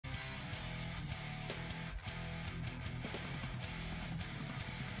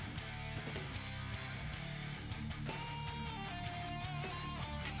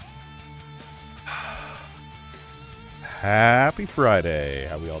Happy Friday.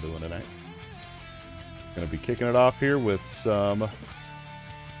 How we all doing tonight? Going to be kicking it off here with some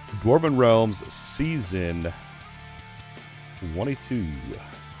Dwarven Realms Season 22.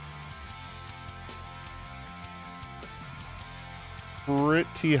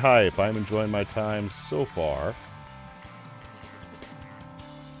 Pretty hype. I'm enjoying my time so far.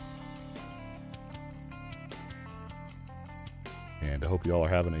 And I hope you all are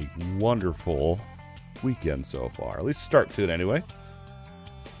having a wonderful weekend so far. At least start to it anyway.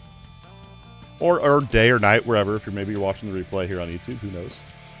 Or day or night, wherever. If maybe you're watching the replay here on YouTube, who knows?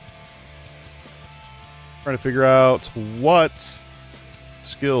 Trying to figure out what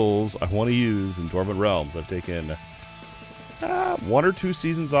skills I want to use in Dwarven Realms. I've taken 1 or 2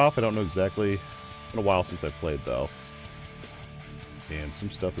 seasons off. I don't know exactly. It's been a while since I played, though. And some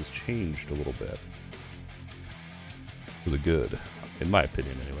stuff has changed a little bit. For the good, in my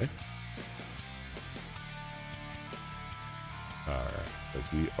opinion, anyway. Alright, but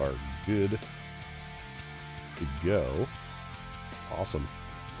we are good to go. Awesome.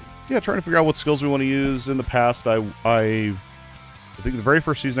 Yeah, trying to figure out what skills we want to use. In the past, I think the very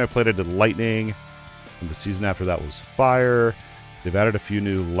first season I played, I did lightning, and the season after that was fire. They've added a few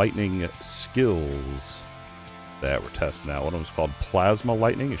new lightning skills that we're testing out. One of them is called plasma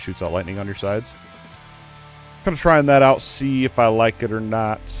lightning. It shoots out lightning on your sides. Kind of trying that out, see if I like it or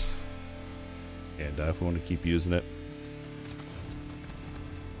not, and if we want to keep using it.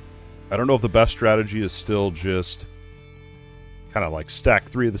 I don't know if the best strategy is still just kind of like stack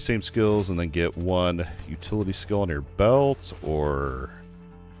 3 of the same skills and then get 1 utility skill on your belt, or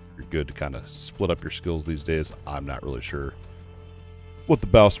you're good to kind of split up your skills these days. I'm not really sure what the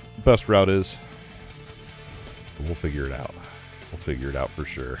best route is, but we'll figure it out. We'll figure it out for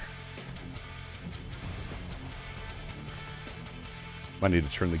sure. Might need to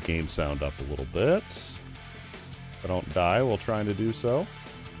turn the game sound up a little bit. If I don't die while trying to do so.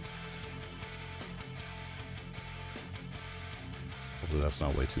 Hopefully that's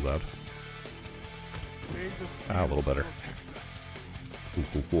not way too loud. A little better.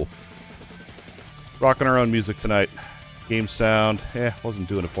 Cool. Rocking our own music tonight. Game sound, wasn't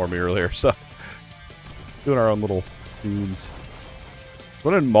doing it for me earlier, so doing our own little tunes.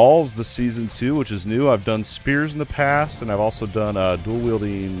 Running Mauls this season too, which is new. I've done spears in the past, and I've also done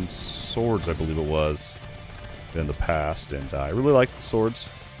dual-wielding swords, I believe it was, in the past, and I really like the swords.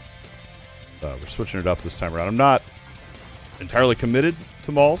 We're switching it up this time around. I'm not entirely committed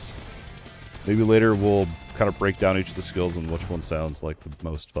to Mauls. Maybe later we'll kind of break down each of the skills and which one sounds like the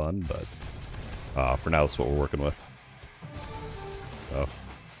most fun, but for now that's what we're working with.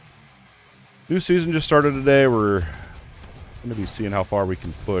 New season just started today. We're going to be seeing how far we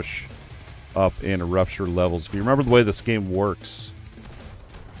can push up in rupture levels. If you remember, the way this game works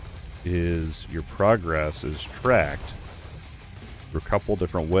is your progress is tracked through a couple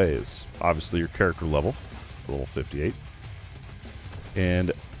different ways. Obviously, your character level, level 58.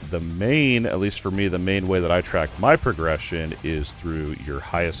 And the main, at least for me, the main way that I track my progression is through your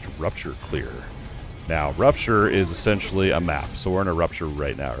highest rupture clear. Now, rupture is essentially a map. So we're in a rupture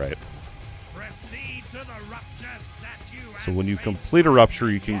right now, right? So when you complete a rupture,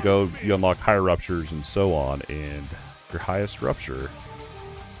 you can go, you unlock higher ruptures and so on, and your highest rupture,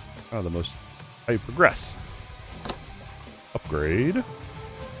 the most, how you progress. Upgrade.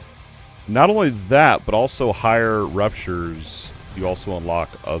 Not only that, but also higher ruptures, you also unlock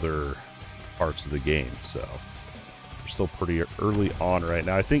other parts of the game, so we're still pretty early on right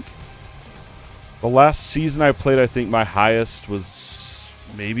now. I think the last season I played, I think my highest was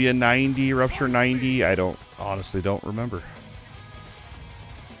maybe a 90, rupture 90. I honestly don't remember.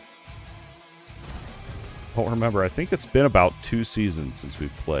 Don't remember. I think it's been about 2 seasons since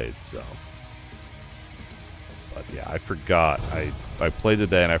we've played, so. But yeah, I forgot. I played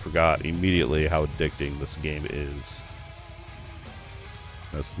today and I forgot immediately how addicting this game is.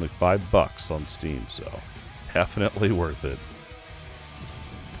 And it's only $5 on Steam, so definitely worth it.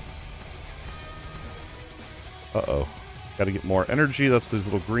 Uh-oh. Got to get more energy. That's what these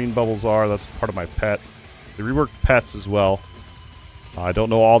little green bubbles are. That's part of my pet. They reworked pets as well. I don't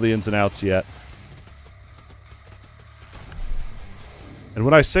know all the ins and outs yet. And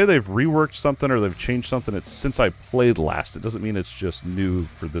when I say they've reworked something or they've changed something, it's since I played last. It doesn't mean it's just new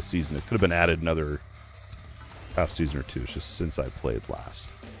for this season. It could have been added another past season or 2. It's just since I played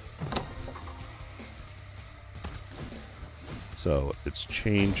last. So it's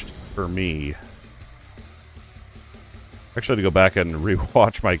changed for me. Actually, I had to go back and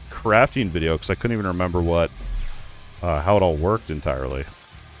rewatch my crafting video because I couldn't even remember how it all worked entirely.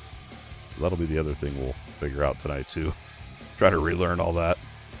 That'll be the other thing we'll figure out tonight too. Try to relearn all that.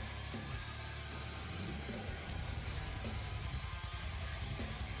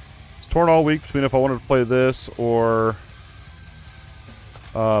 torn all week between if I wanted to play this or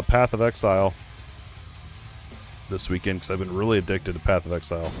Path of Exile this weekend, because I've been really addicted to Path of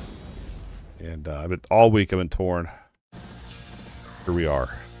Exile. And all week I've been torn. Here we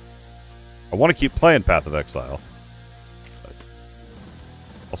are. I want to keep playing Path of Exile. But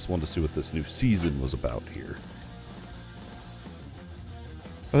also wanted to see what this new season was about here.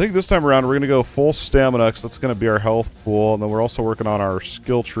 I think this time around we're going to go full stamina, because that's going to be our health pool. And then we're also working on our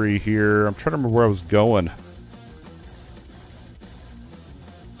skill tree here. I'm trying to remember where I was going.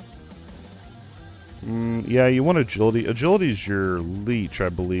 Yeah, you want agility. Agility is your leech, I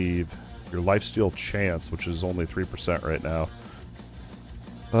believe. Your lifesteal chance, which is only 3% right now.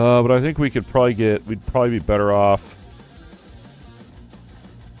 But I think we could probably we'd probably be better off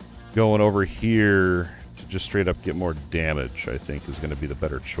going over here to just straight up get more damage, I think is going to be the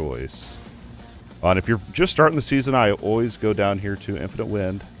better choice. And if you're just starting the season, I always go down here to Infinite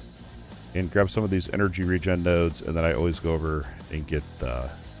Wind and grab some of these energy regen nodes, and then I always go over and get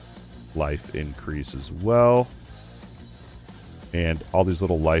life increase as well. And all these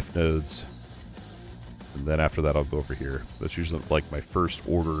little life nodes. And then after that, I'll go over here. That's usually like my first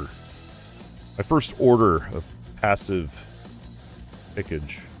order. My first order of passive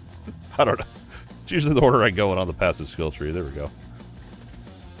pickage. I don't know. It's usually the order I go in on the passive skill tree. There we go.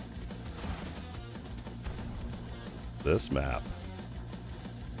 This map.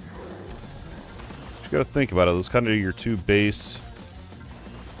 You gotta think about it. Those kind of your two base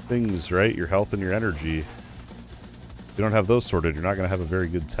things, right? Your health and your energy. If you don't have those sorted, you're not gonna have a very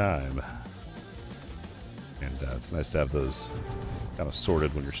good time. And it's nice to have those kind of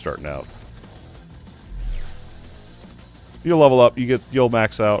sorted when you're starting out. You'll level up, you'll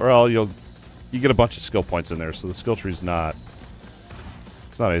max out, or you get a bunch of skill points in there, so the skill tree's not,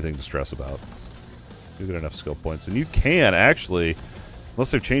 it's not anything to stress about. You get enough skill points, and you can actually,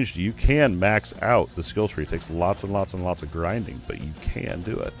 unless they've changed it, you can max out the skill tree. It takes lots and lots and lots of grinding, but you can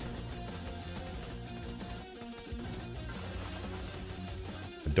do it.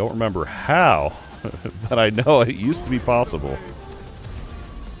 I don't remember how, but I know it used to be possible.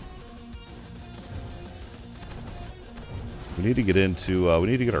 We need to get into, we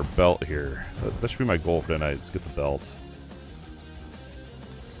need to get our belt here. That should be my goal for tonight, is get the belt.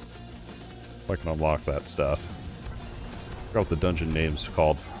 If I can unlock that stuff. I forgot what the dungeon name's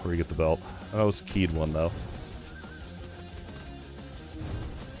called, where you get the belt. I know it's a keyed one, though.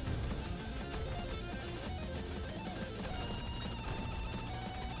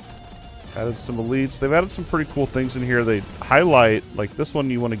 Added some elites. They've added some pretty cool things in here. They highlight, like this one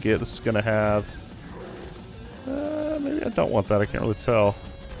you want to get. This is going to have... maybe I don't want that. I can't really tell.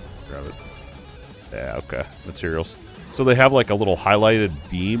 Grab it. Yeah, okay. Materials. So they have like a little highlighted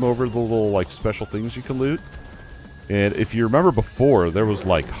beam over the little like special things you can loot. And if you remember before, there was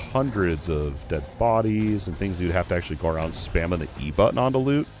like hundreds of dead bodies and things you'd have to actually go around spamming the E button on to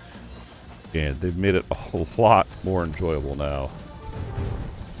loot. And they've made it a lot more enjoyable now.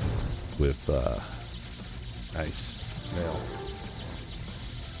 With, nice snail.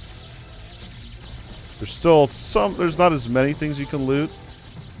 There's still there's not as many things you can loot,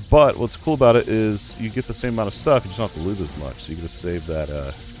 but what's cool about it is you get the same amount of stuff, you just don't have to loot as much, so you get to save that,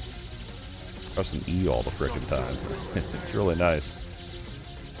 press an E all the frickin' time. It's really nice.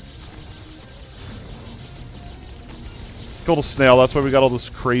 Killed a snail, that's why we got all this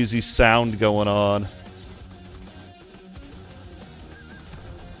crazy sound going on.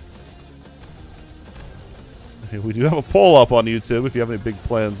 We do have a poll up on YouTube if you have any big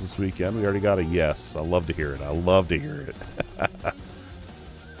plans this weekend. We already got a yes. I love to hear it. I love to hear it.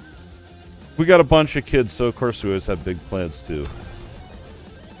 We got a bunch of kids, so of course we always have big plans too.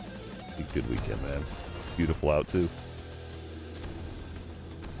 Be a good weekend, man. It's beautiful out too.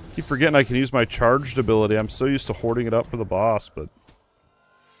 Keep forgetting I can use my charged ability. I'm so used to hoarding it up for the boss, but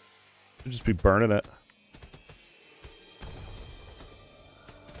I'll just be burning it.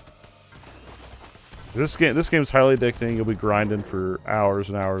 This game's highly addicting. You'll be grinding for hours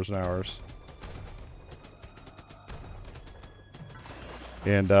and hours and hours.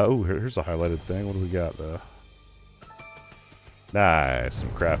 And, ooh, here's a highlighted thing. What do we got, though? Nice, some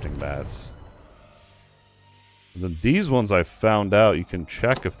crafting mats. And then these ones I found out you can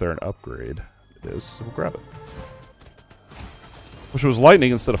check if they're an upgrade. It is, so we'll grab it. Wish it was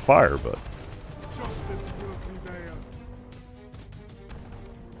lightning instead of fire, but...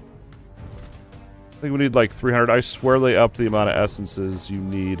 I think we need like 300. I swear they upped the amount of essences you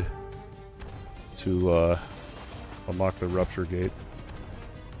need to unlock the rupture gate.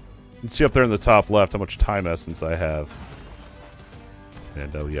 You can see up there in the top left how much time essence I have.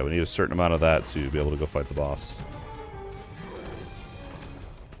 And yeah, we need a certain amount of that to be able to go fight the boss.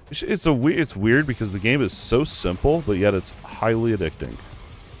 It's weird because the game is so simple, but yet it's highly addicting.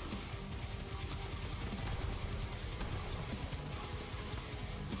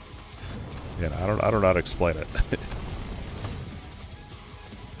 Yeah, I don't know how to explain it. I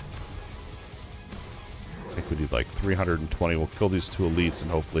think we need like 320. We'll kill these 2 elites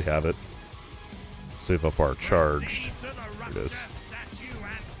and hopefully have it. Save up our charged. There it is.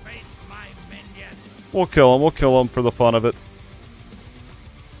 We'll kill him. We'll kill him for the fun of it.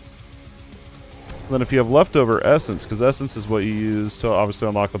 And then if you have leftover essence, because essence is what you use to obviously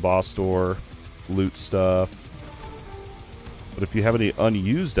unlock the boss door, loot stuff. But if you have any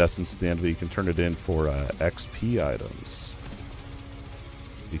unused essence at the end of it, you can turn it in for XP items.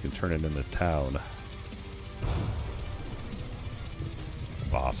 You can turn it into town.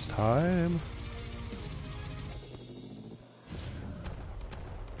 Boss time.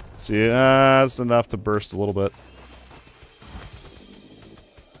 See, that's enough to burst a little bit.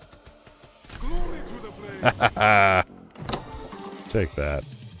 Take that.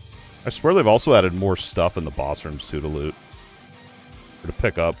 I swear they've also added more stuff in the boss rooms too to loot. Or to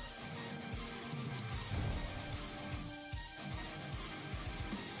pick up.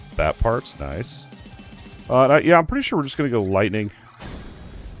 That part's nice. Yeah, I'm pretty sure we're just going to go lightning.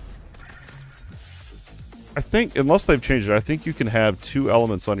 I think, unless they've changed it, I think you can have 2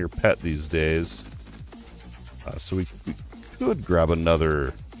 elements on your pet these days. So we could grab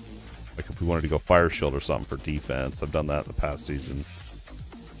another, like if we wanted to go fire shield or something for defense. I've done that in the past season.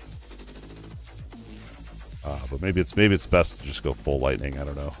 But maybe it's best to just go full lightning. I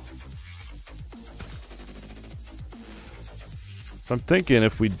don't know. So I'm thinking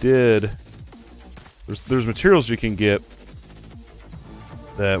if we did, there's materials you can get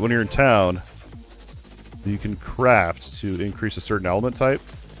that when you're in town you can craft to increase a certain element type.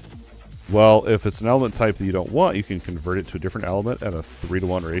 Well, if it's an element type that you don't want, you can convert it to a different element at a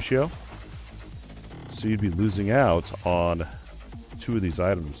 3-to-1 ratio. So you'd be losing out on 2 of these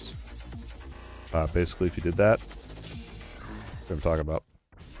items. Basically, if you did that. That's what I'm talking about.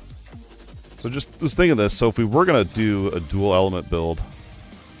 So just was thinking this. So if we were going to do a dual element build,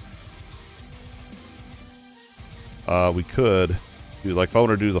 we could do, like, if I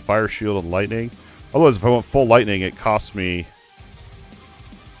want to do the fire shield and lightning. Otherwise, if I went full lightning, it costs me...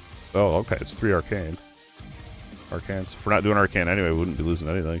 Oh, okay, it's 3 arcane. Arcane. So if we're not doing arcane anyway, we wouldn't be losing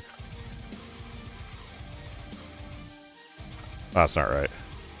anything. That's not right.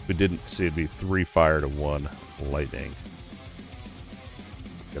 We didn't see it'd be 3 fire to 1 lightning.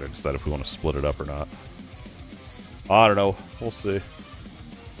 Gotta decide if we want to split it up or not. I don't know. We'll see.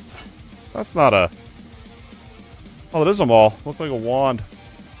 That's not a... Oh, it is a maul. Looks like a wand.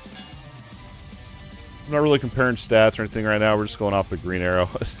 I'm not really comparing stats or anything right now. We're just going off the green arrow.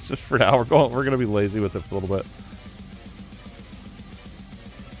 Just for now, we're gonna be lazy with it for a little bit.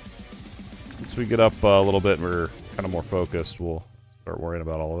 Once we get up a little bit and we're kind of more focused, we'll start worrying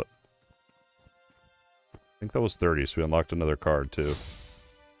about all of it. I think that was 30, so we unlocked another card too.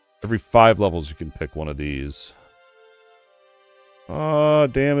 Every 5 levels you can pick one of these.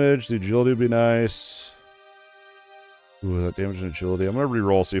 Damage, the agility would be nice. Ooh, that damage and agility. I'm gonna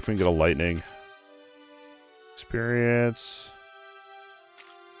re-roll, see if we can get a lightning. Experience.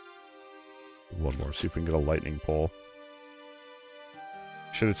 One more, see if we can get a lightning pull.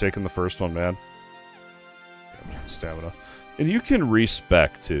 Should have taken the first one, man. Stamina. And you can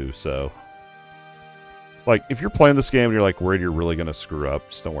respec too, so... Like, if you're playing this game and you're like worried you're really going to screw up,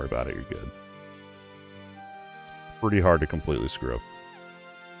 just don't worry about it, you're good. Pretty hard to completely screw up.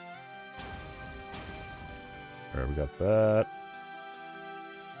 Alright, we got that.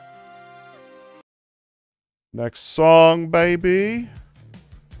 Next song, baby.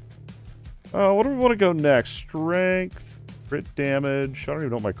 Oh, what do we want to go next? Strength, crit damage. I don't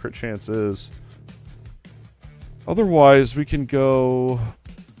even know what my crit chance is. Otherwise, we can go...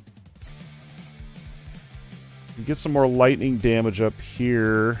 Get some more lightning damage up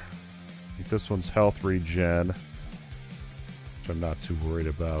here. I think this one's health regen, which I'm not too worried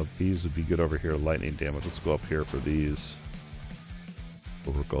about. These would be good over here, lightning damage. Let's go up here for these.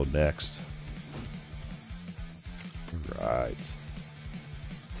 Where we'll go next. Right.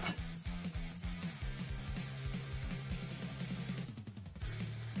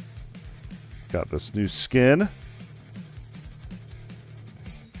 Got this new skin,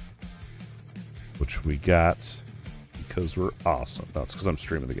 which we got because we're awesome. No, it's because I'm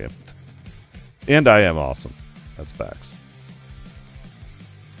streaming the game. And I am awesome. That's facts.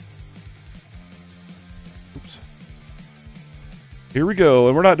 Oops. Here we go.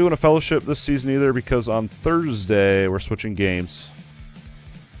 And we're not doing a fellowship this season either because on Thursday we're switching games.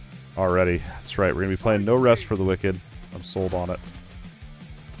 Already. That's right. We're going to be playing No Rest for the Wicked. I'm sold on it.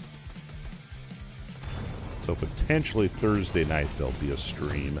 So potentially Thursday night there'll be a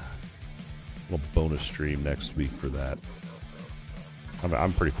stream. A little bonus stream next week for that.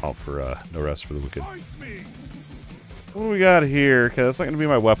 I'm pretty pumped for No Rest for the Wicked. What do we got here? Okay, that's not going to be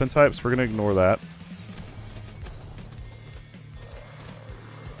my weapon type, so we're going to ignore that.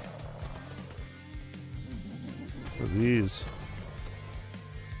 What are these?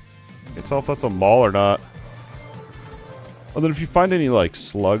 Can't tell if that's a maul or not. And then if you find any like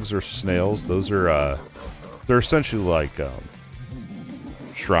slugs or snails, those are they're essentially like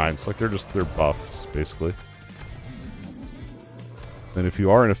shrines. Like they're buffs basically. And if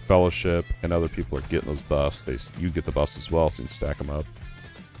you are in a fellowship and other people are getting those buffs, you get the buffs as well, so you can stack them up.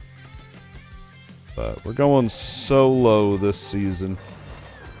 But we're going solo this season.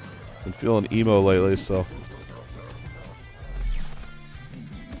 Been feeling emo lately, so.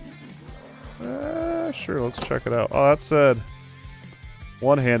 Sure, let's check it out. Oh, that said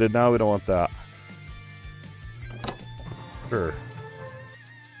one-handed. Now we don't want that. Sure.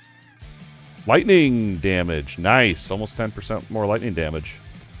 Lightning damage. Nice. Almost 10% more lightning damage.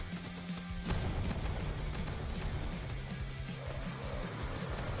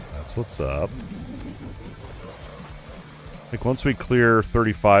 That's what's up. Like once we clear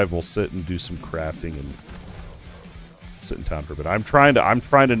 35, we'll sit and do some crafting and sit in town for a bit. I'm trying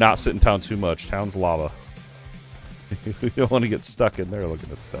to not sit in town too much. Town's lava. We don't want to get stuck in there looking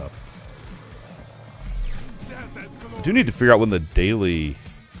at stuff. I do need to figure out when the daily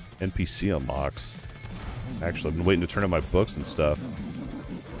NPC unlocks. Actually, I've been waiting to turn in my books and stuff.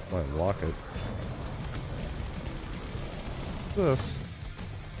 I unlock it. What's this?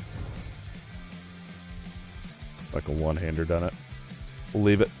 Like a one-hander done it. We'll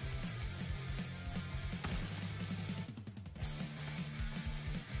leave it.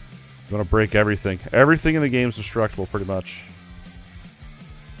 I'm gonna break everything. Everything in the game is destructible, pretty much.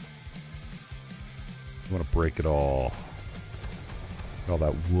 I'm gonna break it all. All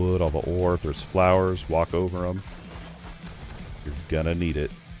that wood, all the ore. If there's flowers, walk over them. You're gonna need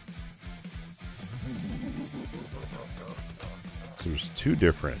it. So there's two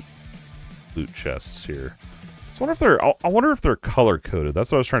different loot chests here. So I wonder if they're color coded. That's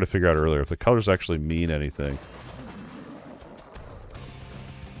what I was trying to figure out earlier. If the colors actually mean anything.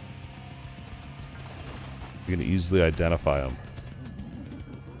 You can easily identify them.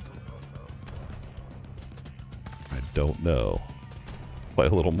 I don't know. Play a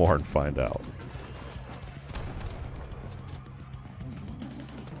little more and find out.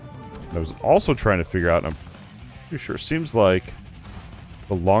 I was also trying to figure out, and I'm pretty sure, it seems like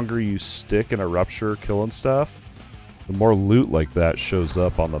the longer you stick in a rupture killing stuff, the more loot like that shows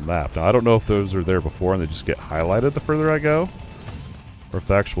up on the map. Now, I don't know if those are there before and they just get highlighted the further I go, or if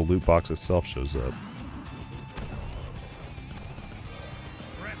the actual loot box itself shows up.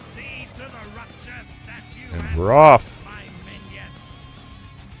 And we're off.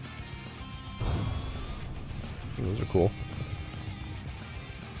 Ooh, those are cool.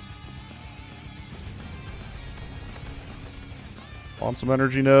 Want some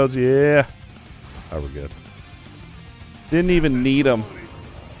energy nodes? Yeah. Oh, we're good. Didn't even need them.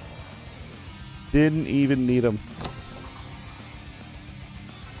 Didn't even need them.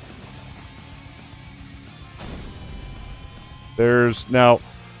 There's now...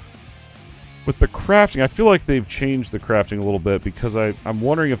 With the crafting, I feel like they've changed the crafting a little bit because I'm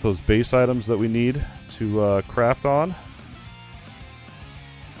wondering if those base items that we need to craft on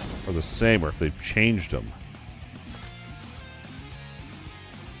are the same or if they've changed them.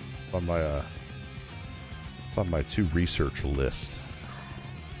 On my it's on my to research list.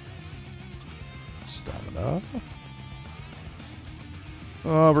 Stamina.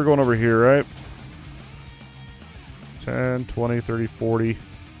 Oh, we're going over here, right? 10, 20, 30, 40.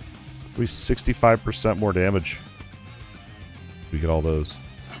 At least 65% more damage. We get all those.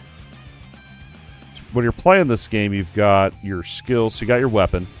 When you're playing this game, you've got your skills. So you got your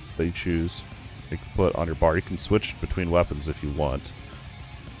weapon that you choose. You can put on your bar. You can switch between weapons if you want.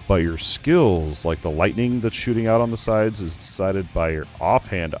 But your skills, like the lightning that's shooting out on the sides, is decided by your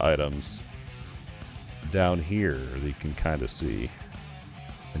offhand items down here that you can kind of see.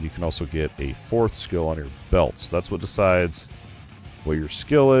 And you can also get a fourth skill on your belt. So that's what decides what your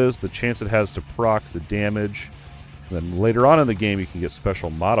skill is, the chance it has to proc the damage. And then later on in the game, you can get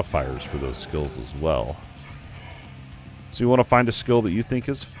special modifiers for those skills as well. So you want to find a skill that you think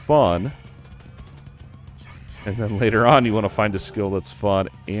is fun. And then later on, you want to find a skill that's fun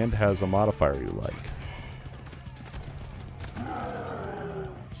and has a modifier you like.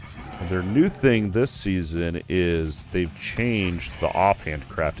 And their new thing this season is they've changed the offhand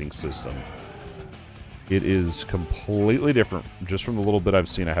crafting system. It is completely different, just from the little bit I've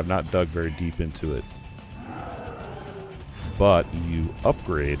seen. I have not dug very deep into it. but you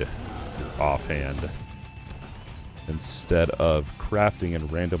upgrade your offhand instead of crafting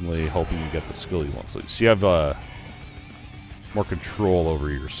and randomly hoping you get the skill you want. So you have more control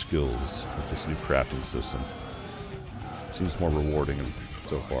over your skills with this new crafting system. It seems more rewarding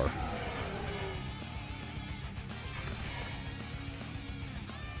so far.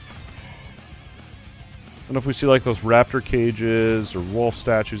 And if we see like those raptor cages or wolf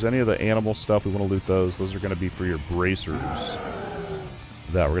statues, any of the animal stuff, we want to loot those. Those are going to be for your bracers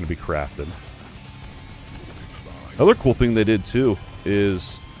that we're going to be crafted. Another cool thing they did too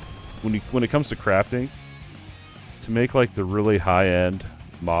is when it comes to crafting, to make like the really high-end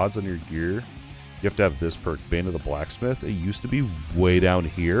mods on your gear, you have to have this perk, Bane of the Blacksmith. It used to be way down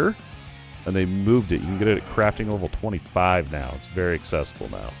here, and they moved it. You can get it at crafting level 25 now. It's very accessible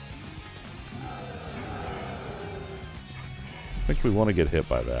now. I think we want to get hit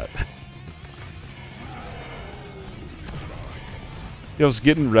by that. I was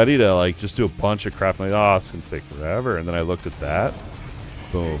getting ready to like just do a bunch of crafting. Like, oh, it's gonna take forever. And then I looked at that.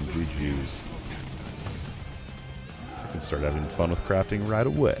 Boom, GG's. I can start having fun with crafting right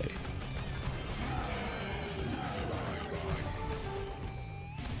away.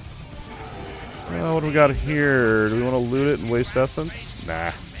 Well, what do we got here? Do we want to loot it and waste essence?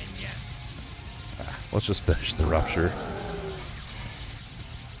 Nah. Let's just finish the rupture.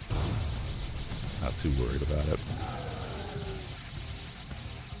 Not too worried about it.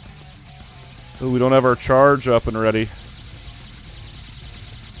 Oh, we don't have our charge up and ready.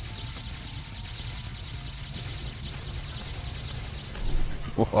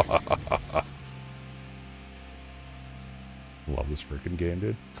 Love this freaking game,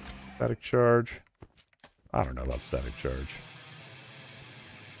 dude. Static charge. I don't know about static charge.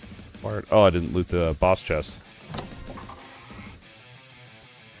 Oh, I didn't loot the boss chest.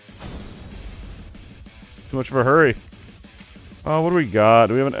 Too much of a hurry. Oh, what do we got?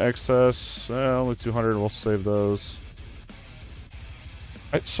 Do we have an excess? Only 200. We'll save those.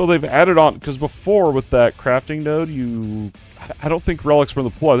 So they've added on, because before with that crafting node, I don't think relics were in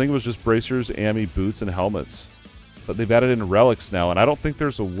the pool. I think it was just bracers, ammi, boots, and helmets. But they've added in relics now, and I don't think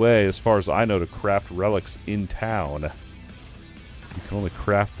there's a way, as far as I know, to craft relics in town. You can only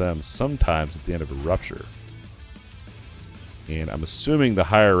craft them sometimes at the end of a rupture. And I'm assuming the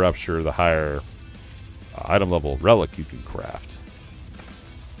higher rupture, the higher item level relic you can craft.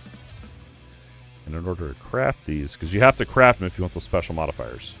 And in order to craft these, because you have to craft them if you want those special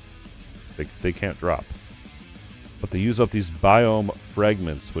modifiers. They can't drop. But they use up these biome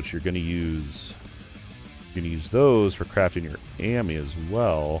fragments, which you're going to use. You're going to use those for crafting your ammi as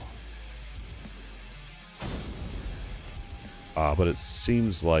well. But it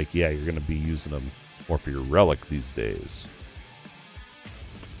seems like, yeah, you're going to be using them more for your relic these days.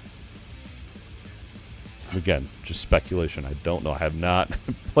 Again, just speculation. I don't know. I have not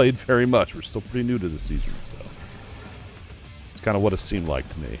played very much. We're still pretty new to the season, so it's kind of what it seemed like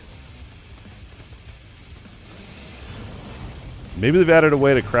to me. Maybe they've added a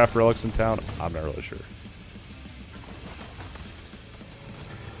way to craft relics in town. I'm not really sure.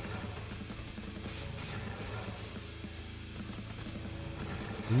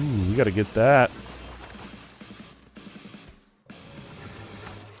 Ooh, we got to get that.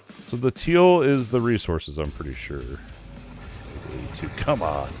 So the teal is the resources, I'm pretty sure. 82. Come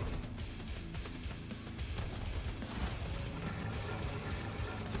on.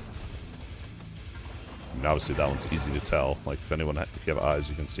 I mean, obviously that one's easy to tell. Like if you have eyes,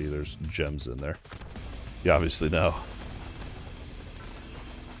 you can see there's gems in there. You obviously know.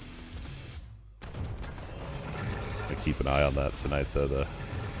 I keep an eye on that tonight, though.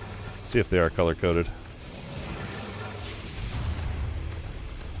 See if they are color coded.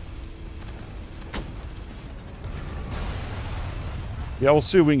 Yeah, we'll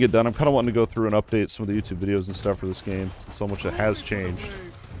see what we can get done. I'm kind of wanting to go through and update some of the YouTube videos and stuff for this game, since so much that has changed.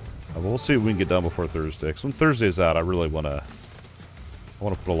 But we'll see what we can get done before Thursday. Because when Thursday's out, I really want to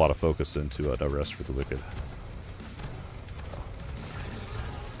put a lot of focus into No Rest for the Wicked.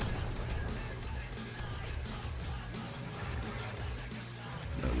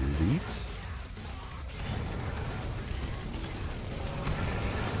 Elite.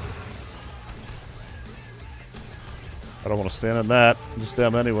 I don't want to stand in that. Just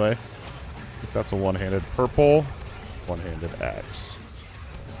stab anyway. I think that's a one-handed purple, one-handed axe.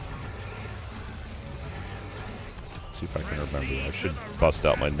 Let's see if I can remember. I should bust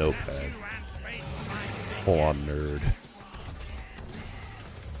out my notepad. Full-on nerd.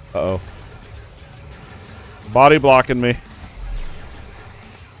 Uh-oh. Body blocking me.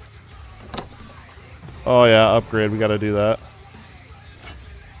 Oh yeah, upgrade. We gotta do that.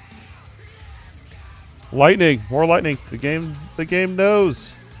 Lightning. More lightning. The game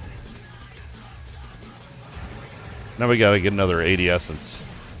knows. Now we gotta get another 80 essence.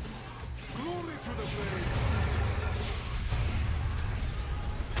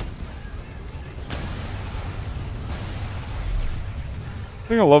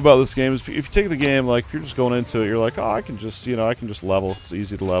 The thing I love about this game is if you take the game, like, if you're just going into it, you're like, oh, I can just level. It's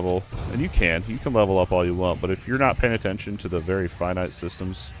easy to level. And you can level up all you want, but if you're not paying attention to the very finite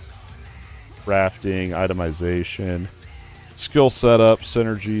systems, crafting, itemization, skill setup,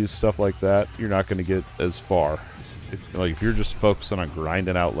 synergies, stuff like that, you're not going to get as far. If you're just focusing on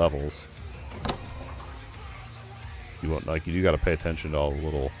grinding out levels, you won't, you got to pay attention to all the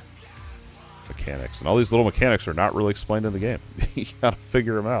little mechanics, and all these little mechanics are not really explained in the game. You gotta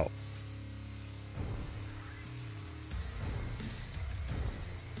figure them out.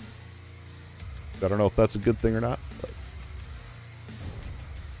 I don't know if that's a good thing or not, but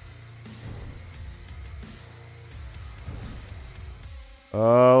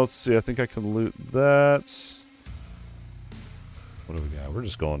let's see. I think I can loot that. What do we got? We're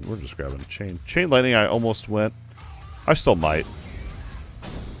just grabbing a chain lightning. I almost went. I still might.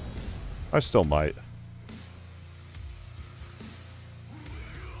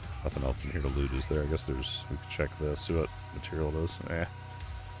 Nothing else in here to loot, is there? I guess there's... We can check this, see what material it is.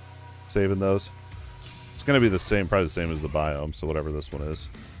 Saving those. It's going to be the same, probably the same as the biome, so whatever this one is.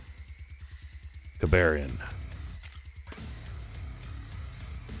 Cabarian.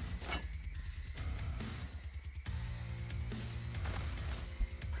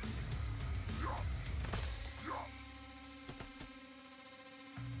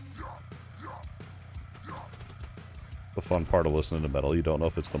 The fun part of listening to metal, you don't know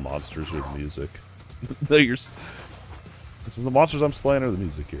if it's the monsters or the music. This is the monsters I'm slaying or the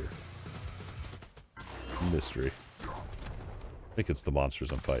music here. Mystery. I think it's the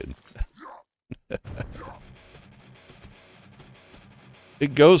monsters I'm fighting.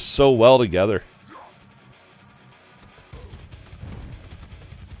 It goes so well together.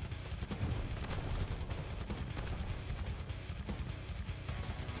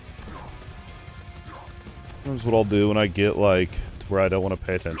 Here's what I'll do when I get, like, to where I don't want to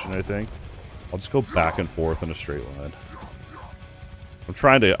pay attention to anything. I'll just go back and forth in a straight line. I'm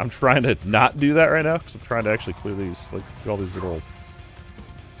trying to not do that right now, because I'm trying to actually clear these, like, all these little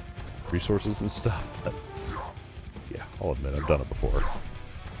resources and stuff. But, yeah, I'll admit, I've done it before.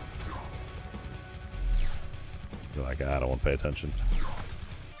 You're like, I don't want to pay attention.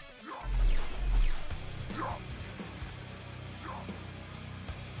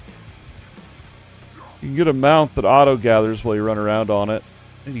 You can get a mount that auto-gathers while you run around on it.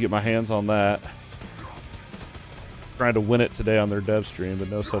 I need to get my hands on that. Trying to win it today on their dev stream, but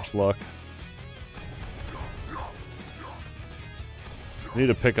no such luck. I need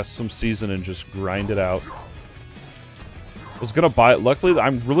to pick us some season and just grind it out. I was going to buy it. Luckily,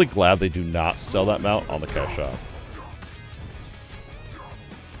 I'm really glad they do not sell that mount on the cash shop.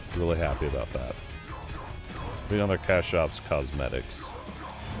 Really happy about that. Being on their cash shop's cosmetics.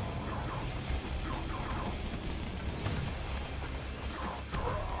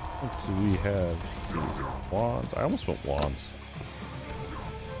 What do we have here? Wands? I almost went wands.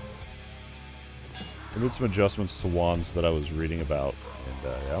 I made some adjustments to wands that I was reading about,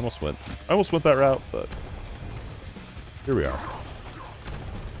 and I almost went that route, but here we are.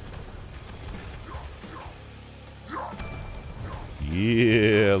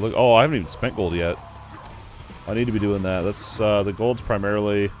 Yeah, look. Oh, I haven't even spent gold yet. I need to be doing that. That's the gold's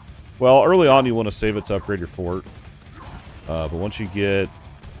primarily. Well, early on you want to save it to upgrade your fort, but once you get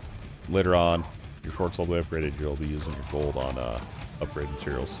later on, your fort's all the way upgraded, you'll be using your gold on upgrade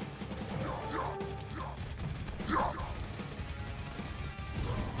materials.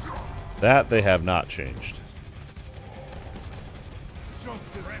 That they have not changed.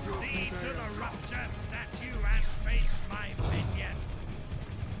 Proceed to the rupture statue and face my minion.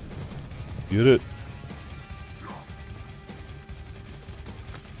 Get it.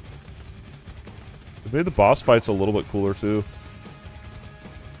 They made the boss fights a little bit cooler too.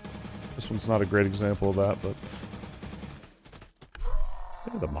 This one's not a great example of that, but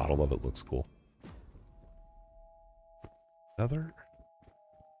yeah, the model of it looks cool. Another?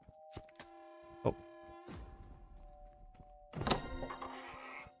 Oh.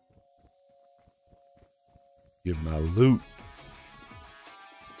 Give my loot.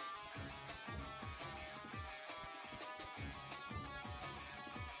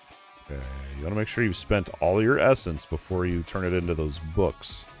 Okay, you want to make sure you've spent all your essence before you turn it into those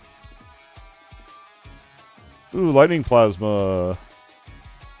books. Ooh, lightning plasma.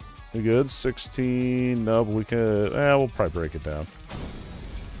 We good? 16. No, but we could. We'll probably break it down.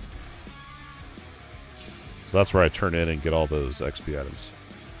 So that's where I turn in and get all those XP items.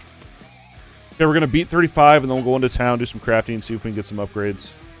 Okay, we're going to beat 35, and then we'll go into town, do some crafting, see if we can get some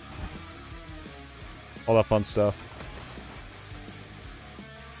upgrades. All that fun stuff.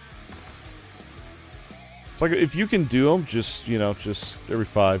 It's like, if you can do them, just, you know, just every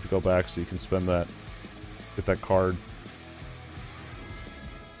 5, go back so you can spend that, get that card.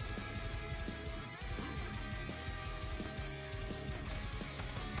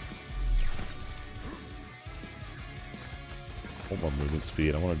 Hold on movement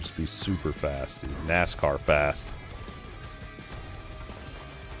speed. I want to just be super fast, dude. NASCAR fast.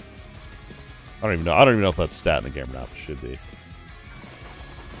 I don't even know if that's stat in the game or not. It should be.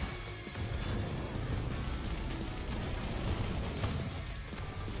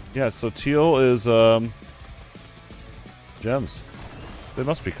 Yeah, so teal is gems. They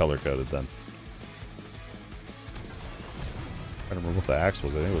must be color coded then. I don't remember what the axe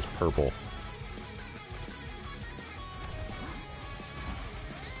was. I think it was purple.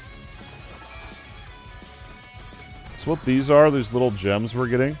 So what these are, these little gems we're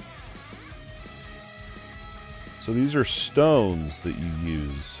getting. So these are stones that you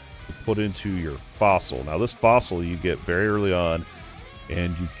use to put into your fossil. Now this fossil you get very early on,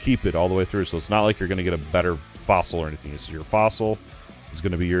 and you keep it all the way through. So it's not like you're going to get a better fossil or anything. It's your fossil is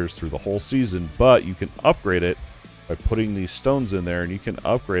going to be yours through the whole season, but you can upgrade it by putting these stones in there, and you can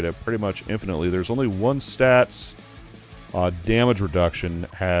upgrade it pretty much infinitely. There's only one stats damage reduction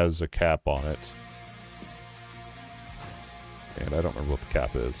has a cap on it. And I don't remember what the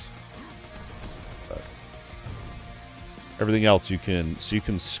cap is. But everything else you can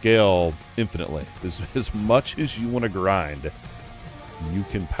scale infinitely. As much as you want to grind, you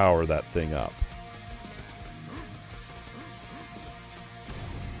can power that thing up.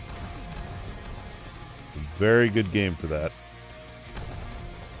 Very good game for that.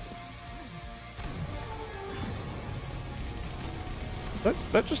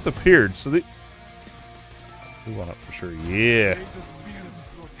 That just appeared, so we want it for sure. Yeah.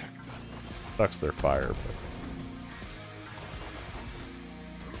 Sucks their fire, but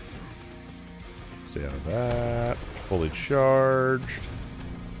stay out of that. Fully charged.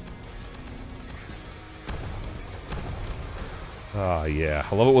 Ah, yeah.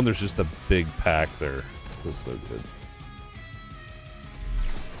 I love it when there's just a big pack there. It feels so good.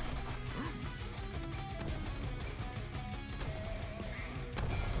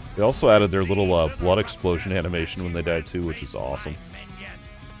 They also added their little blood explosion animation when they died too, which is awesome.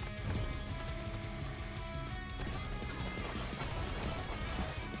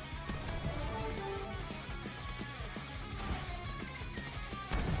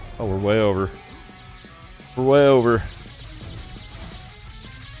 Oh, we're way over. We're way over.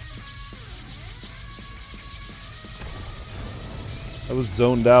 I was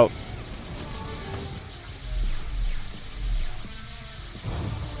zoned out.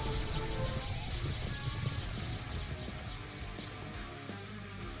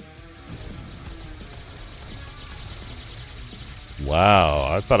 Wow,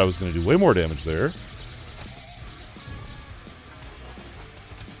 I thought I was going to do way more damage there.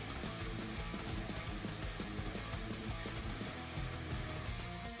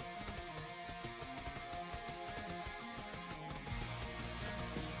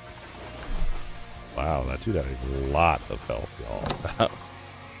 Wow, that dude had a lot of health, y'all.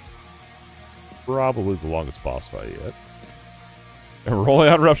 Probably the longest boss fight yet. And we're only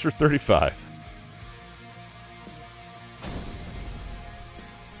on Rupture 35.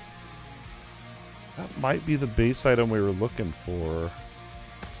 That might be the base item we were looking for.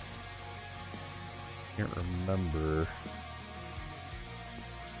 Can't remember.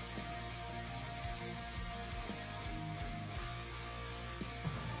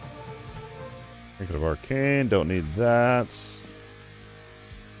 Thinking of Arcane, don't need that.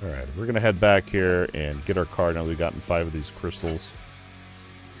 Alright, we're going to head back here and get our card now that we've gotten 5 of these crystals.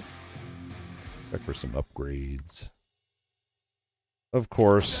 Check for some upgrades. Of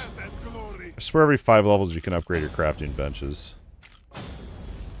course. I swear every 5 levels you can upgrade your crafting benches.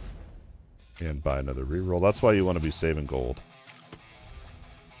 And buy another reroll. That's why you want to be saving gold.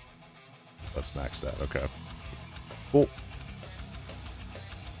 That's maxed out. Okay. Cool.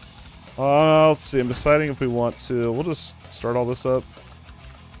 Let's see. I'm deciding if we want to... We'll just start all this up.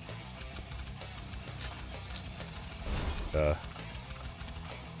 I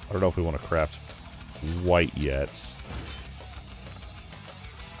don't know if we want to craft white yet.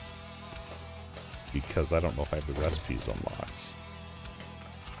 Because I don't know if I have the recipes unlocked.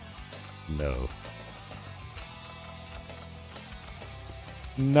 No.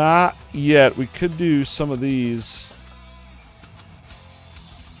 Not yet. We could do some of these.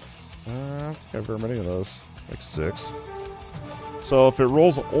 I don't think I've ever many of those. Like 6. So if it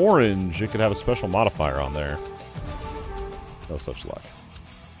rolls orange, it could have a special modifier on there. No such luck.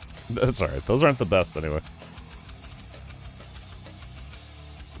 That's alright. Those aren't the best anyway.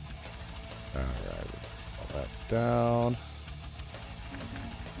 Alright. Put that down.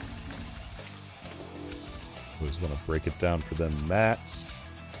 Always want to break it down for them mats.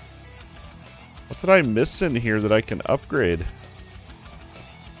 What did I miss in here that I can upgrade?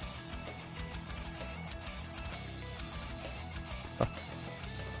 Huh.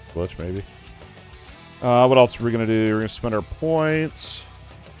 Glitch, maybe. What else are we going to do? We're going to spend our points.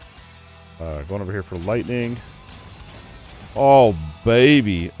 Going over here for lightning. Oh,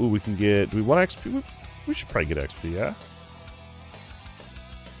 baby. Ooh, we can get... Do we want XP? We should probably get XP, yeah?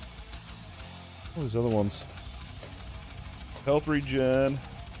 What are these other ones? Health regen.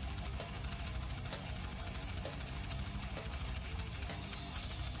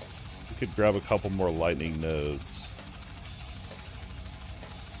 We could grab a couple more lightning nodes.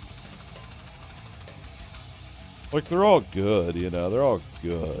 Like, they're all good, you know? They're all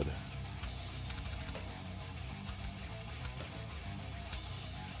good.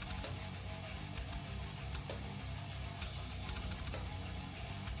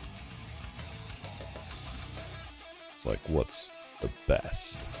 It's like, what's the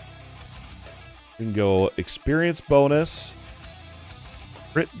best? We can go experience bonus,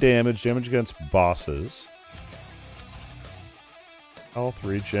 crit damage, damage against bosses, health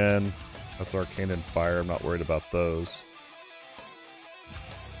regen. That's arcane and fire. I'm not worried about those.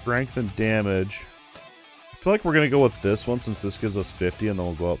 Strength and damage. I feel like we're going to go with this one since this gives us 50, and then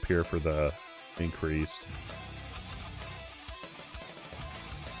we'll go up here for the increased.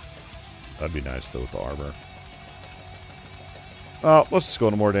 That'd be nice, though, with the armor. Let's just go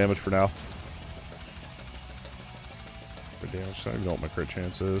into more damage for now. Crit damage, I don't know what my crit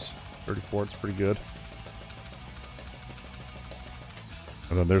chance is. 34, it's pretty good.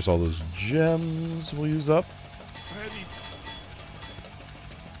 And then there's all those gems we'll use up.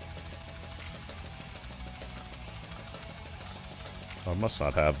 I must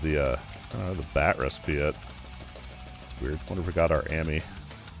not have the bat recipe yet. It's weird. Wonder if we got our Ami.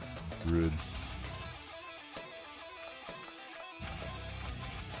 Rude.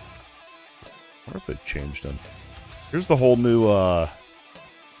 I wonder if they changed them. Here's the whole new, I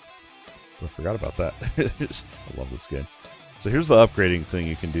forgot about that. I love this game. So here's the upgrading thing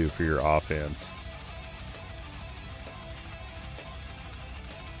you can do for your offhands.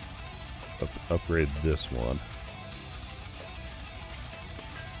 Upgrade this one.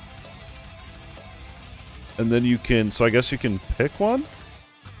 And then you can, so I guess you can pick one?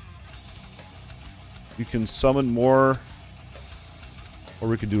 You can summon more, or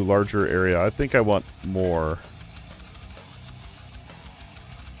we could do larger area. I think I want more.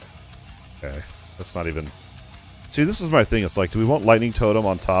 Okay, that's not even... See, this is my thing. It's like, do we want lightning totem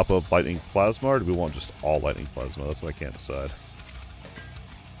on top of lightning plasma, or do we want just all lightning plasma? That's what I can't decide.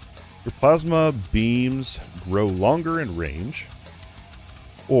 Your plasma beams grow longer in range,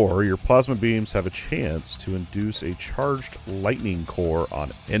 or your plasma beams have a chance to induce a charged lightning core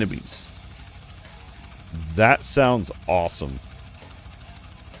on enemies. That sounds awesome.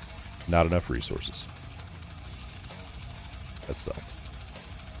 Not enough resources. That sucks.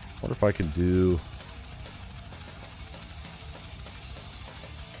 Wonder if I can do...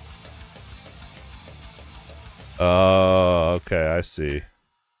 okay, I see.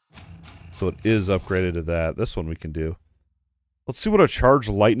 So it is upgraded to that. This one we can do. Let's see what a charged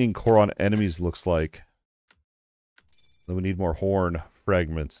lightning core on enemies looks like. Then we need more horn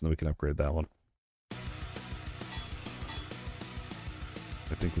fragments, and then we can upgrade that one.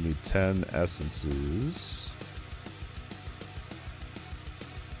 I think we need 10 essences.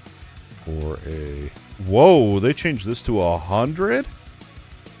 For a... Whoa, they changed this to 100?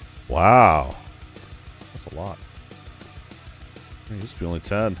 Wow. That's a lot. It used to be only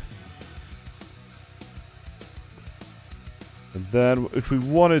 10. And then, if we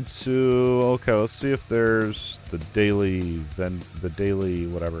wanted to... Okay, let's see if there's the daily... Then the daily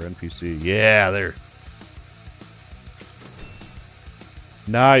whatever NPC. Yeah, there.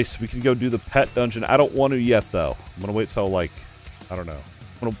 Nice. We can go do the pet dungeon. I don't want to yet, though. I'm going to wait till, like... I don't know.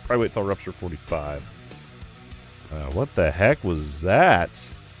 I'm going to probably wait till Rupture 45. What the heck was that?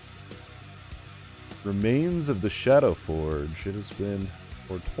 Remains of the Shadow Forge. It has been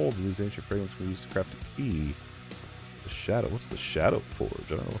foretold these ancient fragments were used to craft a key. The Shadow. What's the Shadow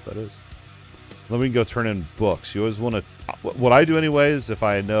Forge? I don't know what that is. Then we can go turn in books. You always want to... What I do anyway is if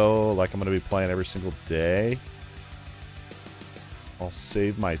I know, like, I'm going to be playing every single day, I'll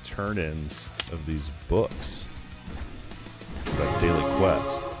save my turn-ins of these books. That daily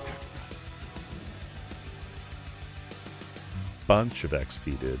quest. bunch of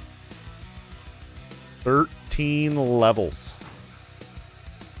XP, dude. 13 levels.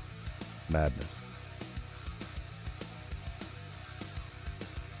 Madness.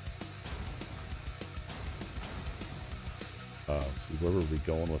 Let's see, where were we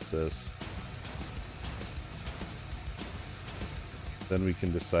going with this? Then we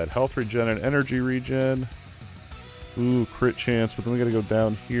can decide health regen and energy regen. Ooh, crit chance, but then we gotta go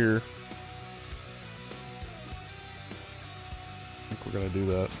down here. I think we're gonna do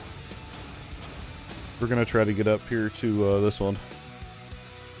that. We're gonna try to get up here to this one.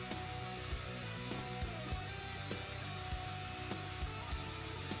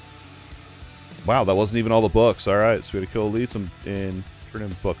 Wow, that wasn't even all the books. Alright, so we had to kill elites and turn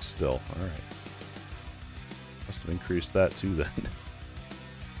in books still. Alright. Must have increased that too then.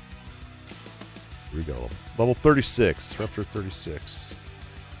 Here we go. Level 36. Rupture 36.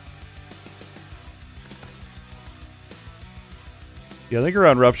 Yeah, I think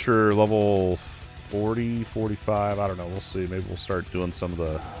around Rupture level 40, 45. I don't know. We'll see. Maybe we'll start doing some of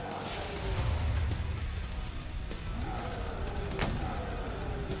the...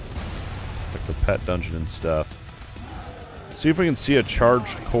 like the pet dungeon and stuff. Let's see if we can see a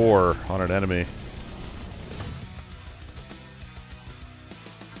charged core on an enemy.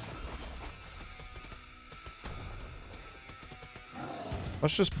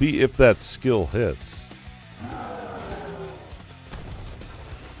 Let's just be if that skill hits.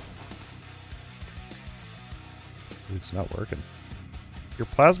 It's not working. Your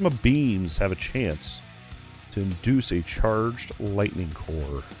plasma beams have a chance to induce a charged lightning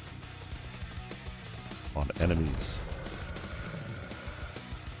core on enemies.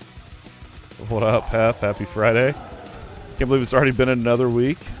 What up, Hef? Happy Friday. Can't believe it's already been another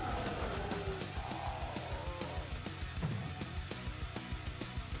week.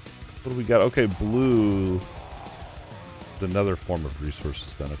 What do we got? Okay, blue. Another form of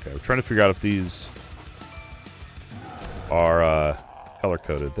resources then. Okay, we're trying to figure out if these are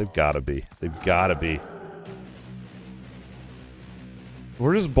color-coded. They've got to be. They've got to be.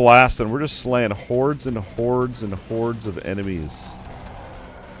 We're just blasting. We're just slaying hordes and hordes and hordes of enemies.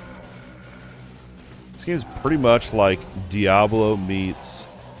 This game's pretty much like Diablo meets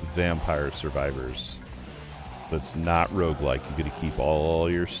Vampire Survivors. But it's not roguelike. You get to keep all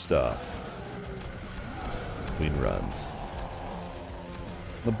your stuff between runs.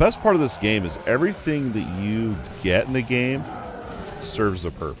 The best part of this game is everything that you get in the game serves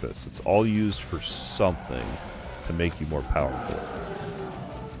a purpose. It's all used for something to make you more powerful.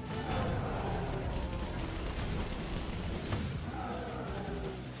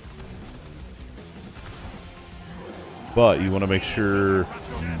 But you want to make sure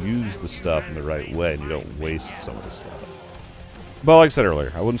you use the stuff in the right way and you don't waste some of the stuff. But like I said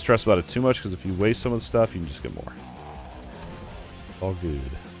earlier, I wouldn't stress about it too much because if you waste some of the stuff, you can just get more. All good.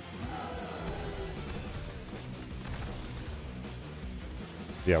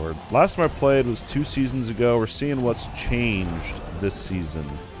 Yeah, last time I played was 2 seasons ago. We're seeing what's changed this season.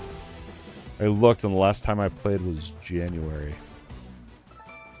 I looked and the last time I played was January.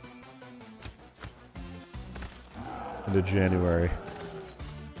 Into January.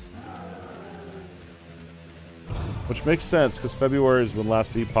 Which makes sense, because February is when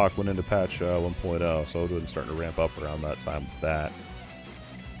last Epoch went into patch 1.0, so it was starting to ramp up around that time with that.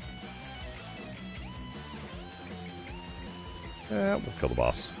 Yeah, we'll kill the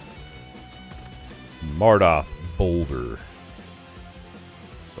boss. Mardoth Boulder.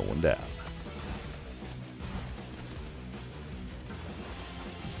 Going down.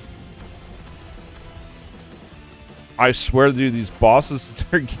 I swear, dude, these bosses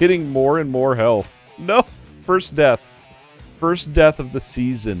are getting more and more health. No! First death. First death of the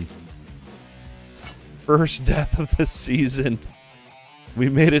season. First death of the season. We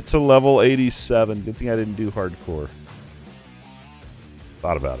made it to level 87. Good thing I didn't do hardcore.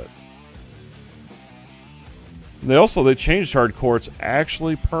 Thought about it. And they changed hardcore. It's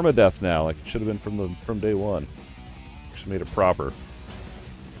actually permadeath now. Like it should have been from day one. Actually made it proper.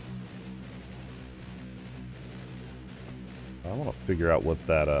 I want to figure out what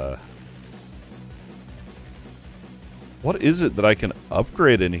that, what is it that I can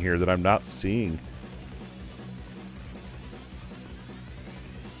upgrade in here that I'm not seeing?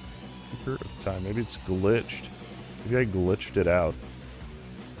 Period of time. Maybe it's glitched. Maybe I glitched it out.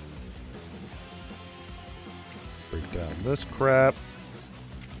 Break down this crap.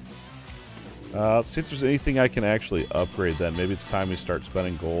 Let's see if there's anything I can actually upgrade then. Maybe it's time we start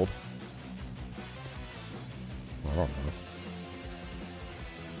spending gold. I don't know.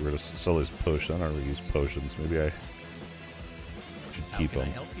 We're going to sell these potions. I don't really use potions. Maybe I should keep them.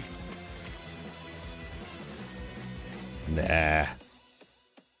 Nah.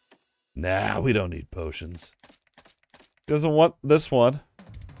 Nah, we don't need potions. He doesn't want this one.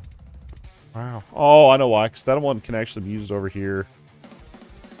 Wow. Oh, I know why. Because that one can actually be used over here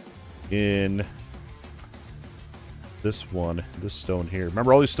in this one. This stone here.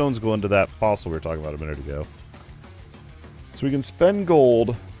 Remember, all these stones go into that fossil we were talking about a minute ago. So we can spend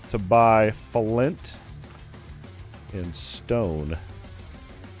gold to buy flint and stone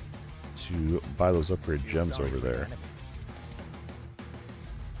to buy those upgrade gems over there.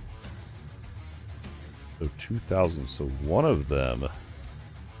 So 2,000. So one of them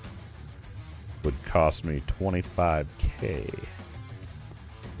would cost me 25k.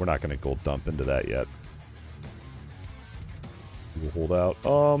 We're not going to gold dump into that yet. We'll hold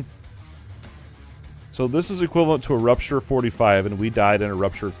out. So this is equivalent to a rupture 45, and we died in a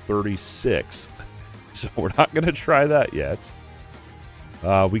rupture 36. So we're not going to try that yet.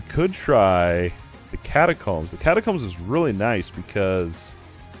 We could try the catacombs. The catacombs is really nice because,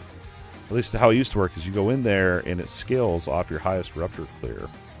 at least how it used to work, is you go in there and it scales off your highest rupture clear.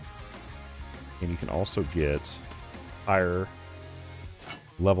 And you can also get higher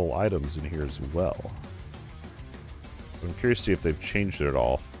level items in here as well. But I'm curious to see if they've changed it at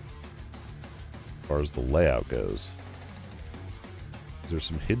all as far as the layout goes. There's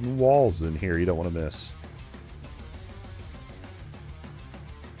some hidden walls in here you don't want to miss.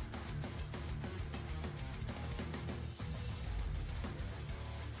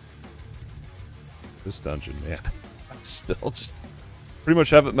 This dungeon, man. I still just pretty much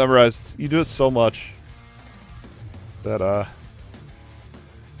have it memorized. You do it so much that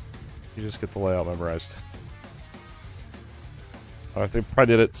you just get the layout memorized. I think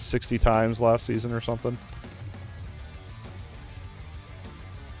probably did it 60 times last season or something.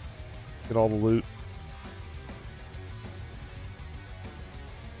 Get all the loot.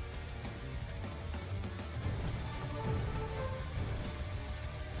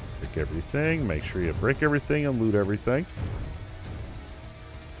 Break everything. Make sure you break everything and loot everything.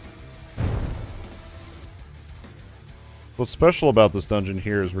 What's special about this dungeon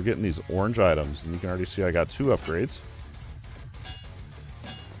here is we're getting these orange items, and you can already see I got 2 upgrades.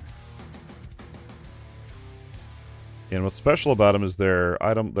 And what's special about them is their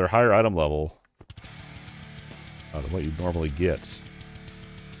higher item level than what you normally get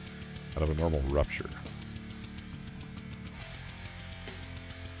out of a normal rupture.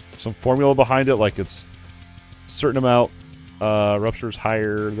 Some formula behind it, like it's a certain amount ruptures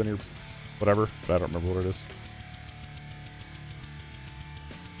higher than your whatever, but I don't remember what it is.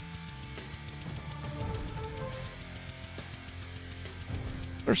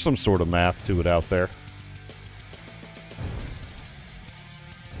 There's some sort of math to it out there.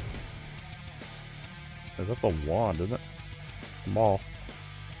 That's a wand, isn't it? Maul.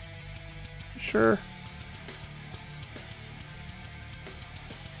 Sure.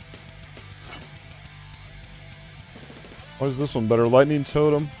 What is this one better? Lightning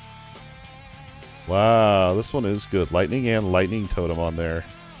totem. Wow, this one is good. Lightning and lightning totem on there.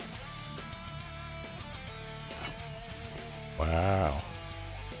 Wow.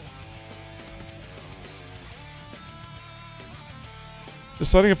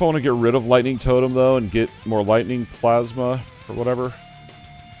 Deciding if I want to get rid of lightning totem though and get more lightning plasma or whatever.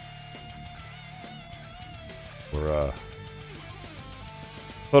 Or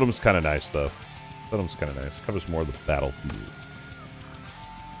totem's kind of nice though. Totem's kind of nice. Covers more of the battlefield.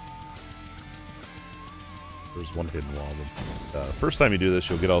 There's one hidden wall. First time you do this,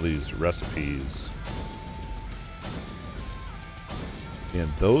 you'll get all these recipes.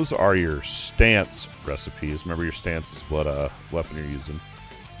 And those are your stance recipes. Remember, your stance is what weapon you're using.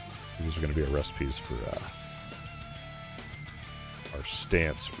 These are going to be our recipes for our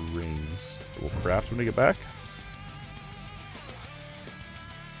stance rings that we'll craft when we get back.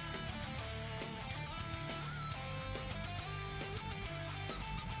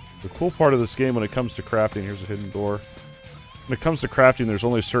 The cool part of this game when it comes to crafting, here's a hidden door. When it comes to crafting, there's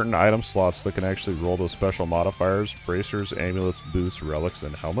only certain item slots that can actually roll those special modifiers: bracers, amulets, boots, relics,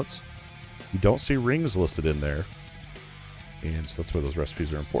 and helmets. You don't see rings listed in there. And so that's why those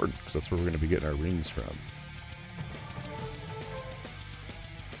recipes are important, because that's where we're going to be getting our rings from.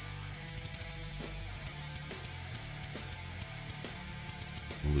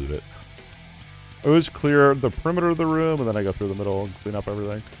 Loot it. I always clear the perimeter of the room, and then I go through the middle and clean up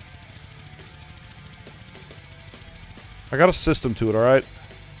everything. I got a system to it, alright?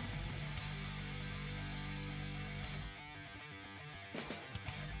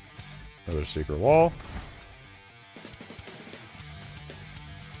 Another secret wall.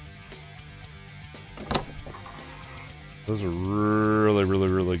 Those are really, really,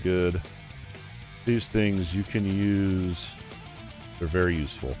 really good. These things you can use. They're very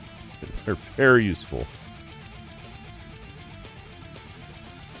useful. They're very useful.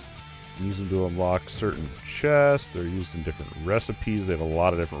 Use them to unlock certain chests. They're used in different recipes. They have a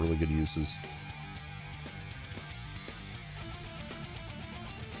lot of different really good uses.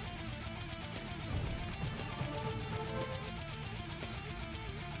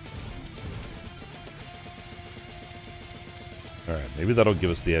 Alright, maybe that'll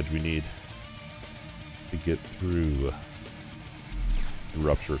give us the edge we need to get through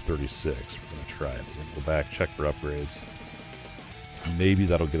Rupture 36. We're going to try it. We're going to go back, check for upgrades. Maybe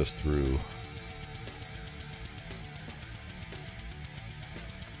that'll get us through.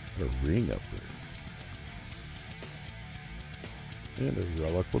 A ring upgrade. And a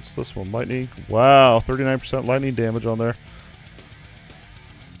relic. What's this one? Lightning. Wow, 39% lightning damage on there.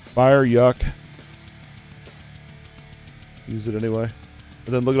 Fire, yuck. Use it anyway.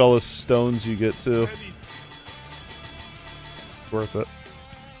 And then look at all the stones you get too. Worth it.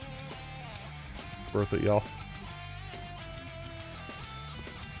 Worth it, y'all.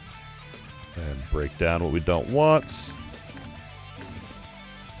 And break down what we don't want.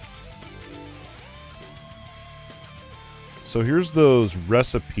 So here's those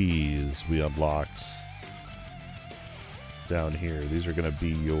recipes we unlocked down here. These are going to be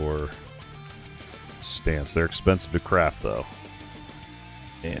your stance. They're expensive to craft, though.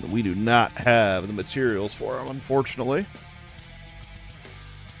 And we do not have the materials for them, unfortunately.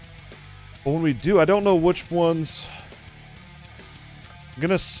 But when we do, I don't know which ones. I'm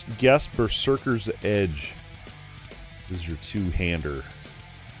going to guess Berserker's Edge is your two-hander.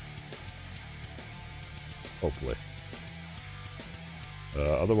 Hopefully.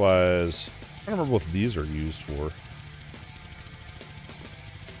 Otherwise, I don't remember what these are used for.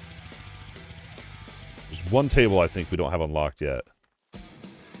 There's one table I think we don't have unlocked yet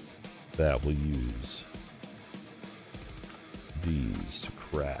that will use these to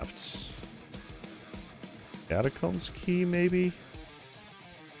craft. Catacombs key, maybe?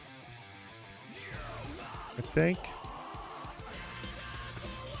 I think.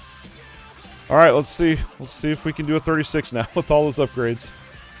 Alright, let's see. Let's see if we can do a 36 now with all those upgrades.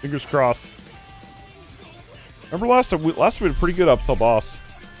 Fingers crossed. Remember last time we did pretty good up till boss.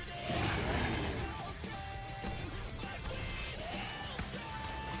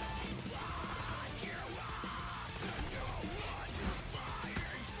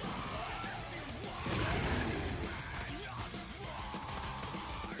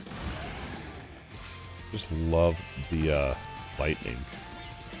 Just love the lightning.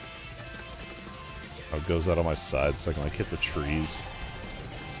 How it goes out on my side so I can like hit the trees.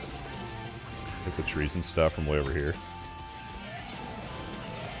 Hit the trees and stuff from way over here.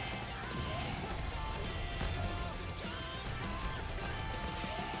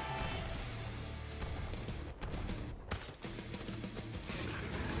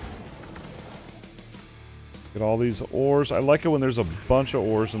 Get all these ores. I like it when there's a bunch of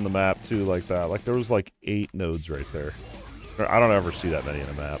ores in the map too, like that. Like there was like 8 nodes right there. I don't ever see that many in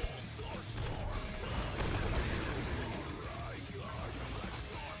a map.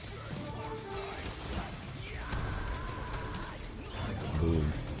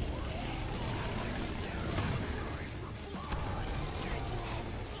 Boom.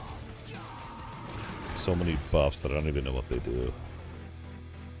 So many buffs that I don't even know what they do.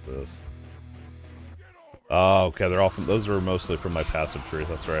 This. Oh, okay, they're all from, those are mostly from my passive tree,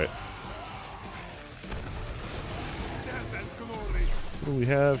 that's right. What do we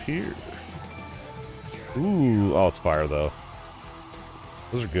have here? Ooh, oh, it's fire though.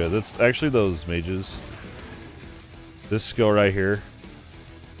 Those are good. That's actually those mages. This skill right here.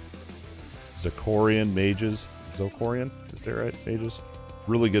 Zocorian mages. Zocorian? Is that right? Mages.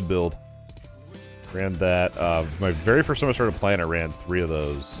 Really good build. Ran that. My very first time I started playing, I ran 3 of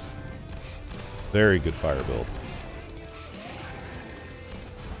those. Very good fire build.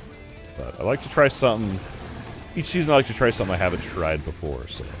 But I like to try something. Each season I like to try something I haven't tried before,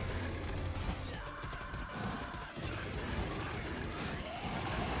 so.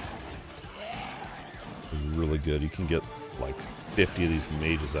 Really good. You can get like 50 of these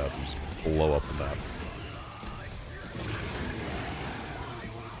mages out and just blow up the map.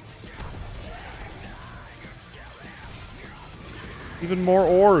 Even more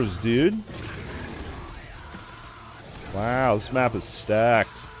ores, dude. Wow, this map is stacked.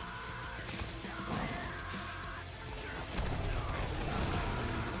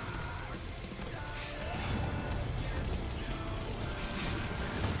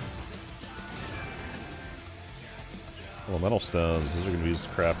 Elemental stones. Those are going to be used to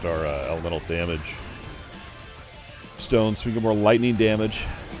craft our elemental damage stones so we get more lightning damage.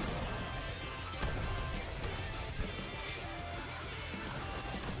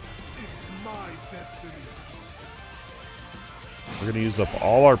 We're going to use up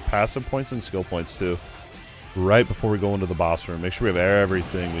all our passive points and skill points, too. Right before we go into the boss room. Make sure we have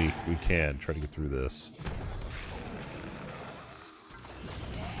everything we can. Try to get through this.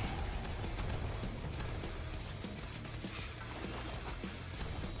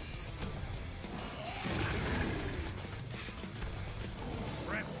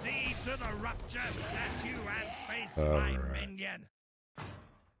 Proceed to the rupture statue and face my minion.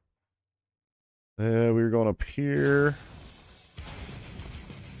 We were going up here.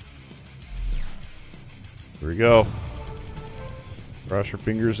 Here we go. Cross your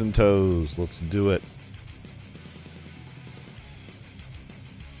fingers and toes. Let's do it.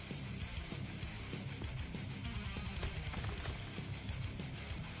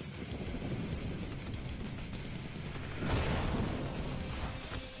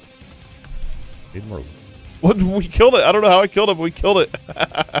 Need more. What? We killed it. I don't know how I killed it, but we killed it.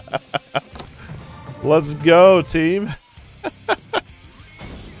 Let's go, team.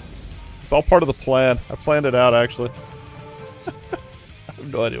 It's all part of the plan. I planned it out, actually. I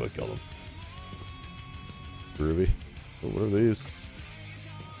have no idea what killed him. Groovy. Oh, what are these?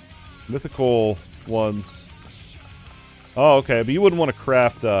 Mythical ones. Oh, okay. But you wouldn't want to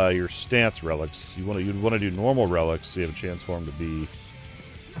craft your stance relics. You'd want to do normal relics so you have a chance for them to be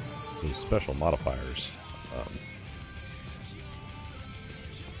these special modifiers.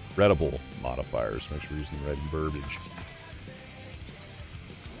 Readable modifiers. Make sure we're using the right verbiage.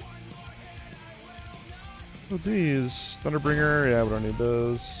 What's these? Thunderbringer? Yeah, we don't need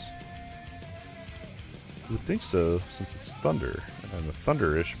those. You would think so, since it's Thunder. And a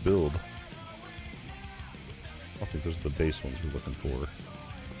Thunder-ish build. I don't think those are the base ones we're looking for.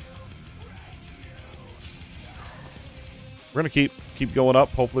 We're gonna keep going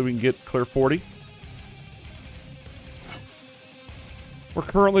up. Hopefully we can get clear 40. We're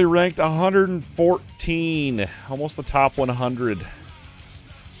currently ranked 114. Almost the top 100.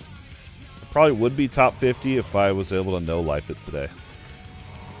 Probably would be top 50 if I was able to no-life it today.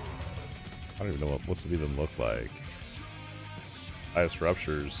 I don't even know what's it even look like. Highest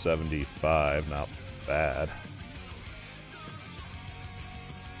rupture is 75, not bad.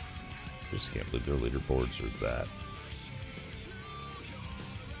 I just can't believe their leaderboards are that.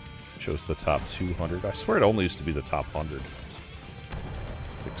 Shows the top 200. I swear it only used to be the top 100.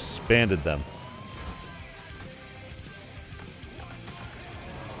 Expanded them.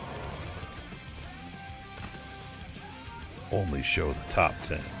 Only show the top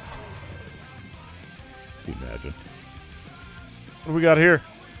 10. Can you imagine? What do we got here?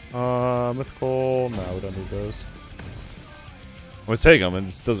 Mythical. No, we don't need those. I'm gonna take them, and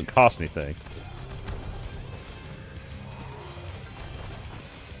this doesn't cost anything.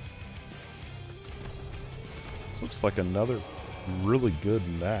 This looks like another really good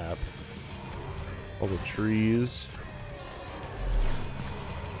map. All the trees.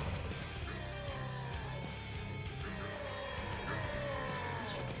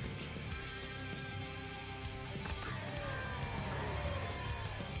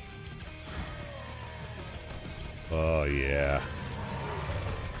 Oh, yeah.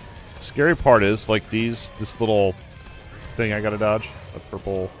 Scary part is, like, this little thing I gotta dodge. A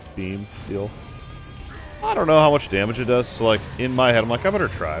purple beam deal. I don't know how much damage it does, so, like, in my head, I'm like, I better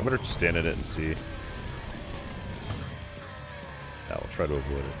try. I better stand in it and see. Yeah, we'll try to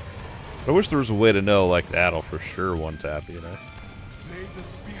avoid it. I wish there was a way to know, like, that'll for sure one-tap, you know?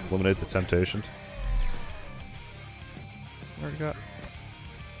 Eliminate the temptation. I already got...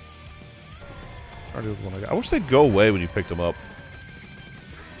 I wish they'd go away when you picked them up.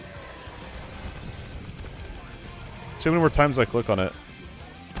 See how many more times I click on it.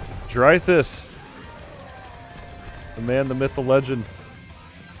 Dreythus. The man, the myth, the legend.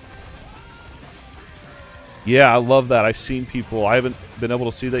 Yeah, I love that. I've seen people. I haven't been able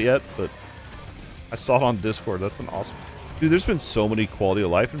to see that yet, but I saw it on Discord. That's an awesome... Dude, there's been so many quality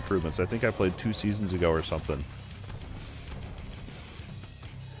of life improvements. I think I played 2 seasons ago or something.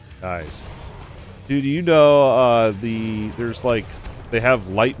 Nice. Dude, you know, there's like, they have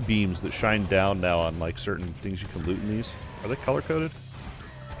light beams that shine down now on like certain things you can loot in these. Are they color coded?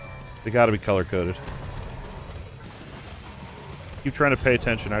 They gotta be color coded. Keep trying to pay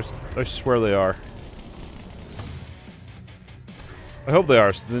attention. I swear they are. I hope they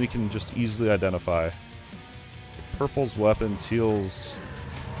are, so then you can just easily identify. Purple's weapon, teal's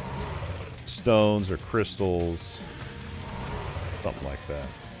stones or crystals. Something like that.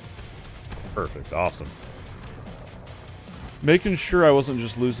 Perfect. Awesome. Making sure I wasn't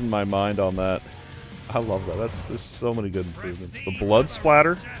just losing my mind on that. I love that. There's so many good improvements. The blood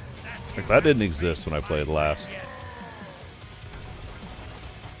splatter. Like, that didn't exist when I played last.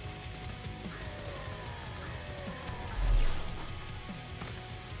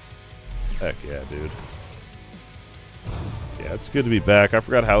 Heck yeah, dude. Yeah, it's good to be back. I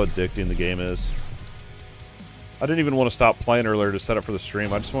forgot how addicting the game is. I didn't even want to stop playing earlier to set up for the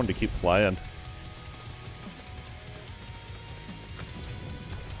stream. I just wanted to keep playing.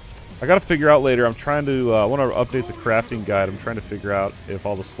 I gotta figure out later. I'm trying to, I want to update the crafting guide. I'm trying to figure out if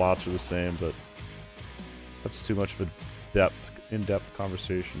all the slots are the same, but that's too much of a in-depth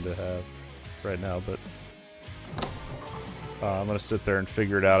conversation to have right now, but I'm gonna sit there and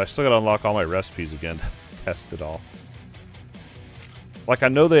figure it out. I still gotta unlock all my recipes again to test it all. Like, I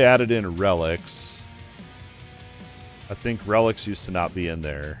know they added in relics. I think relics used to not be in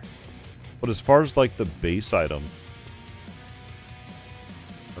there. But as far as, like, the base item,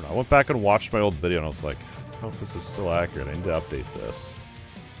 I don't know. I went back and watched my old video, and I was like, I don't know if this is still accurate. I need to update this.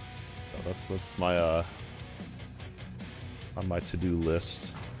 So that's my, on my to-do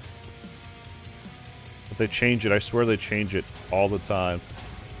list. But they change it. I swear they change it all the time.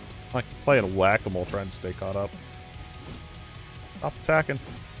 I'm like playing whack-a-mole trying to stay caught up. Stop attacking.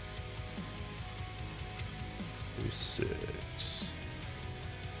 36.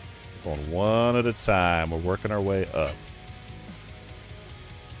 We're going one at a time. We're working our way up.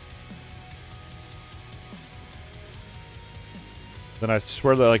 Then I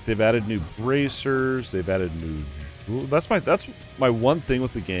swear that, like, they've added new bracers. They've added new. That's my one thing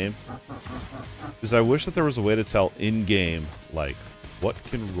with the game. Is I wish that there was a way to tell in game, like, what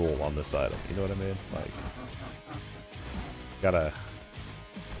can roll on this item. You know what I mean? Like, gotta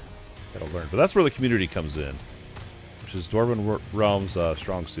learn. But that's where the community comes in, which is Dwarven Realm's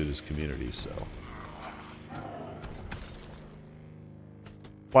strong suit is community. So,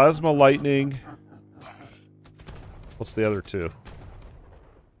 plasma lightning. What's the other two?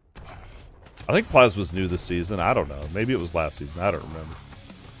 I think Plasma's new this season. I don't know. Maybe it was last season. I don't remember.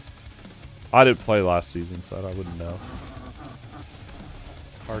 I didn't play last season, so I wouldn't know.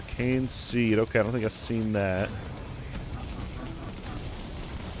 Arcane Seed. Okay, I don't think I've seen that.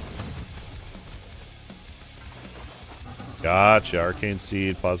 Gotcha. Arcane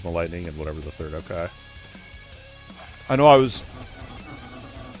Seed, Plasma Lightning, and whatever the third. Okay. I know I was...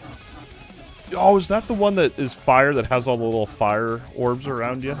 Oh, is that the one that is fire that has all the little fire orbs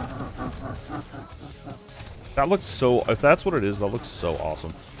around you? That looks so... If that's what it is, that looks so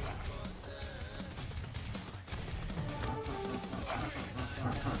awesome.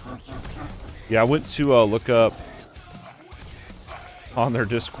 Yeah, I went to look up on their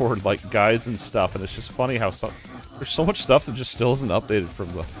Discord, like, guides and stuff, and it's just funny how there's so much stuff that just still isn't updated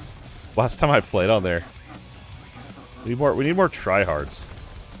from the last time I played on there. We need more tryhards.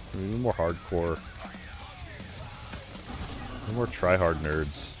 We need more hardcore. More tryhard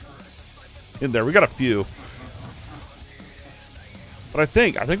nerds in there. We got a few, but I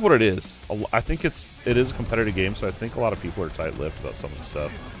think what it is, I think it is a competitive game, so I think a lot of people are tight-lipped about some of the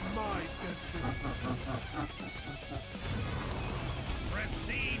stuff.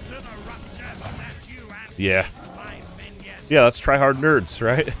 Yeah, that's tryhard nerds,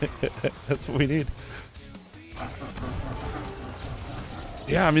 right? That's what we need.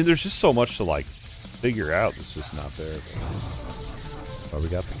 Yeah, I mean, there's just so much to, like, figure out that's just not there. Oh, we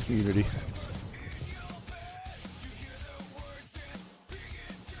got the community.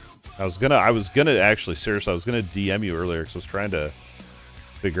 I was gonna actually, seriously, I was gonna DM you earlier because I was trying to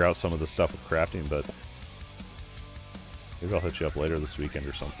figure out some of the stuff with crafting, but maybe I'll hit you up later this weekend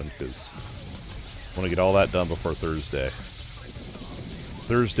or something because I want to get all that done before Thursday. It's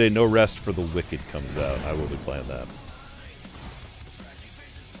Thursday, No Rest for the Wicked comes out. I will be playing that.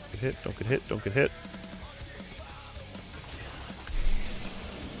 Get hit, don't get hit, don't get hit.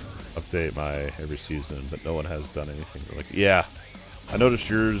 Update my every season, but no one has done anything. Like, yeah, I noticed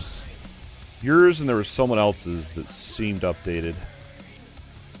yours, and there was someone else's that seemed updated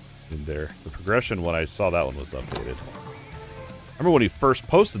in there. The progression one, I saw that one was updated. I remember when he first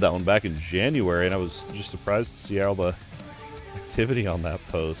posted that one back in January, and I was just surprised to see all the activity on that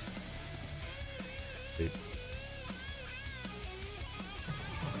post.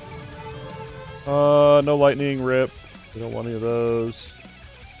 No lightning, rip. We don't want any of those.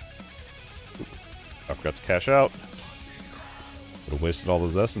 I forgot to cash out. Would have wasted all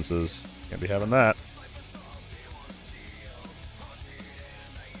those essences. Can't be having that.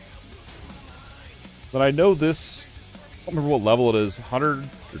 But I know this... I don't remember what level it is. 100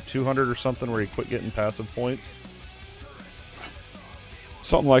 or 200 or something where you quit getting passive points.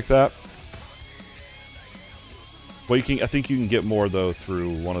 Something like that. Well, you can... I think you can get more, though,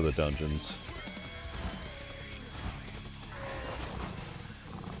 through one of the dungeons.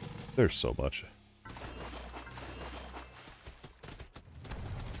 There's so much.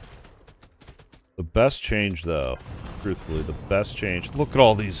 The best change, though, truthfully, the best change. Look at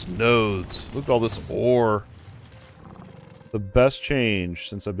all these nodes. Look at all this ore. The best change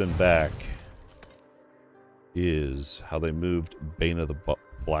since I've been back is how they moved Bane of the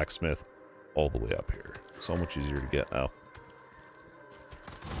Blacksmith all the way up here. So much easier to get now.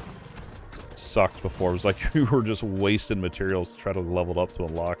 It sucked before. It was like we were just wasting materials to try to level it up to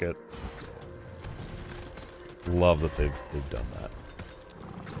unlock it. Love that they've done that.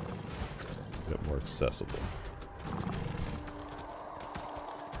 Get it more accessible.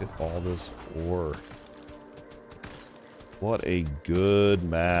 Get all this ore. What a good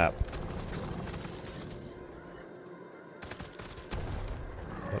map.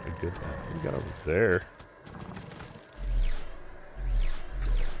 What a good map. What we got over there?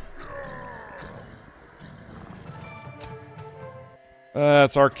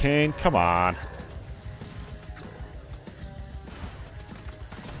 That's arcane. Come on.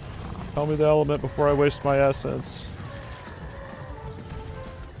 Tell me the element before I waste my essence.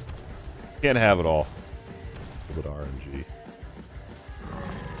 Can't have it all. A little bit of RNG.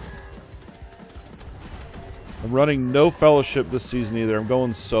 I'm running no fellowship this season either. I'm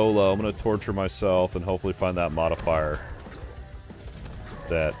going solo. I'm going to torture myself and hopefully find that modifier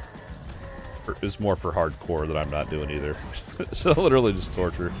that is more for hardcore that I'm not doing either. So literally just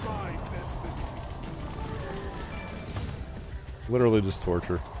torture. Literally just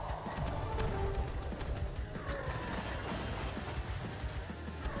torture.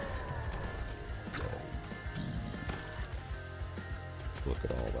 Look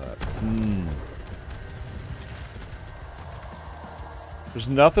at all that. There's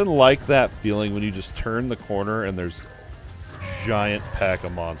nothing like that feeling when you just turn the corner and there's a giant pack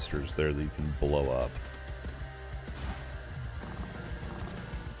of monsters there that you can blow up.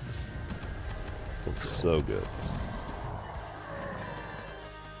 Feels so good.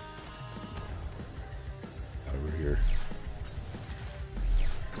 Over here.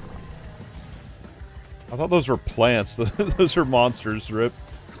 I thought those were plants. Those are monsters, Rip.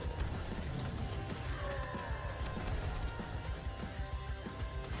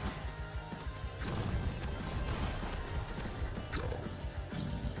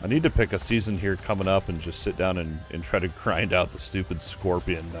 I need to pick a season here coming up and just sit down and try to grind out the stupid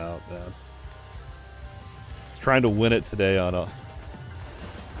scorpion mount, man. I was trying to win it today on a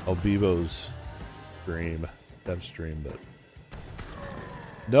Albevo's stream, dev stream, but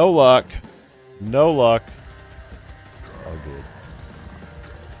no luck. No luck. Oh, good.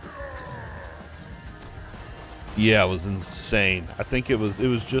 Yeah, it was insane. I think it was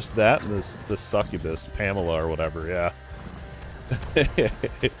just that and this succubus, Pamela or whatever, yeah.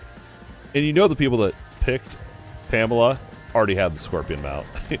 And you know the people that picked Pamela already had the scorpion mount.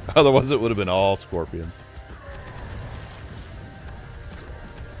 Otherwise it would have been all scorpions.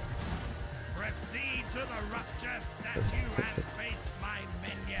 Proceed to the rupture statue and face my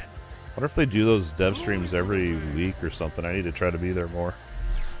minion. I wonder if they do those dev streams every week or something. I need to try to be there more.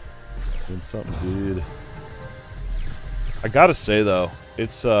 Doing something good. I gotta say though,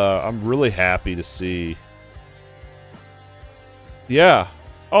 it's I'm really happy to see. Yeah.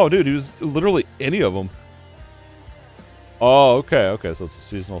 Oh, dude, he was literally any of them. Oh, okay, okay, so it's a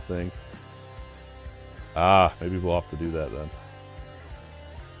seasonal thing. Ah, maybe we'll have to do that then.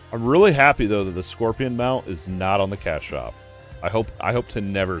 I'm really happy though that the scorpion mount is not on the cash shop. I hope to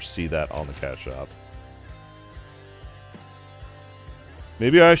never see that on the cash shop.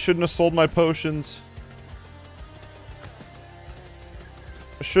 Maybe I shouldn't have sold my potions.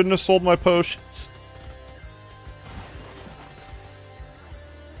 I shouldn't have sold my potions.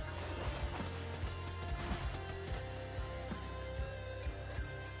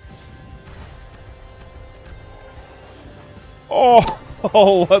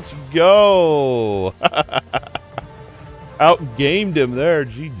 Oh, let's go. Outgamed him there.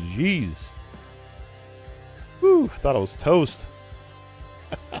 GG's. Whew, thought I was toast.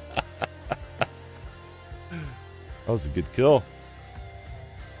 That was a good kill.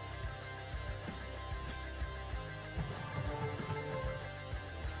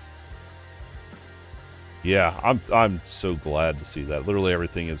 Yeah, I'm so glad to see that. Literally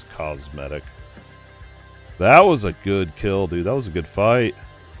everything is cosmetic. That was a good kill, dude. That was a good fight.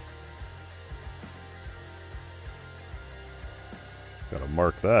 Gotta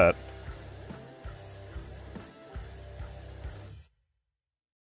mark that.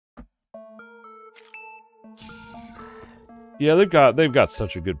 Yeah, they've got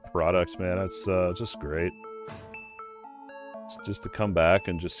such a good product, man. It's just great. It's just to come back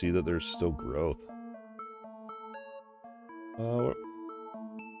and just see that there's still growth. I'm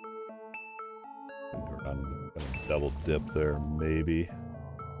gonna double dip there, maybe.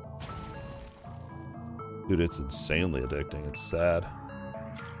 Dude, it's insanely addicting. It's sad.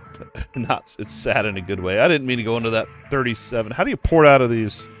 Not, it's sad in a good way. I didn't mean to go into that 37. How do you port out of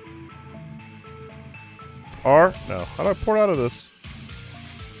these? R? No. How do I port out of this?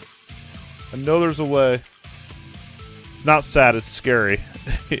 I know there's a way. It's not sad, it's scary.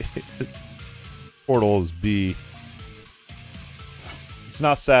 Portal is B. It's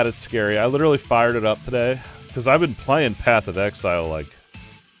not sad, it's scary. I literally fired it up today because I've been playing Path of Exile like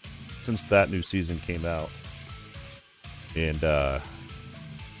since that new season came out. And that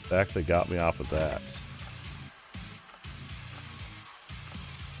actually got me off of that.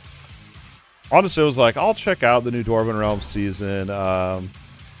 Honestly, I was like, I'll check out the new Dwarven Realms season. I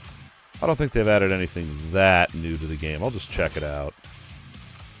don't think they've added anything that new to the game. I'll just check it out.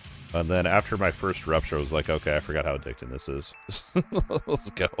 And then after my first rupture, I was like, okay, I forgot how addicting this is.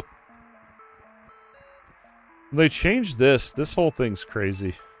 Let's go. They changed this. This whole thing's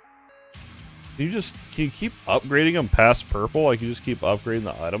crazy. Can you keep upgrading them past purple? Like, you just keep upgrading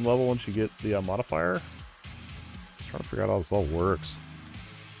the item level once you get the modifier? I'm trying to figure out how this all works.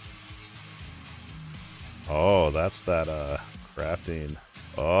 Oh, that's that crafting.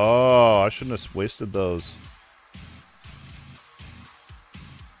 Oh, I shouldn't have wasted those.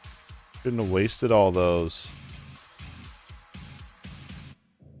 Shouldn't have wasted all those.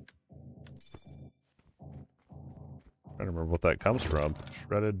 I don't remember what that comes from.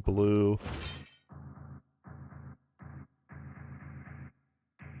 Shredded blue.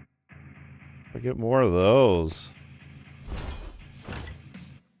 I get more of those.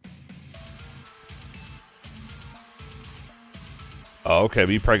 Oh, okay,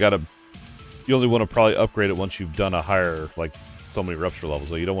 but you probably gotta... You only want to probably upgrade it once you've done a higher, like, so many rupture levels.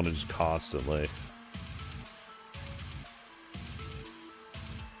 So you don't want to just constantly...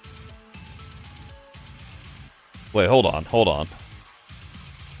 Wait, hold on, hold on.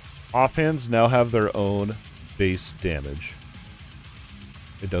 Offhands now have their own base damage.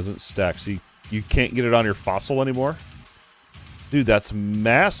 It doesn't stack, so you can't get it on your fossil anymore? Dude, that's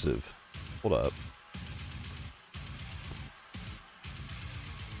massive. Hold up.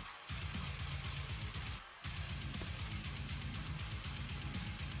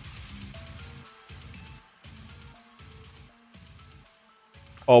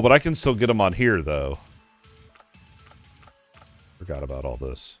 Oh, but I can still get them on here, though. Forgot about all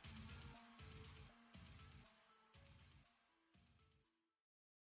this.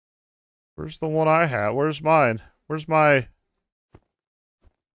 Where's the one I had? Where's mine? Where's my...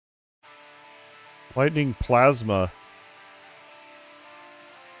 Lightning Plasma?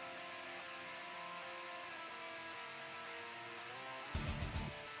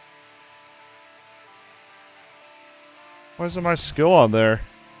 Why isn't my skill on there?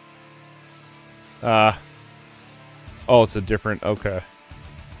 Oh, it's a different... Okay.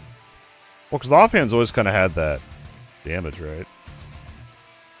 Well, because the offhand's always kind of had that damage, right?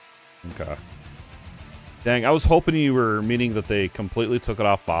 Okay. Dang, I was hoping you were meaning that they completely took it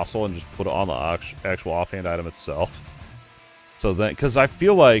off fossil and just put it on the actual offhand item itself. So then... Because I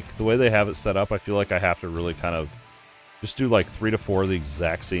feel like the way they have it set up, I feel like I have to really kind of just do like 3 to 4 of the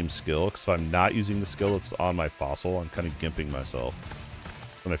exact same skill. Because if I'm not using the skill that's on my fossil, I'm kind of gimping myself.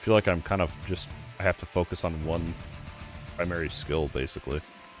 And I feel like I'm kind of just... I have to focus on one primary skill, basically.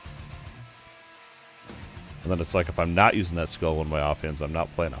 And then it's like, if I'm not using that skill on my offhands, I'm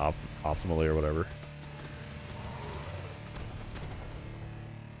not playing optimally or whatever.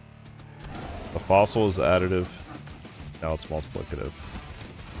 The fossil is additive. Now it's multiplicative.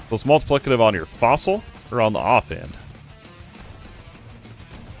 So it's multiplicative on your fossil or on the offhand?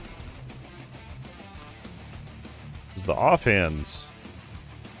 Because the offhands...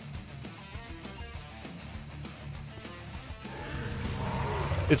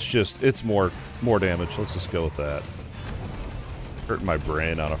 It's just, it's more damage. Let's just go with that. Hurting my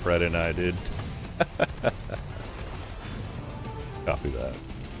brain on a Friday night, dude. Copy that.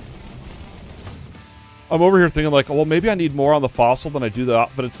 I'm over here thinking like, well, maybe I need more on the fossil than I do the...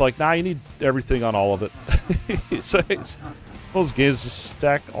 But it's like, nah, you need everything on all of it. Those games just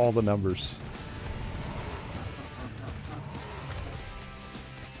stack all the numbers.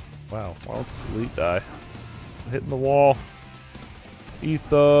 Wow, why won't this elite die? I'm hitting the wall.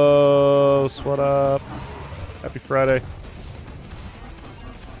 Ethos, what up? Happy Friday.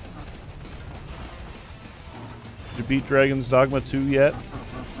 Did you beat Dragon's Dogma 2 yet?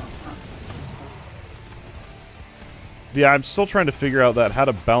 Yeah, I'm still trying to figure out that, how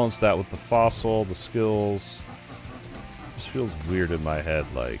to balance that with the fossil, the skills. It just feels weird in my head,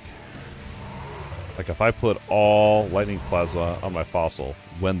 like if I put all Lightning Plasma on my fossil,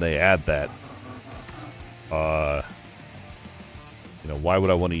 when they add that, You know, why would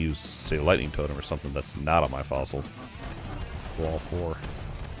I want to use, say, lightning totem or something that's not on my fossil? Go all 4.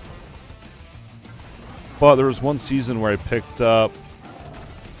 But there was one season where I picked up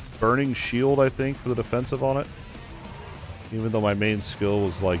Burning Shield, I think, for the defensive on it. Even though my main skill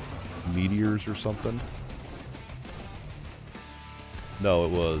was like meteors or something. No, I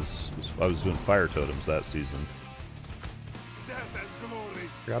was doing fire totems that season.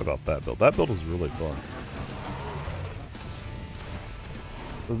 Forgot about that build. That build was really fun.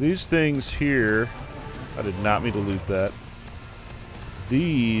 So these things here, I did not mean to loot that.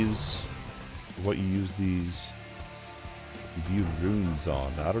 These, what you use these view runes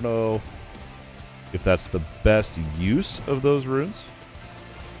on. I don't know if that's the best use of those runes.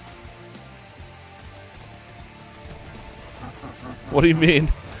 What do you mean?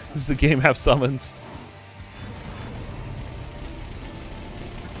 Does the game have summons?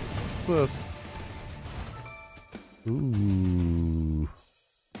 What's this? Ooh.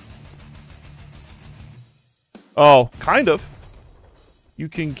 Oh, kind of. You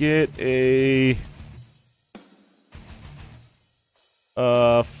can get a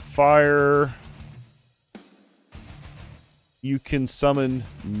fire. You can summon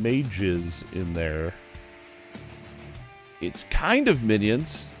mages in there. It's kind of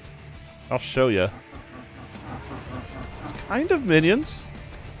minions. I'll show you. It's kind of minions.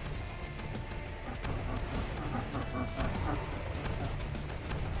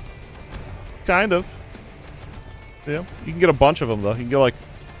 Kind of. Yeah, you can get a bunch of them, though. You can get, like...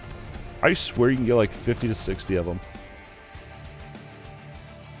 I swear you can get, like, 50 to 60 of them.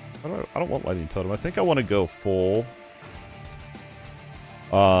 I don't want lightning totem. I think I want to go full...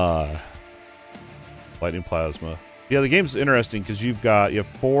 lightning plasma. Yeah, the game's interesting because you have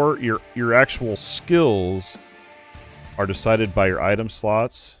 4... Your actual skills are decided by your item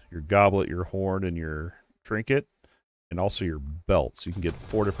slots, your goblet, your horn, and your trinket, and also your belt. So you can get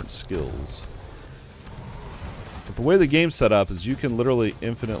 4 different skills. But the way the game's set up is you can literally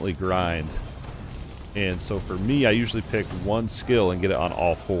infinitely grind. And so for me, I usually pick one skill and get it on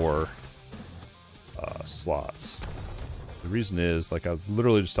all 4 slots. The reason is, like I was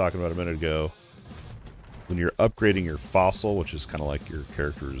literally just talking about a minute ago, when you're upgrading your fossil, which is kind of like your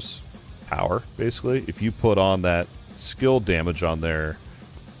character's power, basically, if you put on that skill damage on there,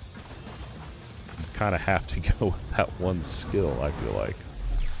 you kind of have to go with that one skill, I feel like.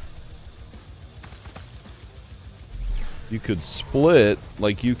 You could split,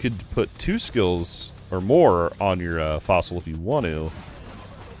 like you could put 2 skills or more on your fossil if you want to,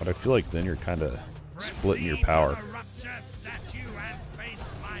 but I feel like then you're kind of splitting your power.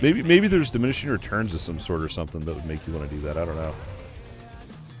 Maybe there's diminishing returns of some sort or something that would make you want to do that. I don't know.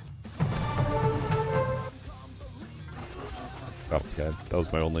 Oh, okay. That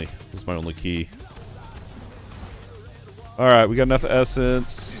was my only key. All right, we got enough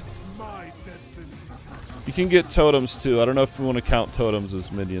essence. You can get totems too. I don't know if we want to count totems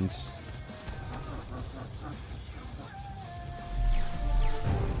as minions.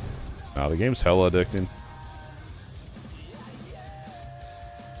 Oh, the game's hella addicting.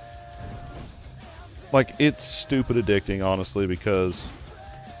 Like, it's stupid addicting, honestly, because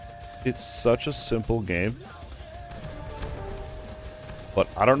it's such a simple game. But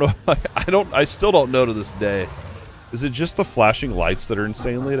I don't know. I still don't know to this day. Is it just the flashing lights that are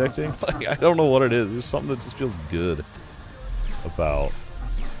insanely addicting? Like, I don't know what it is. There's something that just feels good about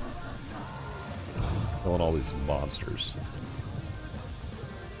killing all these monsters.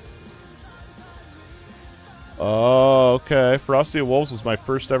 Oh, okay. Frosty of Wolves was my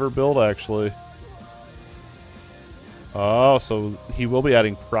first ever build, actually. Oh, so he will be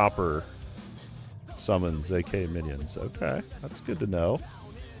adding proper summons, aka minions. Okay, that's good to know.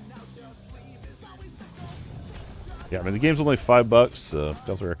 Yeah, I mean, the game's only $5, so I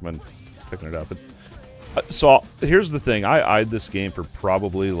also recommend picking it up. But, so, here's the thing. I eyed this game for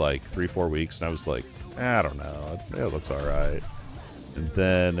probably, like, 3-4 weeks, and I was like, I don't know. It looks alright. And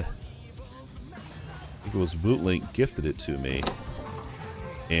then, I think it was Bootlink gifted it to me.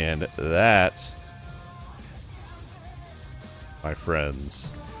 And that, my friends,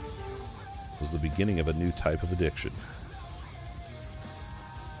 was the beginning of a new type of addiction.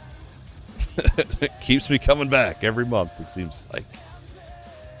 It keeps me coming back every month, it seems like.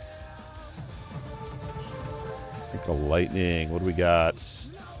 I think a lightning. What do we got?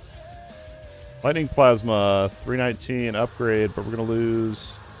 Lightning plasma, 319 upgrade, but we're gonna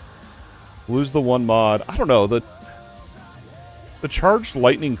lose the one mod. I don't know, the charged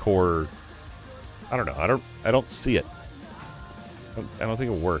lightning core. I don't know. I don't see it. I don't think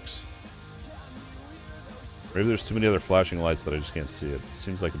it works. Maybe there's too many other flashing lights that I just can't see it. It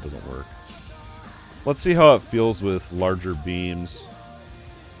seems like it doesn't work. Let's see how it feels with larger beams.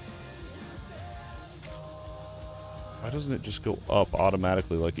 doesn't it just go up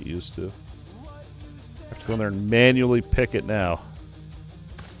automatically like it used to? I have to go in there and manually pick it now.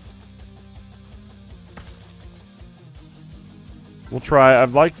 We'll try. I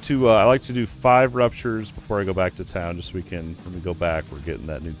like to do 5 ruptures before I go back to town, just so we can, when we go back, we're getting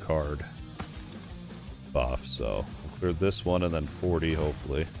that new card buff. So we'll clear this one and then 40,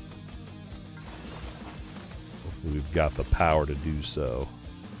 hopefully. Hopefully we've got the power to do so.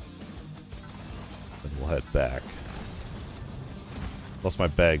 And we'll head back. Unless my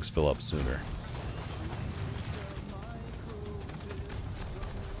bags fill up sooner.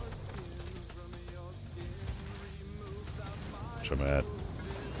 Which I'm at.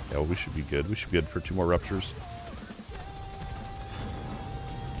 Yeah, well, we should be good. We should be good for 2 more ruptures.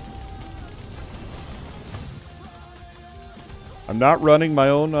 I'm not running my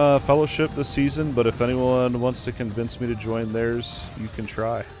own fellowship this season, but if anyone wants to convince me to join theirs, you can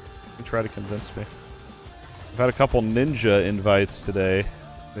try. You can try to convince me. I've had a couple ninja invites today.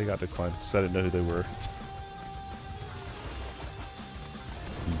 They got declined because I didn't know who they were.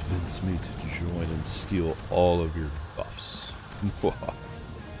 Convince me to join and steal all of your buffs.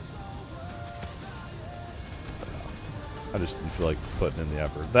 I just didn't feel like putting in the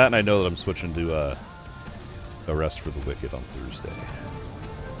effort. That, and I know that I'm switching to a rest for the wicked on Thursday.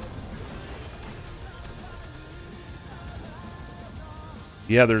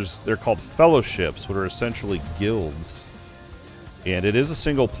 Yeah, they're called fellowships, what are essentially guilds. And it is a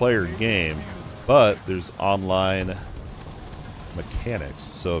single player game, but there's online mechanics.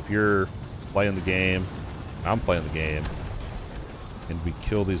 So if you're playing the game, I'm playing the game, and we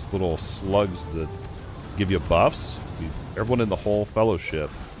kill these little slugs that give you buffs, everyone in the whole fellowship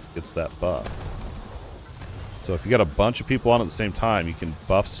gets that buff. So if you got a bunch of people on at the same time, you can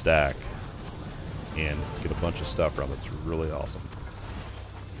buff stack and get a bunch of stuff from it. It's really awesome.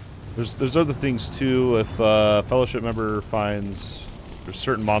 There's other things too. If a fellowship member finds there's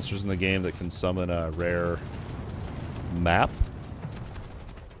certain monsters in the game that can summon a rare map.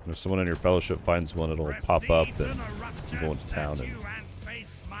 And if someone in your fellowship finds one, it'll pop up and you go into town and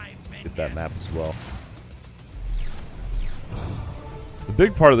get that map as well. The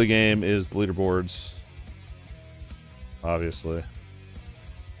big part of the game is the leaderboards. Obviously.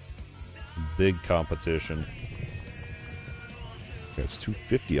 Big competition. Okay, it's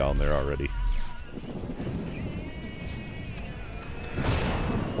 250 on there already.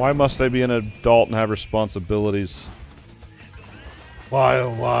 Why must I be an adult and have responsibilities? Why,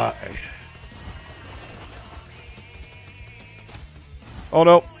 oh why? Oh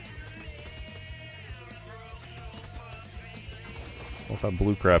no! What that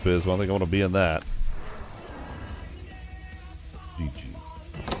blue crap is, well, I think I want to be in that. GG.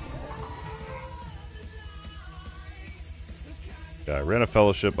 Yeah, I ran a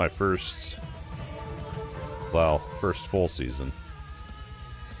fellowship my first full season.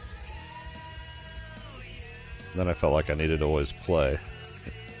 Then I felt like I needed to always play.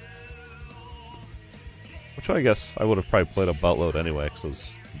 Which I guess I would have probably played a buttload anyway, because I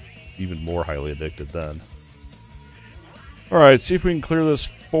was even more highly addicted then. Alright, see if we can clear this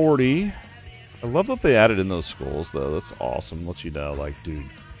 40. I love that they added in those skulls, though. That's awesome. Lets you know, like, dude,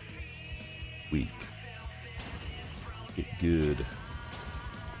 weak. Get good.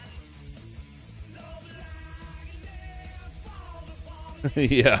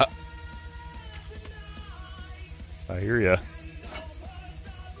 Yeah. I hear ya.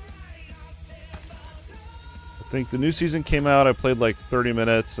 I think the new season came out, I played like 30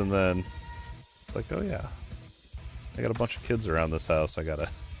 minutes, and then like, oh yeah. I got a bunch of kids around this house, I gotta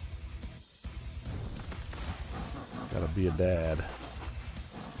be a dad.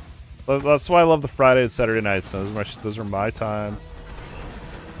 But that's why I love the Friday and Saturday nights. Those are my time.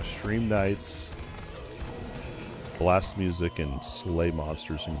 My stream nights. Blast music and slay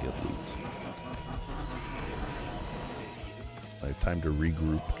monsters and get loot. Time to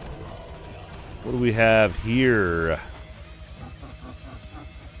regroup. What do we have here?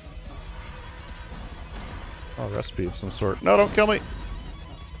 Oh, recipe of some sort. No, don't kill me.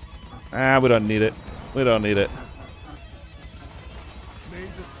 Ah, we don't need it. We don't need it.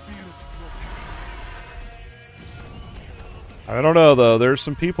 I don't know though. There's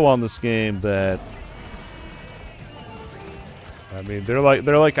some people on this game that, I mean, they're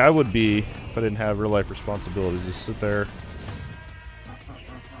like I would be if I didn't have real life responsibilities. Just sit there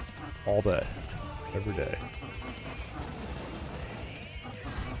all day, every day.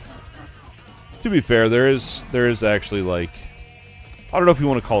 To be fair, there is actually, like, I don't know if you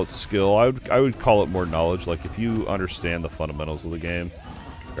want to call it skill. I would call it more knowledge. Like, if you understand the fundamentals of the game,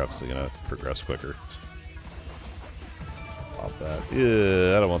 you're obviously gonna progress quicker. Pop that.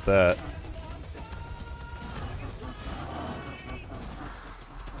 Yeah, I don't want that.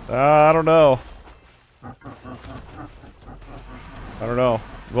 I don't know. I don't know.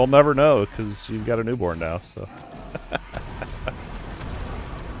 We'll never know because you've got a newborn now, so.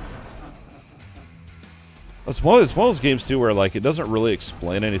 It's one of those games, too, where, like, it doesn't really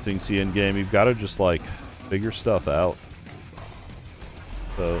explain anything to you in-game. You've got to just, like, figure stuff out.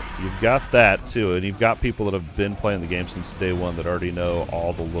 So, you've got that, too, and you've got people that have been playing the game since day one that already know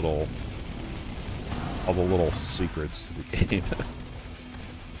all the little secrets to the game.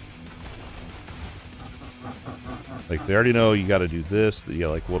 Like, they already know you gotta do this, yeah,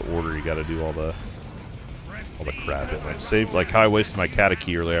 like, what order you gotta do all the crap in. Like, save, like, how I wasted my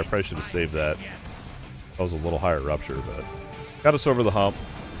key earlier. I probably should have saved that. That was a little higher rupture, but got us over the hump.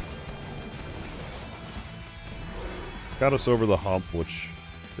 Got us over the hump, which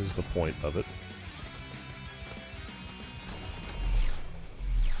is the point of it.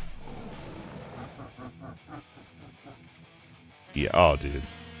 Yeah, oh, dude.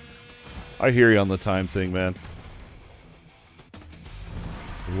 I hear you on the time thing, man.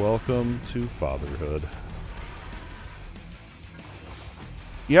 Welcome to fatherhood.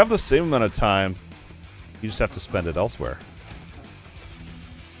 You have the same amount of time. You just have to spend it elsewhere.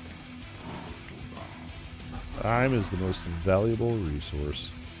 Time is the most valuable resource.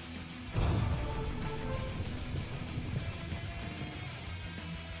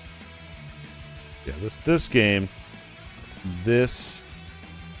 Yeah, this game, this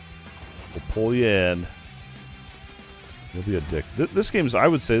will pull you in. You'll be addicted. This game's, I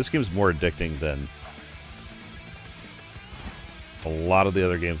would say, this game's more addicting than a lot of the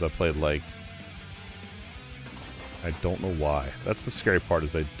other games I played. Like, I don't know why. That's the scary part,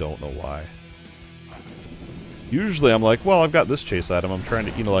 is I don't know why. Usually I'm like, well, I've got this chase item. I'm trying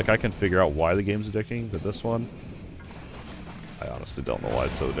to, you know, like, I can figure out why the game's addicting, but this one, I honestly don't know why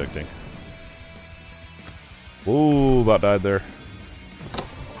it's so addicting. Ooh, about died there.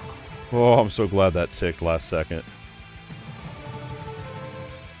 Oh, I'm so glad that ticked last second.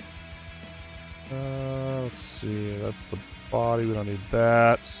 Let's see. That's the body. We don't need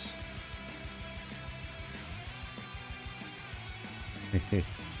that.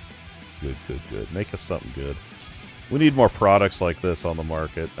 Good, good, good. Make us something good. We need more products like this on the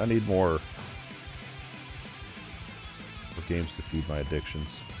market. I need more games to feed my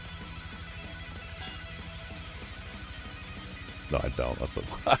addictions. No, I don't. That's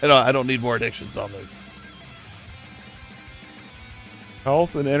I don't need more addictions on this.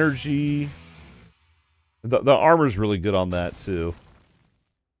 Health and energy. The armor's really good on that too.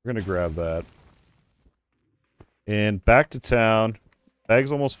 We're gonna grab that. And back to town.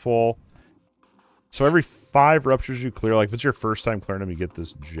 Bag's almost full. So every 5 ruptures you clear, like if it's your first time clearing them, you get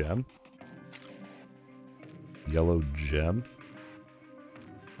this gem. Yellow gem.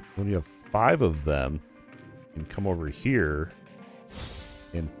 When you have 5 of them, you can come over here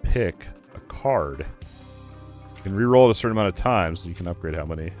and pick a card. You can reroll it a certain amount of times, so you can upgrade how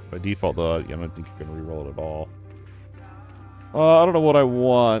many. By default, though, I don't think you can reroll it at all. I don't know what I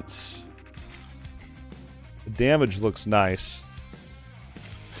want. The damage looks nice.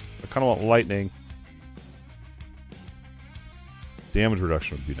 I kind of want lightning. Damage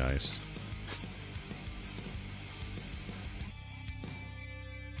reduction would be nice.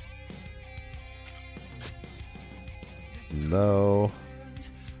 No.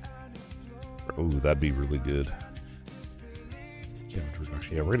 Oh, that'd be really good. Damage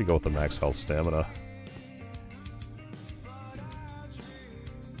reduction. Yeah, we're gonna go with the max health stamina.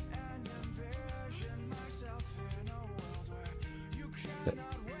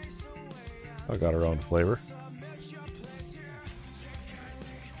 I got our own flavor.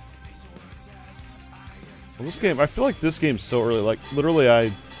 Well, this game, I feel like this game's so early. Like, literally,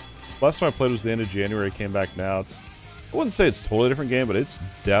 last time I played was the end of January. Came back now. I wouldn't say it's a totally different game, but it's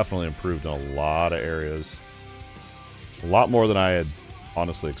definitely improved in a lot of areas. A lot more than I had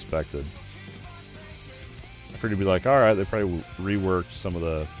honestly expected. I figured to be like, alright, they probably reworked some of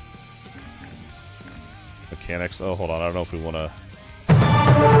the mechanics. Oh, hold on, I don't know if we want to...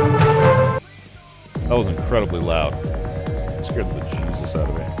 That was incredibly loud. It scared the Jesus out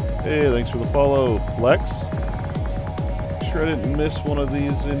of me. Hey, thanks for the follow, Flex. Make sure I didn't miss one of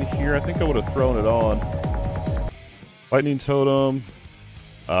these in here. I think I would have thrown it on. Lightning Totem.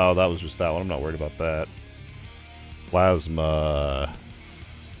 Oh, that was just that one. I'm not worried about that. Plasma.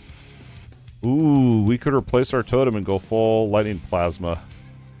 Ooh, we could replace our totem and go full Lightning Plasma.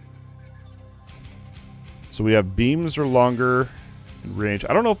 So we have beams are longer in range.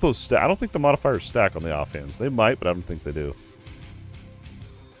 I don't know if those stack. I don't think the modifiers stack on the offhands. They might, but I don't think they do.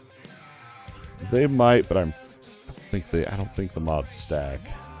 They might, but I don't think the mods stack.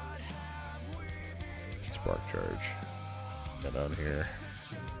 Spark charge. Get down here.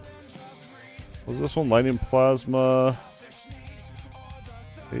 Was this one lightning plasma?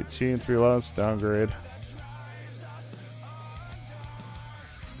 18, 3 less, downgrade.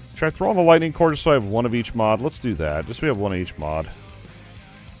 Should I throw on the lightning core just so I have one of each mod? Let's do that. Just so we have one of each mod.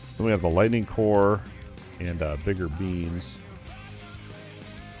 So then we have the lightning core and bigger beams.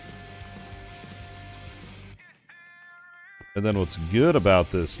 And then what's good about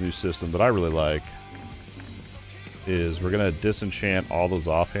this new system that I really like is we're going to disenchant all those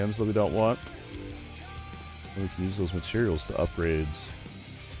offhands that we don't want. And we can use those materials to upgrades.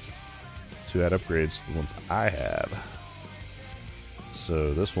 To add upgrades to the ones I have.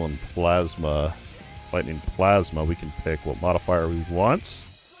 So this one, plasma, lightning plasma, we can pick what modifier we want.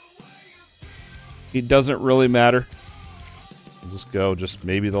 It doesn't really matter. We'll just go,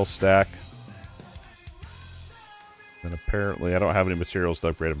 maybe they'll stack. And apparently I don't have any materials to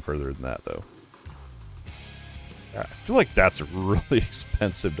upgrade them further than that, though. I feel like that's really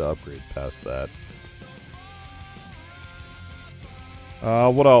expensive to upgrade past that.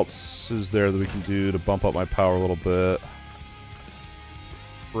 What else is there that we can do to bump up my power a little bit?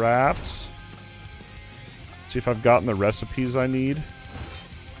 Craft. See if I've gotten the recipes I need.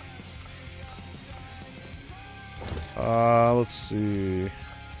 Let's see.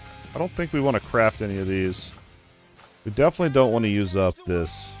 I don't think we want to craft any of these. We definitely don't want to use up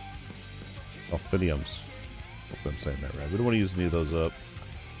this alphiniums. Hopefully I'm saying that right. We don't want to use any of those up.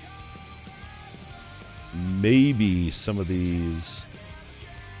 Maybe some of these.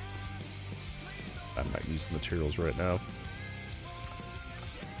 I'm not using materials right now.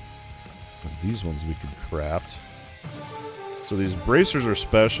 These ones we could craft. So these bracers are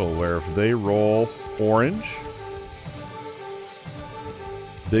special where if they roll orange,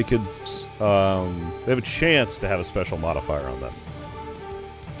 they could they have a chance to have a special modifier on them.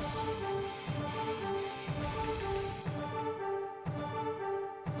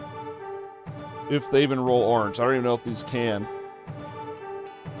 If they even roll orange. I don't even know if these can.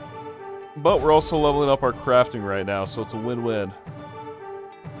 But we're also leveling up our crafting right now, so it's a win-win.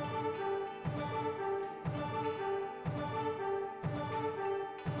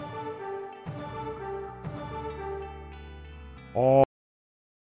 Oh.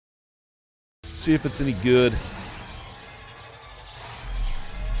 See if it's any good.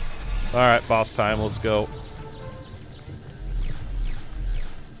 Alright, boss time, let's go.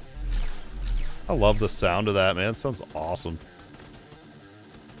 I love the sound of that, man. It sounds awesome.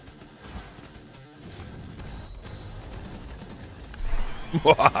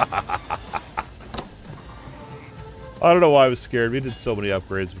 I don't know why I was scared. We did so many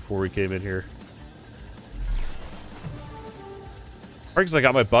upgrades before we came in here. Probably because I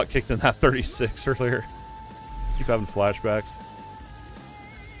got my butt kicked in that 36 earlier. Keep having flashbacks.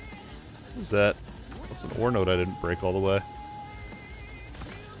 What is that? That's an ore node I didn't break all the way.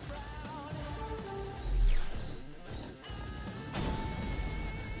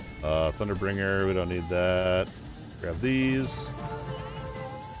 Thunderbringer, we don't need that. Grab these.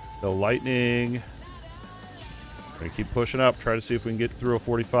 No lightning. Gonna keep pushing up, try to see if we can get through a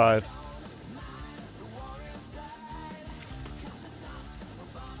 45.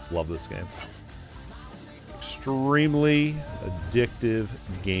 Love this game. Extremely addictive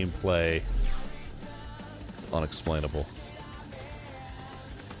gameplay. It's unexplainable.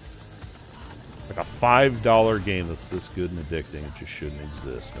 Like a $5 game that's this good and addicting, it just shouldn't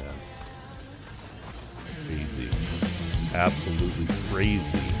exist, man. Crazy. Absolutely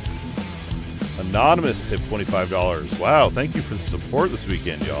crazy. Anonymous tip $25. Wow, thank you for the support this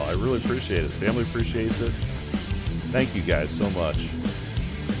weekend, y'all. I really appreciate it. Family appreciates it. Thank you guys so much.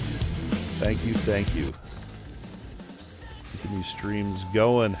 Thank you, thank you. Keeping these streams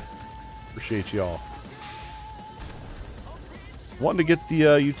going. Appreciate y'all. Wanting to get the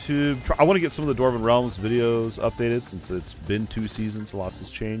YouTube... I want to get some of the Dwarven Realms videos updated since it's been 2 seasons. Lots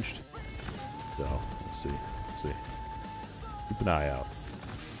has changed. So, let's see. Let's see. Keep an eye out.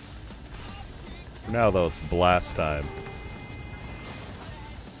 For now, though, it's blast time.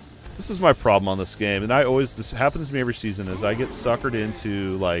 This is my problem on this game, and this happens to me every season, is I get suckered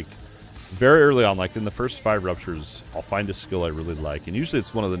into, like, very early on, like in the first 5 ruptures, I'll find a skill I really like, and usually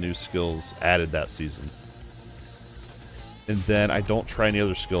it's one of the new skills added that season. And then I don't try any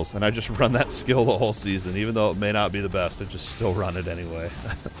other skills, and I just run that skill the whole season, even though it may not be the best, I just still run it anyway.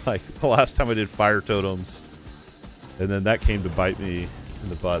 Like, the last time I did fire totems, and then that came to bite me in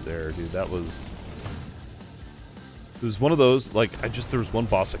the butt there, dude. That was... It was one of those, like, there was one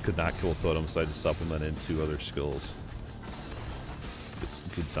boss I could not kill a totem, so I had to supplement in 2 other skills. It's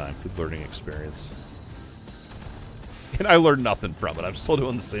a good time, good learning experience. And I learned nothing from it. I'm still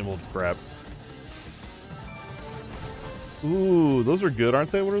doing the same old crap. Ooh, those are good,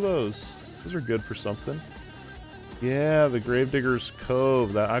 aren't they? What are those? Those are good for something. Yeah, the Gravedigger's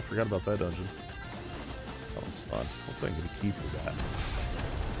Cove. That I forgot about that dungeon. That one's fun. Hopefully I can get a key for that.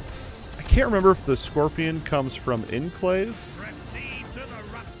 I can't remember if the Scorpion comes from Enclave.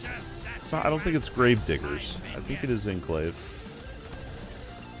 It's not, I don't think it's Gravediggers. I think it is Enclave.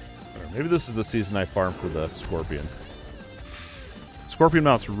 Or maybe this is the season I farm for the Scorpion. Scorpion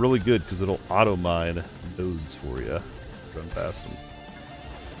mount's really good because it'll auto-mine nodes for you. Run past them.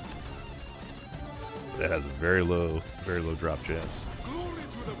 It has a very low drop chance.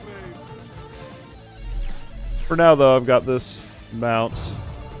 For now, though, I've got this mount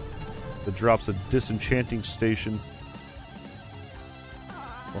that drops a disenchanting station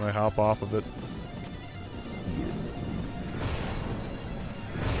when I hop off of it.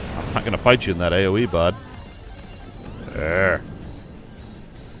 I'm not going to fight you in that AoE, bud. There.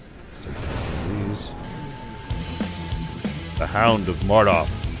 Take some of these. The Hound of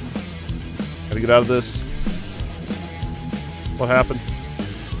Mardoff. Gotta get out of this. What happened?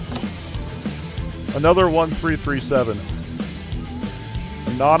 Another 1337.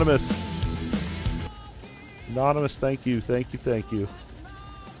 Anonymous. Anonymous, thank you, thank you, thank you.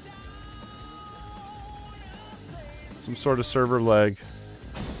 Some sort of server lag.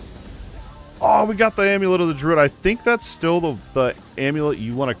 Oh, we got the Amulet of the Druid. I think that's still the amulet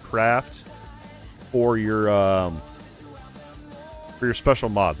you want to craft for your special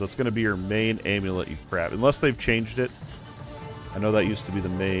mods. That's going to be your main amulet you craft. Unless they've changed it. I know that used to be the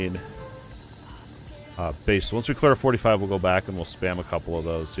main base. So once we clear 45, we'll go back and we'll spam a couple of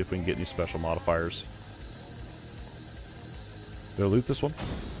those. See if we can get any special modifiers. Did I loot this one?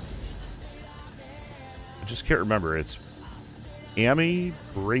 I just can't remember. It's Ami,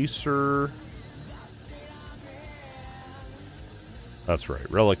 Bracer. That's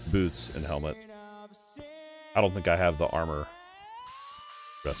right. Relic, boots, and helmet. I don't think I have the armor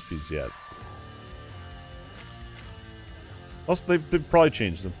recipes yet. Also, they've probably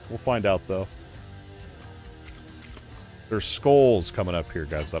changed them. We'll find out, though. There's skulls coming up here,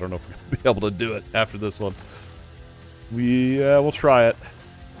 guys. I don't know if we're going to be able to do it after this one. We'll try it.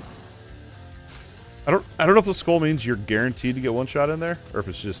 I don't know if the skull means you're guaranteed to get one shot in there, or if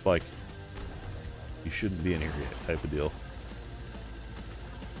it's just like you shouldn't be in here yet type of deal.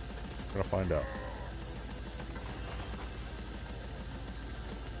 We're gonna find out.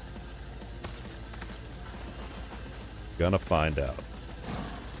 Gonna find out.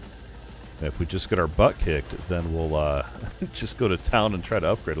 And if we just get our butt kicked, then we'll just go to town and try to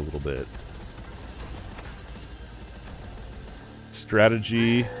upgrade a little bit.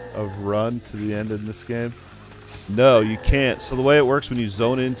 Strategy of run to the end in this game? No, you can't. So the way it works when you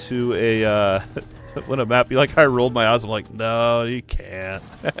zone into a when a map, you like I rolled my eyes. I'm like, no, you can't.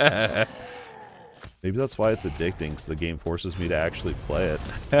 Maybe that's why it's addicting, because the game forces me to actually play it.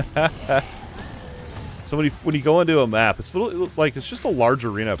 So when you go into a map, it's like it's just a large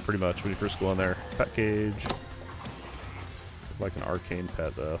arena pretty much when you first go in there. Pet cage, like an arcane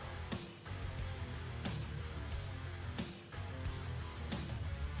pet though.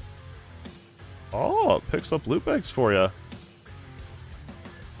 Oh, it picks up loot bags for you.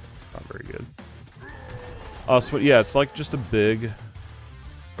 Not very good. So yeah, it's like just a big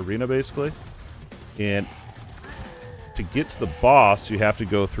arena basically. And to get to the boss, you have to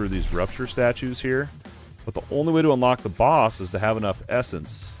go through these rupture statues here. But the only way to unlock the boss is to have enough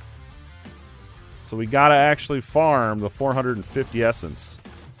essence. So we gotta actually farm the 450 essence.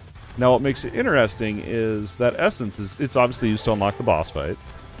 Now what makes it interesting is that essence it's obviously used to unlock the boss fight.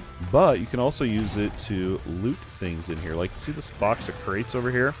 But you can also use it to loot things in here. Like, see this box of crates over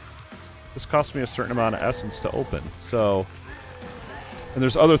here? This cost me a certain amount of essence to open. So, and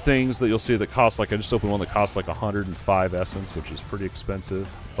there's other things that you'll see that cost, like I just opened one that costs like 105 essence, which is pretty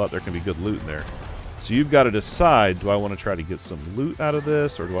expensive, but there can be good loot in there. So you've got to decide, do I want to try to get some loot out of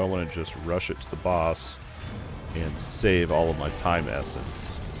this, or do I want to just rush it to the boss and save all of my time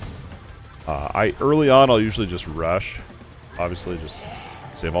essence? Early on, I'll usually just rush. Obviously, just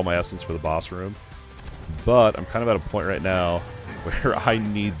save all my essence for the boss room. But I'm kind of at a point right now where I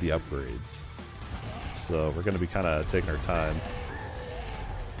need the upgrades. So we're going to be kind of taking our time.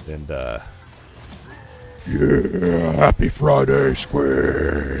 And, yeah, happy Friday,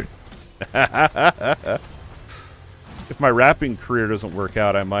 Squid! If my rapping career doesn't work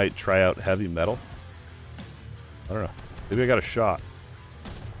out, I might try out heavy metal. I don't know. Maybe I got a shot.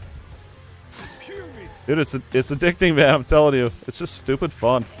 Dude, it's addicting, man. I'm telling you. It's just stupid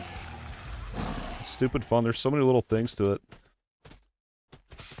fun. It's stupid fun. There's so many little things to it.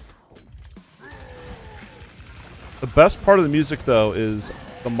 The best part of the music, though, is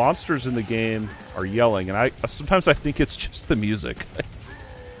the monsters in the game are yelling, and sometimes I think it's just the music.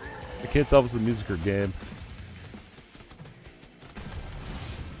 It can't tell if it's the music or game.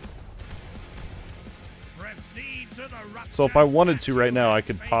 Proceed to the So if I wanted to right now, I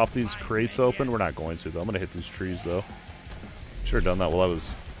could pop these crates open. We're not going to, though. I'm going to hit these trees, though. Should have done that while I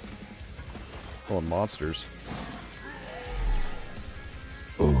was killing monsters.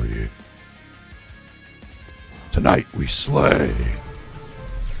 Oh, yeah. Tonight we slay.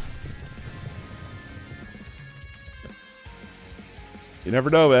 You never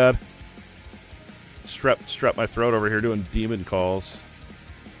know, man. Strep my throat over here doing demon calls.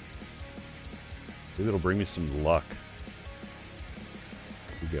 Maybe it'll bring me some luck.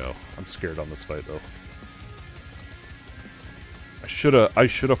 Here we go. I'm scared on this fight, though. I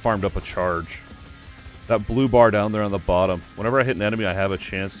should have farmed up a charge. That blue bar down there on the bottom. Whenever I hit an enemy, I have a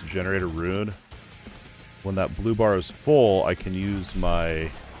chance to generate a rune. When that blue bar is full, I can use my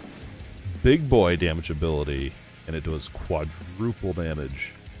big boy damage ability, and it does quadruple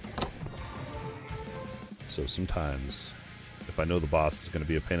damage. So sometimes, if I know the boss is going to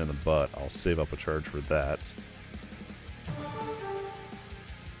be a pain in the butt, I'll save up a charge for that.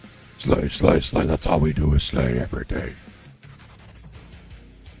 Slay, slay, slay. That's all we do is slay every day.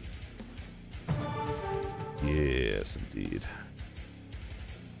 Yes, indeed.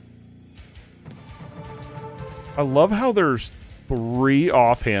 I love how there's 3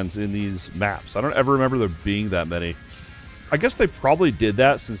 offhands in these maps. I don't ever remember there being that many. I guess they probably did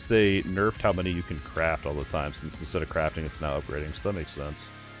that since they nerfed how many you can craft all the time, since instead of crafting, it's now upgrading, so that makes sense.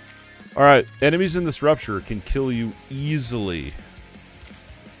 Alright, enemies in this rupture can kill you easily.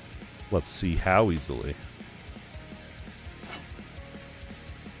 Let's see how easily.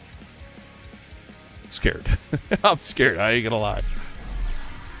 Scared. I'm scared, I ain't gonna lie.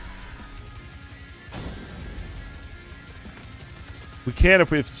 We can,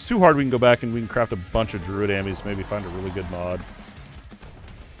 if it's too hard, we can go back and we can craft a bunch of druid ammies, maybe find a really good mod.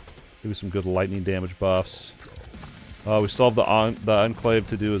 Maybe some good lightning damage buffs. We still have the Enclave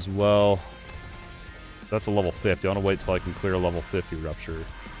to do as well. That's a level 50. I want to wait till I can clear a level 50 Rupture.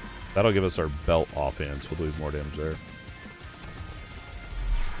 That'll give us our belt offhands. We'll do more damage there.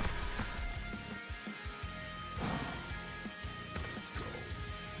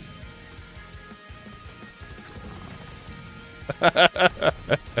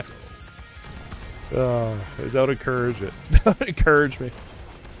 Don't encourage it. Don't encourage me.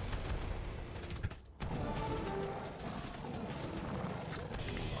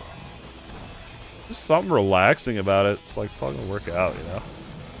 Just something relaxing about it. It's like it's all gonna work out, you know.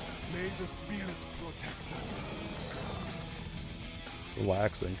 May the spirit protect us.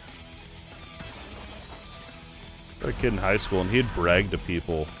 Relaxing. I had a kid in high school, and he'd brag to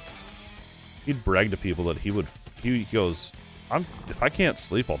people. He'd brag to people that he goes, if I can't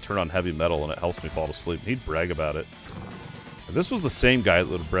sleep, I'll turn on heavy metal and it helps me fall asleep. And he'd brag about it. And this was the same guy that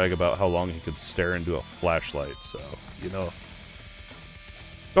would brag about how long he could stare into a flashlight. So, you know,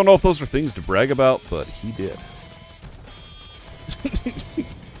 don't know if those are things to brag about, but he did.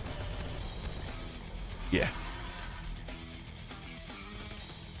 Yeah.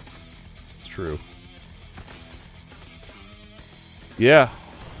 It's true. Yeah.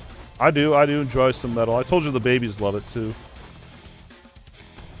 I do enjoy some metal. I told you the babies love it too.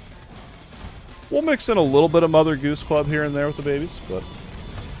 We'll mix in a little bit of Mother Goose Club here and there with the babies, but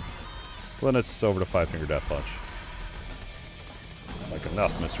then it's over to Five Finger Death Punch. Like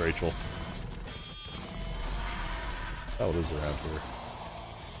enough, Miss Rachel. That's how it is around here.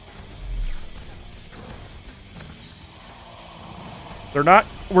 They're not.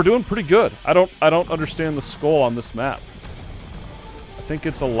 We're doing pretty good. I don't understand the skull on this map. I think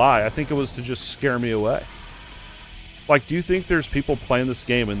it's a lie. I think it was to just scare me away. Like, do you think there's people playing this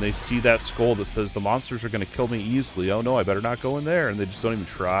game and they see that skull that says the monsters are going to kill me easily? Oh no, I better not go in there, and they just don't even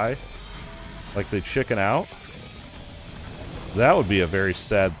try? Like they chicken out? That would be a very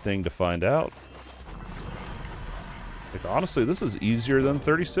sad thing to find out. Like, honestly, this is easier than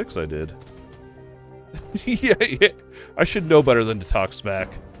 36 I did. Yeah. I should know better than to talk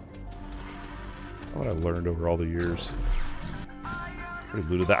smack. What I've learned over all the years. Pretty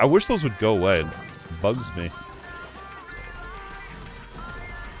looted that. I wish those would go away. It bugs me.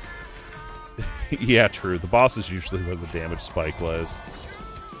 Yeah, true. The boss is usually where the damage spike lies.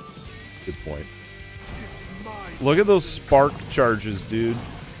 Good point. Look at those spark charges, dude.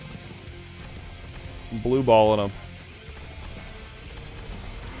 Blue balling them.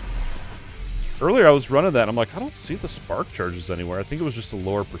 Earlier I was running that and I'm like, I don't see the spark charges anywhere. I think it was just a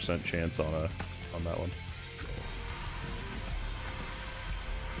lower % chance on that one.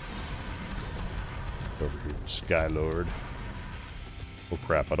 Over here, Skylord. Oh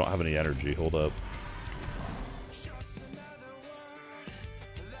crap, I don't have any energy. Hold up.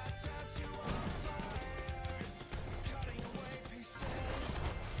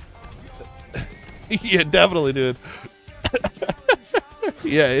 Yeah, definitely, dude.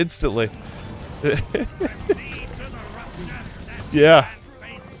 Yeah, instantly. Yeah.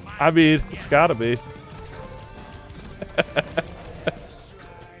 I mean, it's gotta be.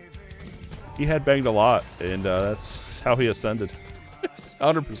 He had banged a lot, and that's how he ascended.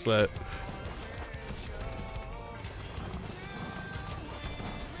 100%.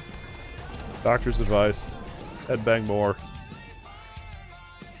 Doctor's advice. Headbang more.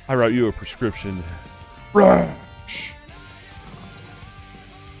 I wrote you a prescription. Rash.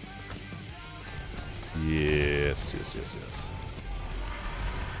 Yes, yes, yes, yes.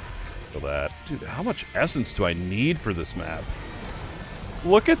 Feel that. Dude, how much essence do I need for this map?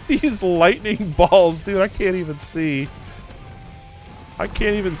 Look at these lightning balls, dude. I can't even see. I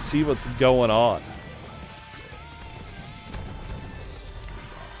can't even see what's going on.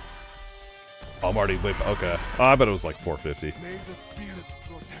 Oh, I'm already... Wait, okay. Oh, I bet it was like 450.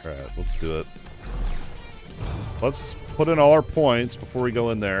 Alright, let's do it. Let's put in all our points before we go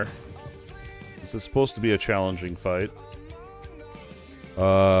in there. This is supposed to be a challenging fight.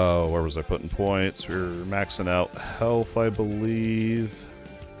 Where was I putting points? We were maxing out health, I believe.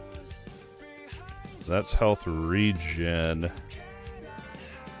 That's health regen.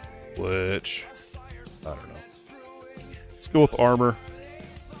 Which... I don't know. Let's go with armor.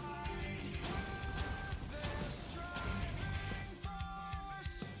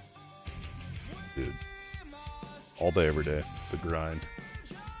 Dude. All day, every day. It's the grind.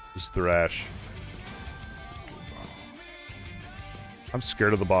 Just thrash. I'm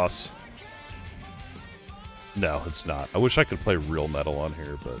scared of the boss. No, it's not. I wish I could play real metal on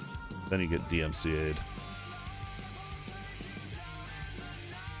here, but then you get DMCA'd.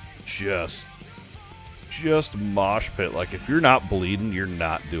 Just mosh pit. Like, if you're not bleeding, you're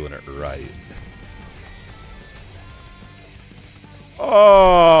not doing it right.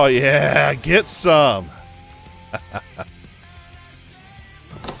 Oh, yeah. Get some.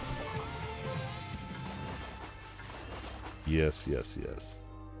 Yes, yes, yes.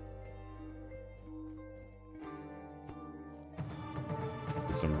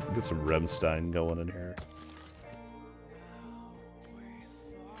 Get some Remstein going in here.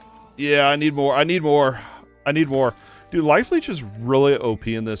 Yeah, I need more. I need more. I need more. Dude, Life Leech is really OP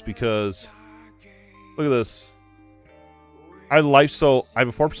in this because look at this. I have a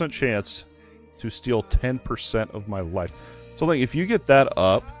 4% chance to steal 10% of my life. So like if you get that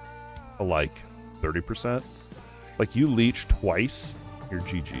up to like 30%, like you leech twice, you're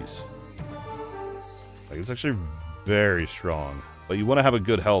GG's. Like it's actually very strong. But you want to have a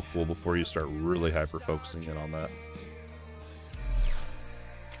good health pool before you start really hyper-focusing in on that.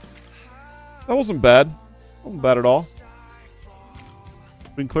 That wasn't bad. Wasn't bad at all.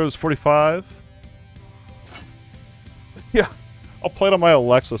 We can clear this 45. Yeah. I'll play it on my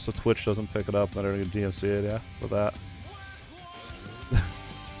Alexa so Twitch doesn't pick it up. Then I don't get DMCA'd, yeah, with that.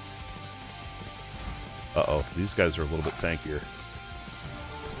 Uh-oh. These guys are a little bit tankier.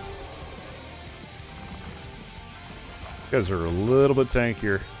 Guys are a little bit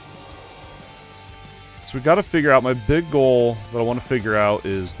tankier. So we got to figure out, my big goal that I want to figure out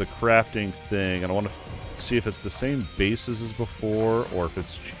is the crafting thing, and I want to see if it's the same bases as before or if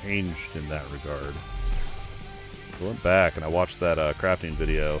it's changed in that regard. I went back and I watched that crafting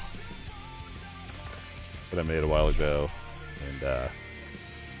video that I made a while ago, and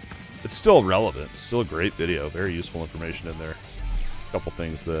it's still relevant. It's still a great video, very useful information in there. A couple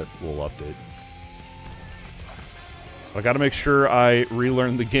things that we'll update. I gotta make sure I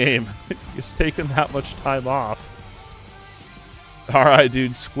relearn the game. It's taken that much time off. Alright,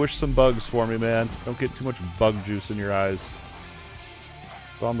 dude. Squish some bugs for me, man. Don't get too much bug juice in your eyes.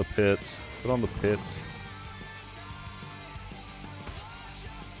 Put on the pits. Put on the pits.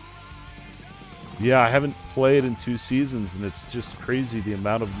 Yeah, I haven't played in 2 seasons, and it's just crazy the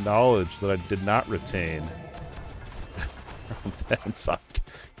amount of knowledge that I did not retain. So I'm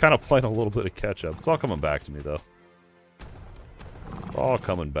kind of playing a little bit of catch-up. It's all coming back to me, though. All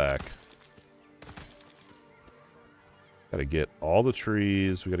coming back. Gotta get all the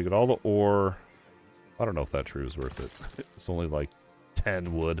trees. We gotta get all the ore. I don't know if that tree was worth it. It's only like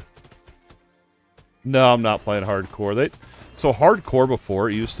 10 wood. No, I'm not playing hardcore. So hardcore before,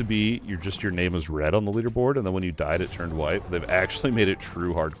 it used to be your name was red on the leaderboard, and then when you died, it turned white. They've actually made it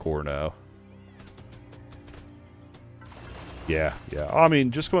true hardcore now. Yeah, yeah. I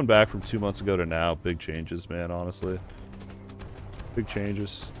mean, just going back from 2 months ago to now, big changes, man, honestly. Big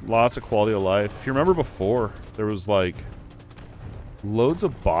changes. Lots of quality of life. If you remember before, there was like loads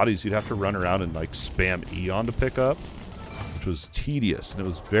of bodies you'd have to run around and like spam Eon to pick up, which was tedious and it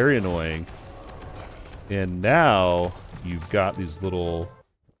was very annoying. And now you've got these little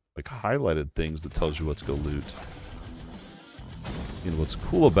like highlighted things that tells you what to go loot. And what's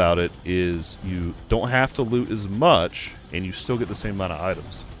cool about it is you don't have to loot as much, and you still get the same amount of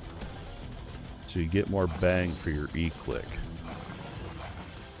items. So you get more bang for your E-click.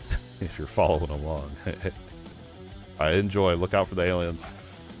 If you're following along. I enjoy. Look out for the aliens.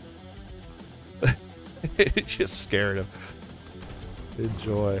 It just scared him.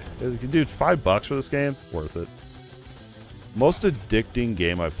 Enjoy. Dude, $5 for this game? Worth it. Most addicting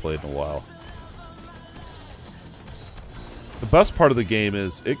game I've played in a while. The best part of the game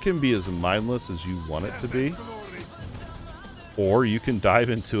is it can be as mindless as you want it to be. Or you can dive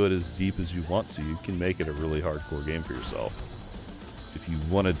into it as deep as you want to. You can make it a really hardcore game for yourself. If you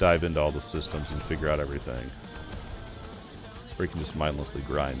want to dive into all the systems and figure out everything. Or you can just mindlessly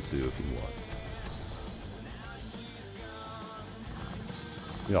grind too if you want.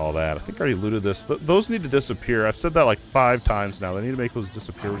 All that. I think I already looted this. Those need to disappear. I've said that like 5 times now. They need to make those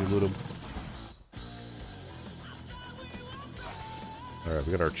disappear when you loot them. Alright,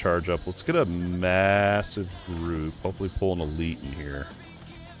 we got our charge up. Let's get a massive group. Hopefully pull an elite in here.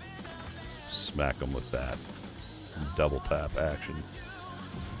 Smack them with that. Some double tap action.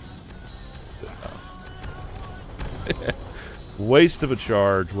 Good enough. Waste of a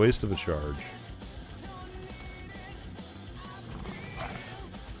charge. Waste of a charge.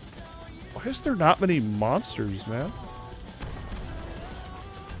 Why is there not many monsters, man?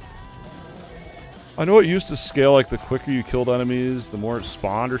 I know it used to scale like the quicker you killed enemies, the more it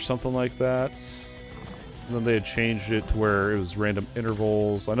spawned or something like that. And then they had changed it to where it was random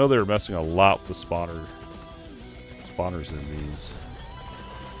intervals. I know they were messing a lot with the spawners in these.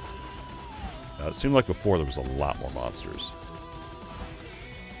 It seemed like before there was a lot more monsters.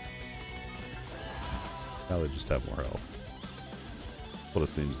 Now they just have more health. What it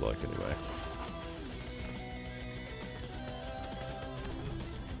seems like, anyway.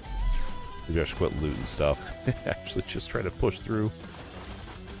 Maybe I should quit looting stuff. Actually, just try to push through.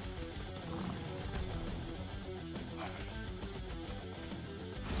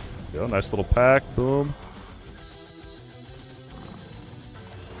 Go, nice little pack. Boom.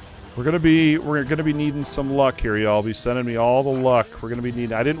 We're gonna be needing some luck here, y'all. Be sending me all the luck. We're gonna be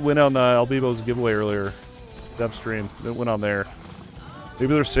needing. I didn't win on Albeebo's giveaway earlier. Dev stream. Didn't win on there.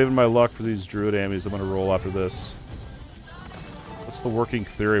 Maybe they're saving my luck for these druid ammies I'm going to roll after this. What's the working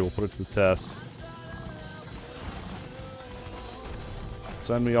theory? We'll put it to the test.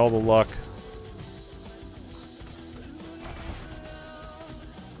 Send me all the luck.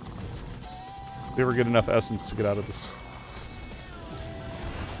 If we ever get enough essence to get out of this.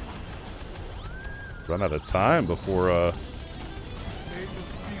 Run out of time before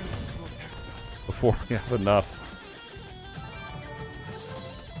we have enough.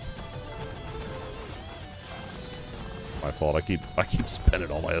 My fault. I keep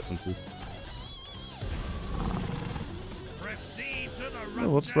spending all my essences. Oh,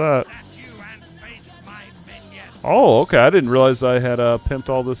 what's that? Oh, okay. I didn't realize I had pimped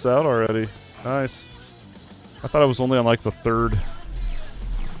all this out already. Nice. I thought I was only on like the 3rd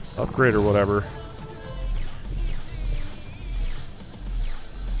upgrade or whatever.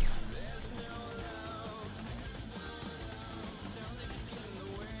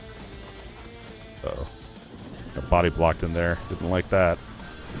 Uh-oh. Got body blocked in there. Didn't like that.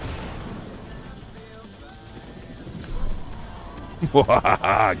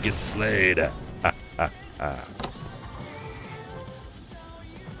 Get slayed. I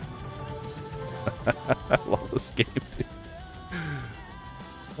love this game, dude.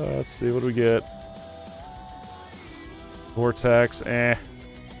 Let's see, what do we get? Vortex, We'll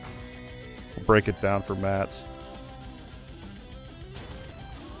break it down for mats.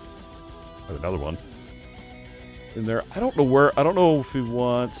 Have another one in there. I don't know if we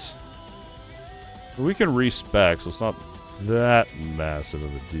want. We can respec, so it's not that massive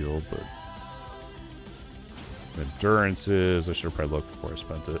of a deal, but endurance is. I should have probably looked before I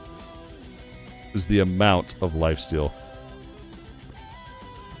spent it. Is the amount of lifesteal.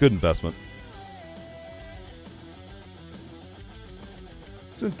 Good investment.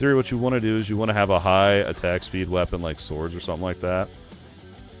 So in theory, what you want to do is you want to have a high attack speed weapon like swords or something like that,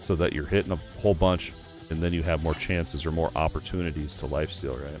 so that you're hitting a whole bunch, and then you have more chances or more opportunities to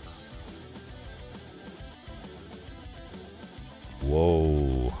lifesteal, right?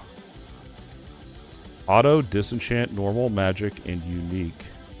 Whoa. Auto, disenchant, normal, magic, and unique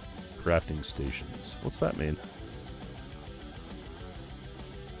crafting stations. What's that mean?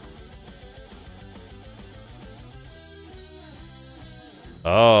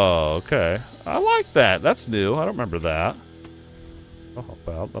 Oh, okay. I like that. That's new. I don't remember that. I'll help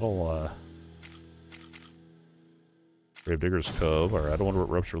out. That'll Gravedigger's Cove. Alright, I wonder what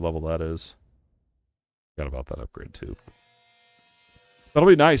rupture level that is. Forgot about that upgrade, too. That'll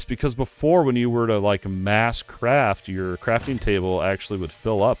be nice, because before, when you were to, like, mass craft, your crafting table actually would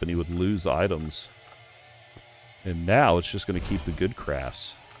fill up and you would lose items. And now, it's just going to keep the good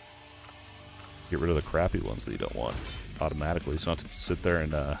crafts. Get rid of the crappy ones that you don't want automatically. So you don't have to sit there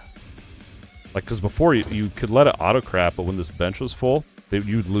and, like, because before, you could let it auto-craft, but when this bench was full,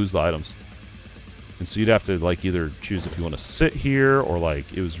 you'd lose the items. And so you'd have to, like, either choose if you want to sit here, or,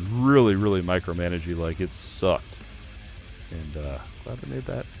 like, it was really, really micromanagey. Like, it sucked. And, glad they made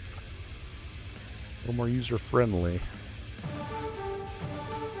that a little more user-friendly.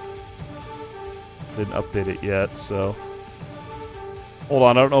 Didn't update it yet, so... Hold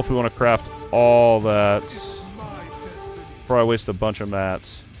on, I don't know if we want to craft all that before I waste a bunch of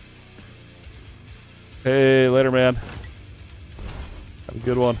mats. Hey, later, man. Have a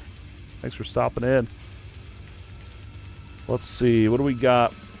good one. Thanks for stopping in. Let's see, what do we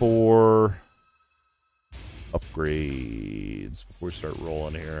got for... upgrades before we start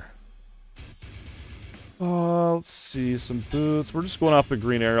rolling here. Let's see, some boots. We're just going off the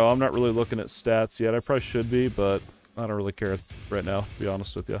green arrow. I'm not really looking at stats yet. I probably should be, but I don't really care right now, to be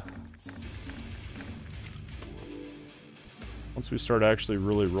honest with you. Once we start actually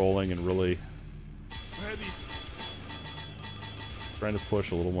really rolling and really trying to push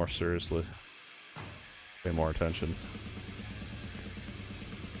a little more seriously, pay more attention.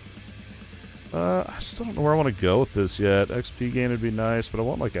 I still don't know where I want to go with this yet. XP gain would be nice, but I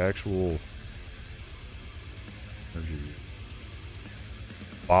want, like, actual energy.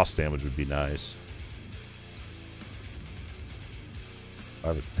 Boss damage would be nice. I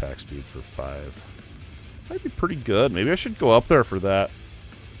have attack speed for 5. Might be pretty good. Maybe I should go up there for that.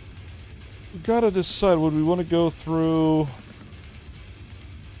 We gotta decide, would we want to go through...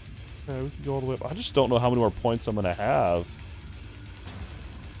 Okay, we can go all the way up. I just don't know how many more points I'm going to have.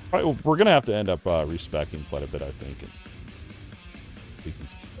 We're going to have to end up respecking quite a bit, I think. And tweaking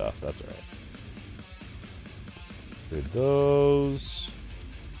some stuff. That's alright. Trade those.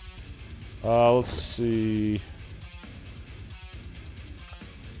 Let's see.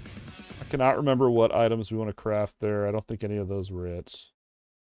 I cannot remember what items we want to craft there. I don't think any of those were it.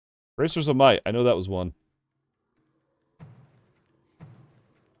 Bracers of Might. I know that was one.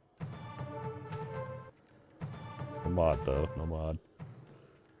 No mod, though. No mod.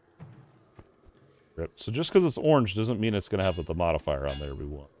 So just because it's orange doesn't mean it's going to have the modifier on there we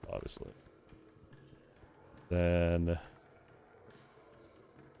want, obviously. Then...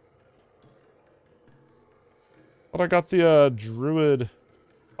 But I got the Druid...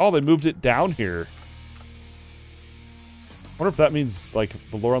 Oh, they moved it down here. I wonder if that means, like,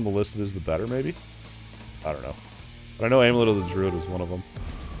 the lore on the list is the better, maybe? I don't know. But I know Amulet of the Druid was one of them.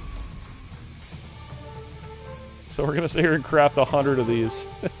 So we're going to sit here and craft 100 of these.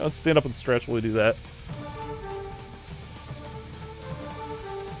 Let's stand up and stretch while we do that.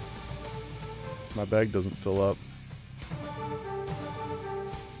 My bag doesn't fill up.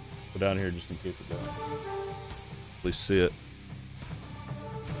 Go down here just in case it does. At least see it.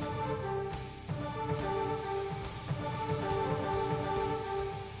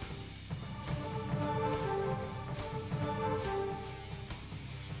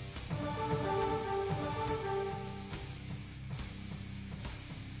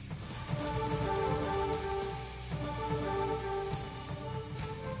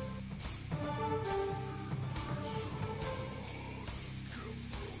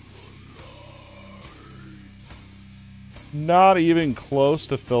 Not even close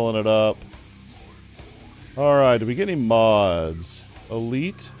to filling it up. Alright, do we get any mods?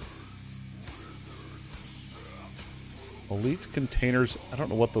 Elite? Elite containers. I don't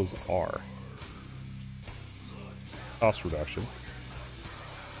know what those are. Cost reduction.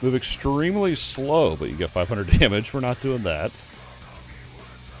 Move extremely slow, but you get 500 damage. We're not doing that.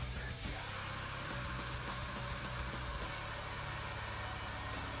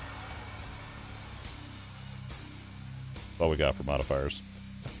 All we got for modifiers.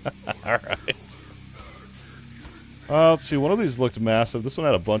 Alright. Let's see. One of these looked massive. This one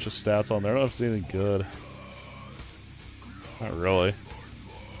had a bunch of stats on there. I don't know if it's anything good. Not really.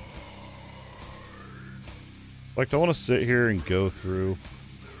 Like, do I want to sit here and go through?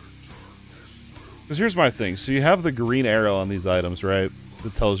 Because here's my thing. So you have the green arrow on these items, right?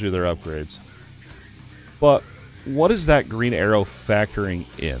 That tells you they're upgrades. But what is that green arrow factoring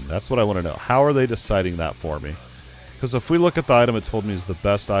in? That's what I want to know. How are they deciding that for me? Because if we look at the item it told me is the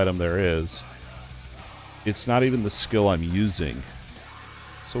best item there is, it's not even the skill I'm using.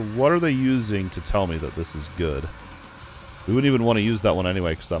 So what are they using to tell me that this is good? We wouldn't even want to use that one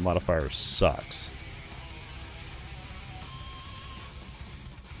anyway because that modifier sucks.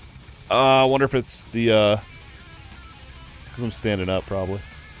 I wonder if it's the, because I'm standing up, probably.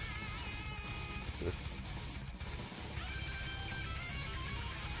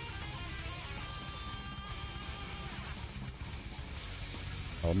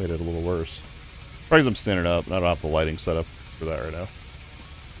 Oh, I made it a little worse. Probably because I'm standing up, and I don't have the lighting set up for that right now.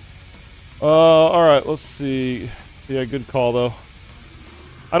 Alright, let's see. Yeah, good call, though.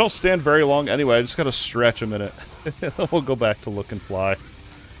 I don't stand very long anyway, I just gotta stretch a minute. We'll go back to look and fly.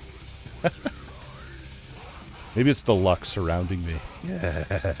 Maybe it's the luck surrounding me.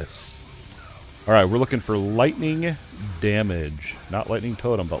 Yes. Alright, we're looking for lightning damage. Not lightning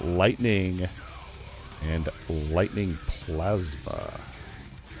totem, but lightning. And lightning plasma.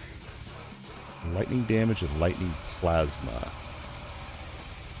 Lightning damage and lightning plasma.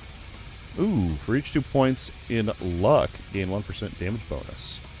 Ooh, for each 2 points in luck, gain 1% damage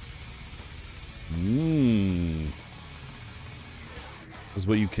bonus. Because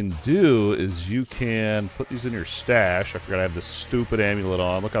what you can do is you can put these in your stash. I forgot I have this stupid amulet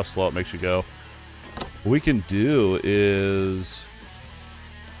on. Look how slow it makes you go. What we can do is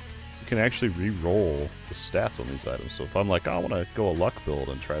you can actually re-roll the stats on these items. So if I'm like, oh, I want to go a luck build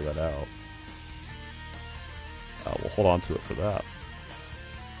and try that out, we'll hold on to it for that.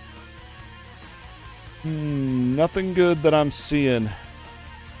 Nothing good that I'm seeing.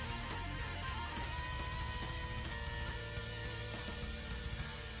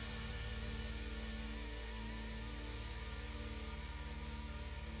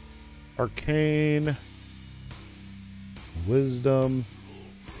 Arcane. Wisdom.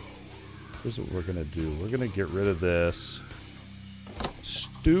 Here's what we're gonna do. We're gonna get rid of this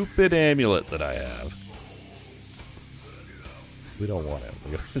stupid amulet that I have. We don't want it.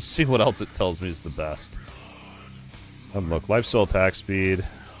 We're gonna see what else it tells me is the best. And look, lifesteal attack speed.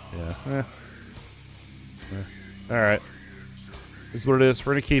 Yeah. Alright. This is what it is.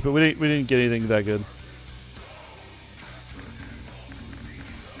 We're gonna keep it. We didn't get anything that good.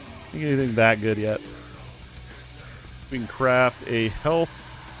 Didn't get anything that good yet. We can craft a health.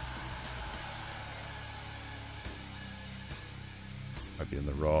 Might be in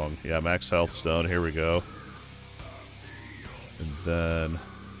the wrong. Yeah, max health stone. Here we go. And then...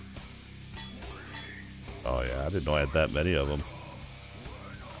 oh yeah, I didn't know I had that many of them.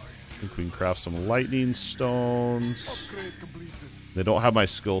 I think we can craft some lightning stones. They don't have my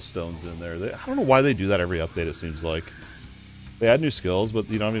skill stones in there. I don't know why they do that every update, it seems like. They add new skills, but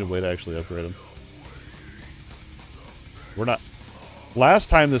you don't have any way to actually upgrade them. We're not... last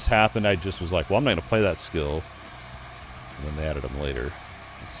time this happened, I just was like, well, I'm not going to play that skill. And then they added them later.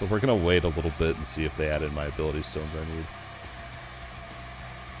 So we're going to wait a little bit and see if they added my ability stones I need.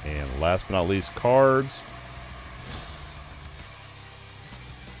 And last but not least, cards.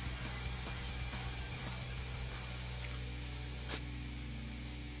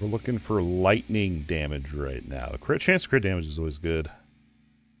 We're looking for lightning damage right now. The crit chance crit damage is always good.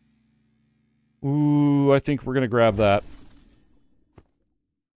 Ooh, I think we're going to grab that.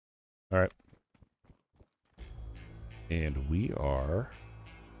 Alright. And we are...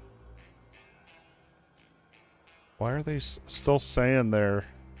 why are they still saying they're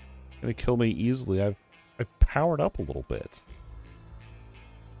going to kill me easily? I've powered up a little bit.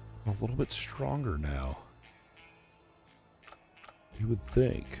 I'm a little bit stronger now. You would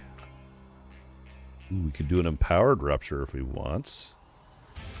think. Ooh, we could do an empowered rupture if we want.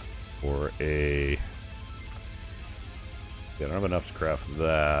 Or a... yeah, I don't have enough to craft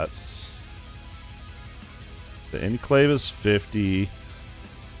that. The enclave is 50.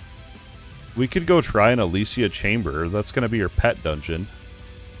 We could go try an Elysia chamber. That's going to be your pet dungeon.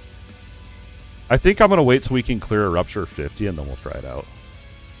 I think I'm going to wait till we can clear a rupture 50 and then we'll try it out.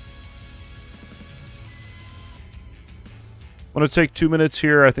 I'm going to take 2 minutes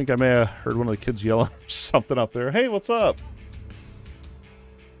here. I think I may have heard one of the kids yelling something up there. Hey, what's up?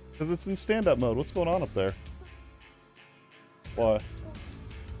 Because it's in stand-up mode. What's going on up there? Why?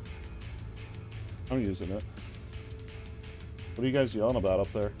 I'm using it. What are you guys yelling about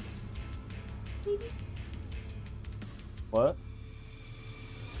up there? What?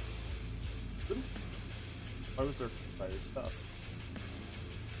 Why was there fire stuff?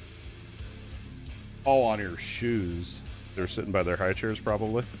 All on your shoes. They're sitting by their high chairs,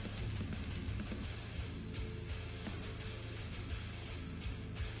 probably.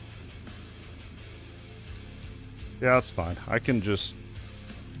 Yeah, that's fine. I can just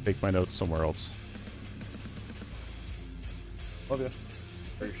take my notes somewhere else. Love you.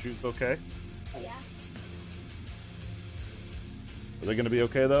 Are your shoes okay? Yeah. Are they going to be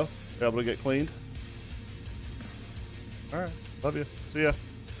okay, though? Be able to get cleaned? Alright. Love you. See ya.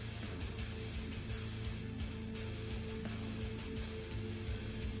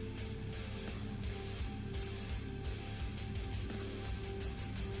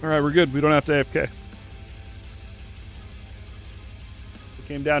 Alright, we're good. We don't have to AFK. They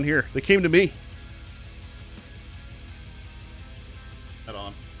came down here. They came to me. Head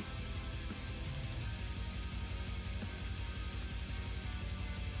on.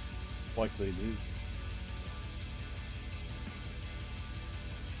 Like they do.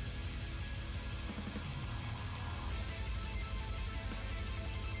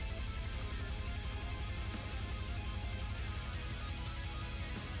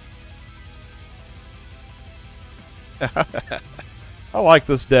 I like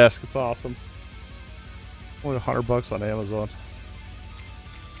this desk. It's awesome. Only $100 on Amazon.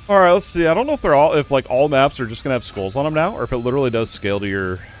 All right, let's see. I don't know if they're all, if like all maps are just gonna have skulls on them now, or if it literally does scale to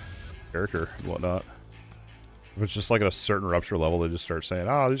your character and whatnot. If it's just like at a certain rupture level, they just start saying,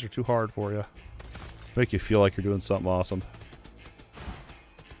 "Ah, these are too hard for you." Make you feel like you're doing something awesome.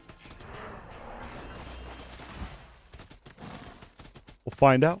 We'll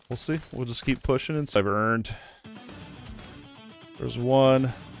find out. We'll see. We'll just keep pushing. And I've earned. There's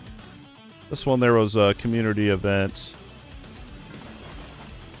one. This one there was a community event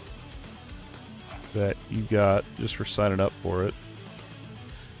that you got just for signing up for it.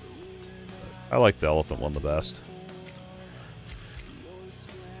 I like the elephant one the best.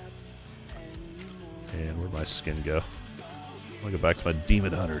 And where'd my skin go? I'm gonna go back to my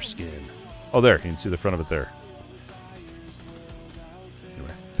Demon Hunter skin. Oh, there. You can see the front of it there.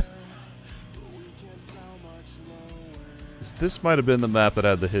 Anyway. This might have been the map that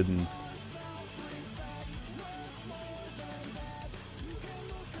had the hidden...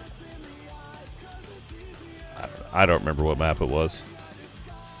 I don't remember what map it was.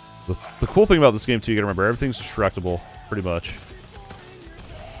 The cool thing about this game, too, you gotta remember, everything's destructible, pretty much.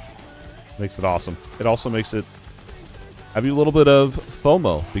 Makes it awesome. It also makes it have you a little bit of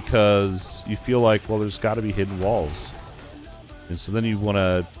FOMO, because you feel like, well, there's got to be hidden walls. And so then you want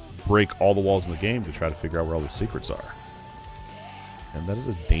to break all the walls in the game to try to figure out where all the secrets are. And that is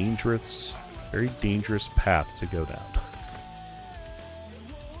a dangerous, very dangerous path to go down.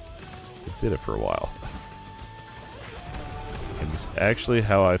 I did it for a while. And it's actually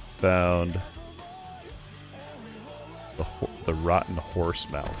how I found the rotten horse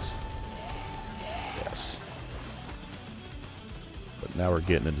mount. Yes. But now we're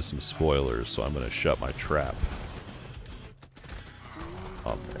getting into some spoilers, so I'm going to shut my trap.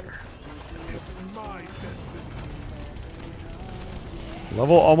 On there. It's my destiny.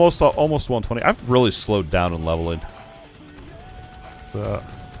 Level almost 120. I've really slowed down in leveling. So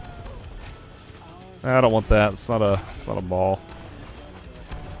I don't want that. It's not a ball.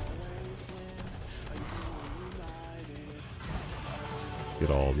 Get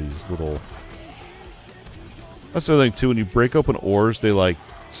all these little. That's the other thing too. When you break open ores, they like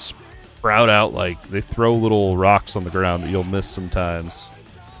sprout out, like they throw little rocks on the ground that you'll miss sometimes.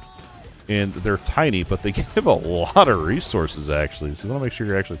 And they're tiny, but they give a lot of resources actually. So you want to make sure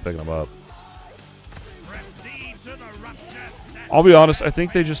you're actually picking them up. I'll be honest, I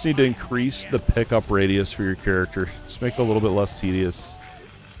think they just need to increase the pickup radius for your character. Just make it a little bit less tedious.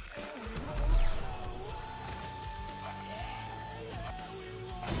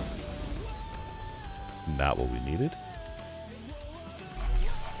 Not what we needed.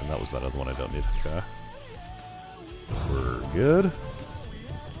 And that was that other one I don't need. Okay. We're good.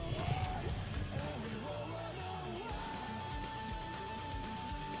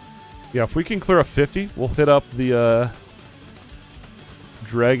 Yeah, if we can clear a 50, we'll hit up the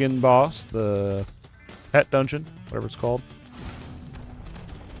dragon boss, the pet dungeon, whatever it's called.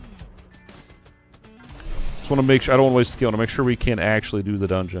 Just want to make sure, I don't want to waste the skill. I want to make sure we can actually do the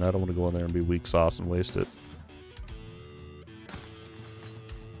dungeon. I don't want to go in there and be weak sauce and waste it.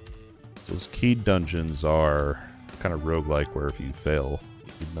 So those keyed dungeons are kind of roguelike, where if you fail,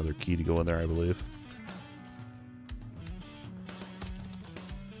 you need another key to go in there, I believe.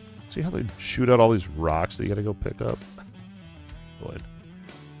 See how they shoot out all these rocks that you gotta go pick up? Boy.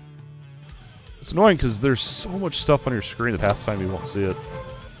 It's annoying because there's so much stuff on your screen that half the time you won't see it.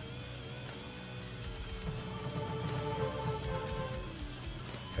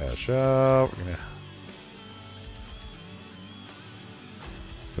 Cash out. We're gonna...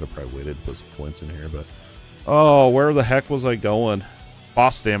 Could have probably waited to put some points in here, but... Oh, where the heck was I going?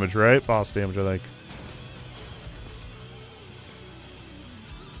 Boss damage, right? Boss damage, I think.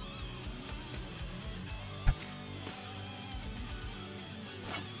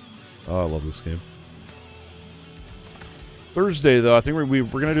 Oh, I love this game. Thursday, though, I think we're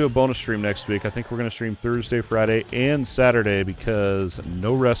going to do a bonus stream next week. I think we're going to stream Thursday, Friday, and Saturday because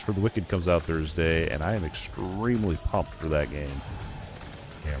No Rest for the Wicked comes out Thursday, and I am extremely pumped for that game.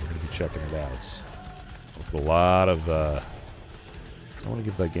 Yeah, we're going to be checking it out. We'll put a lot of I want to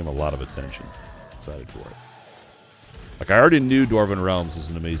give that game a lot of attention. Excited for it. Like, I already knew Dwarven Realms is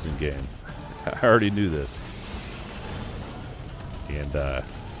an amazing game. I already knew this. And, the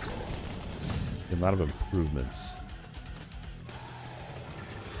amount of improvements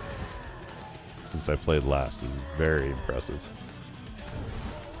since I played last is very impressive.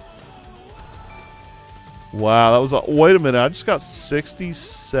 Wow, that was a... Wait a minute, I just got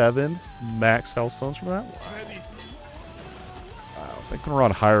 67 max health stones from that? Wow. I think we're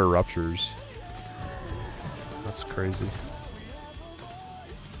on higher ruptures. That's crazy.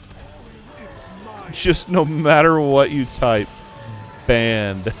 Just no matter what you type,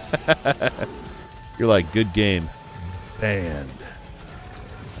 banned. You're like, good game. Banned.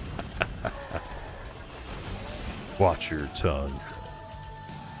 Watch your tongue.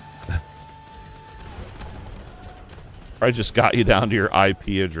 I just got you down to your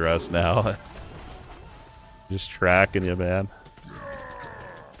IP address now. Just tracking you, man.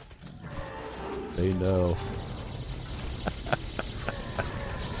 They know.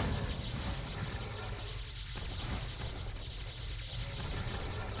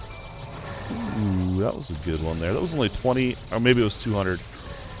 Ooh, that was a good one there. That was only 20, or maybe it was 200.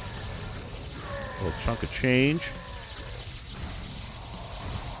 A little chunk of change.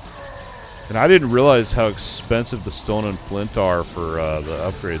 And I didn't realize how expensive the stone and flint are for the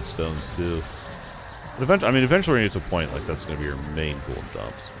upgrade stones, too. But eventually, I mean, eventually we're going to get to a point like that's going to be your main gold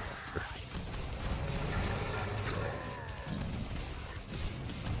dumps.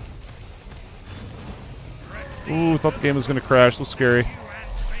 Ooh, I thought the game was going to crash. That was scary.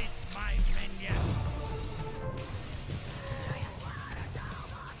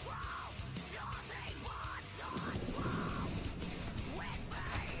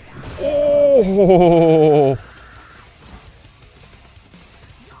 Oh!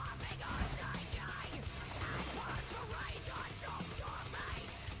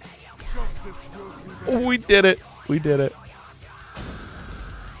 Oh, we did it. We did it.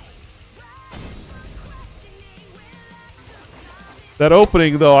 That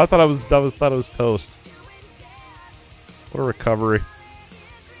opening, though, I thought I was toast. What a recovery.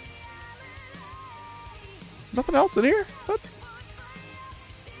 There's nothing else in here? What?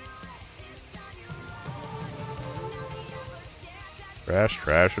 Trash,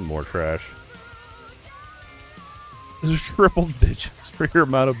 trash, and more trash. These are triple digits for your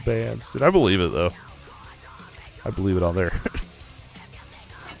amount of bans. Dude, I believe it, though. I believe it on there.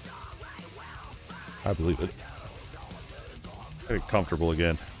 I believe it. Get comfortable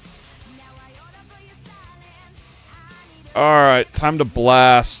again. Alright, time to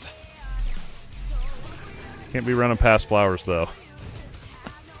blast. Can't be running past flowers, though.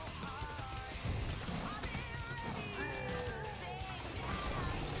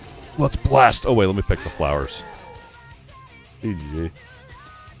 Let's blast. Oh, wait, let me pick the flowers. GG.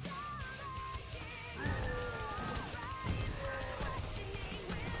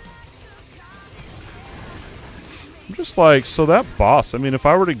 I'm just like, so that boss, I mean, if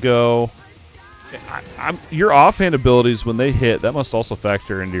I were to go... your offhand abilities, when they hit, that must also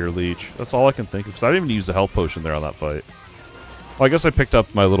factor into your leech. That's all I can think of, because I didn't even use a health potion there on that fight. Well, I guess I picked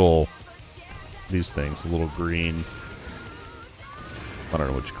up my little... these things, the little green... I don't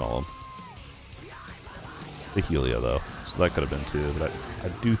know what you call them. The Helia, though. So that could have been too. But I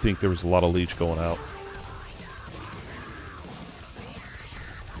do think there was a lot of leech going out.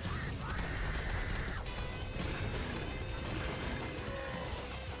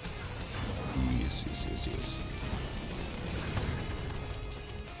 Yes.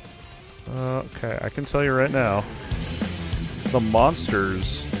 Okay, I can tell you right now. The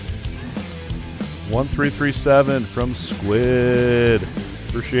monsters... 1337 from Squid.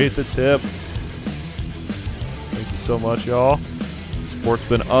 Appreciate the tip. Thank you so much, y'all. Sport's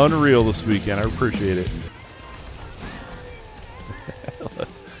been unreal this weekend. I appreciate it.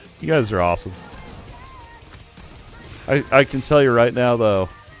 You guys are awesome. I can tell you right now, though.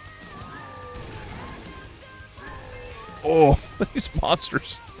 Oh, these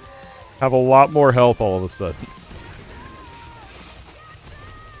monsters have a lot more health all of a sudden.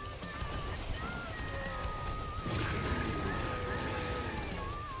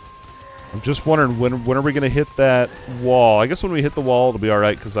 I'm just wondering when are we going to hit that wall? I guess when we hit the wall, it'll be all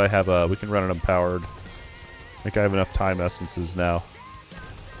right because I have we can run it empowered. I think I have enough time essences now.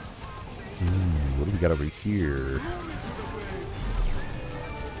 What do we got over here?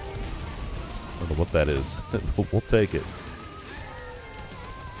 I don't know what that is. We'll take it.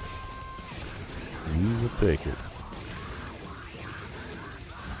 We will take it.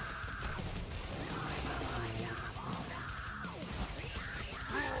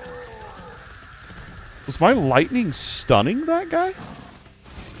 Was my lightning stunning that guy?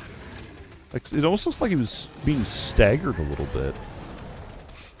 Like, it almost looks like he was being staggered a little bit.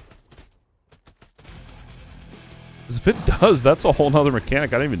 Because if it does, that's a whole nother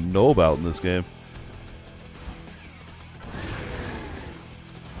mechanic I don't even know about in this game.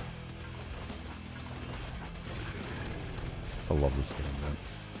 I love this game, man.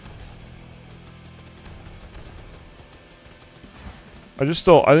 I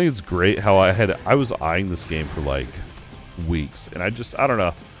think it's great how I was eyeing this game for like weeks, and I don't know.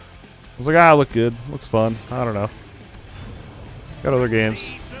 I was like, ah, look good, looks fun. I don't know. Got other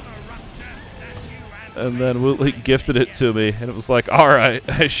games, and then Wootley gifted it to me, and it was like, all right,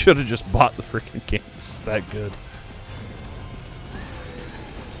 I should have just bought the freaking game. It's just that good.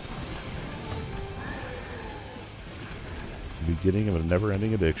 The beginning of a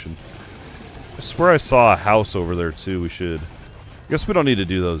never-ending addiction. I swear I saw a house over there too. We should. I guess we don't need to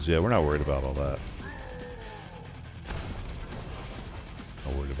do those yet. We're not worried about all that.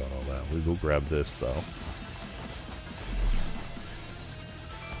 Not worried about all that. We will grab this, though.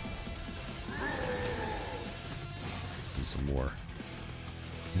 Do some more.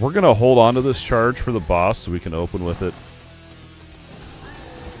 We're going to hold on to this charge for the boss so we can open with it.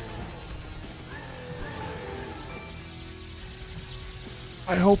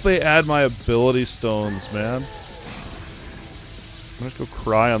 I hope they add my ability stones, man. I'm gonna go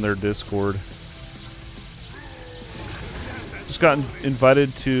cry on their Discord. Just got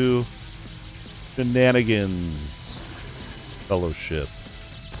invited to Shenanigans Fellowship.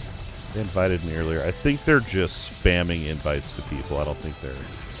 They invited me earlier. I think they're just spamming invites to people. I don't think they're... You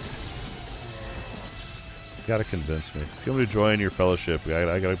gotta convince me. If you want me to join your fellowship,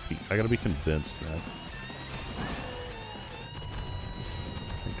 I gotta be convinced, man.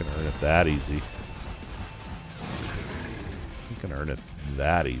 I can earn it that easy. Can earn it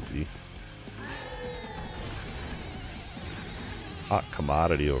that easy. Hot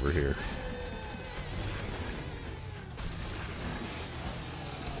commodity over here.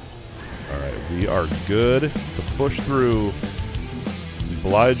 Alright, we are good to push through.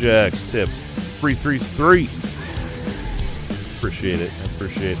 Blyjax tips 333. Appreciate it. I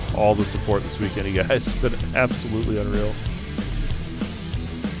appreciate all the support this weekend, you guys. It's been absolutely unreal.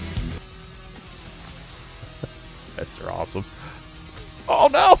 That's awesome. Oh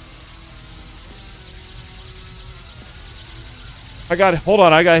no! Hold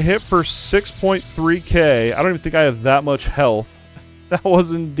on, I got hit for 6.3k. I don't even think I have that much health. That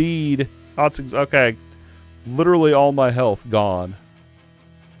was indeed... okay. Literally all my health gone.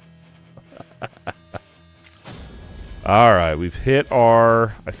 Alright, we've hit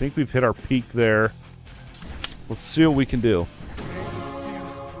our... I think we've hit our peak there. Let's see what we can do.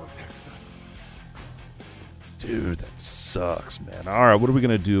 Dude, that sucks, man. Alright, what are we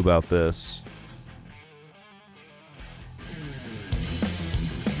going to do about this?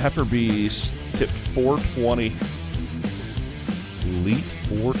 After Beast tipped 420. Elite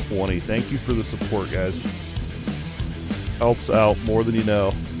 420. Thank you for the support, guys. Helps out more than you know.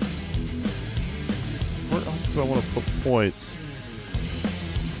 Where else do I want to put points?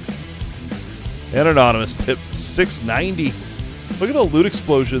 And Anonymous tipped 690. Look at the loot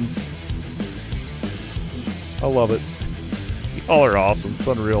explosions. I love it. Y'all are awesome. It's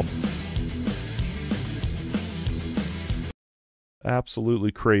unreal.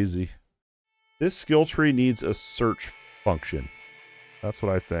 Absolutely crazy. This skill tree needs a search function. That's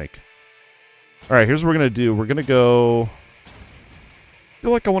what I think. Alright, here's what we're going to do. We're going to go... I feel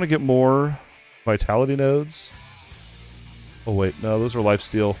like I want to get more vitality nodes. Oh, wait. No, those are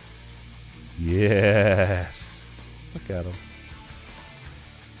lifesteal. Yes. Look at them.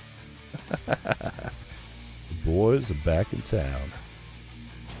 The boys are back in town.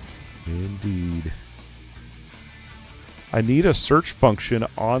 Indeed. I need a search function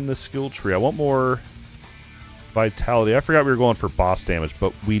on the skill tree. I want more vitality. I forgot we were going for boss damage,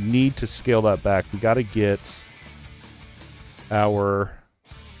 but we need to scale that back. We got to get our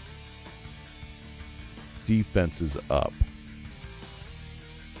defenses up.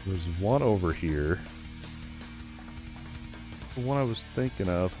 There's one over here. The one I was thinking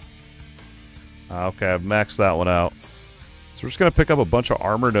of. Okay, I've maxed that one out. So we're just going to pick up a bunch of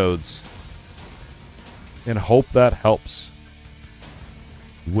armor nodes and hope that helps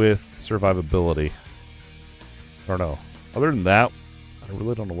with survivability. I don't know. Other than that, I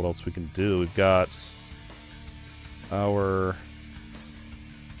really don't know what else we can do. We've got our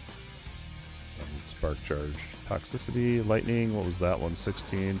spark charge. Toxicity, lightning, what was that one?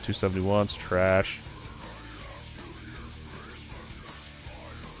 16, 271's trash.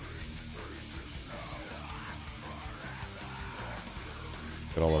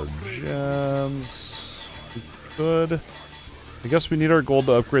 Got all our gems. We could I guess we need our gold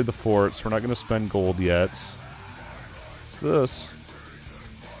to upgrade the fort, so we're not going to spend gold yet. What's this?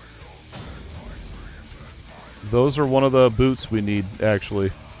 Those are one of the boots we need,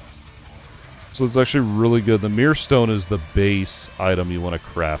 actually. So it's actually really good. The Mirror Stone is the base item you want to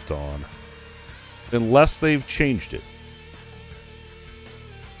craft on. Unless they've changed it.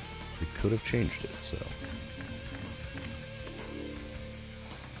 They could have changed it, so...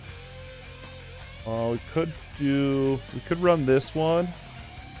 we could run this one.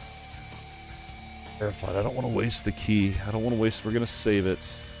 Verified. I don't want to waste the key. I don't want to waste. We're gonna save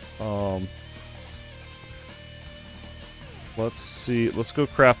it. Let's see. Let's go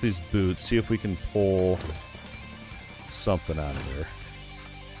craft these boots. See if we can pull something out of there.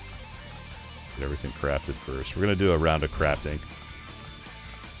 Get everything crafted first. We're gonna do a round of crafting.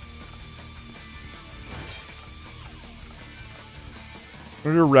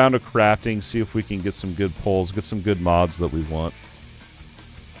 We're gonna do a round of crafting. See if we can get some good pulls. Get some good mods that we want.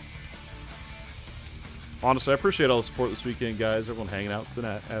 Honestly, I appreciate all the support this weekend, guys. Everyone hanging out. It's been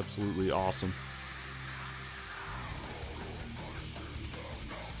absolutely awesome.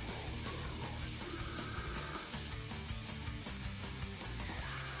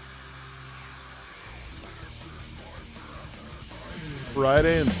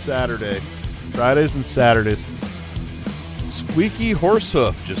 Friday and Saturday. Fridays and Saturdays. Squeaky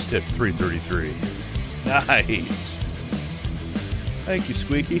Horsehoof just hit 333. Nice. Thank you,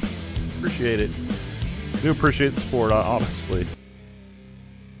 Squeaky. Appreciate it. Do appreciate the support, honestly.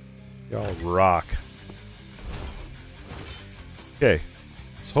 Y'all rock. Okay.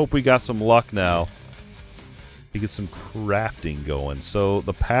 Let's hope we got some luck now to get some crafting going. So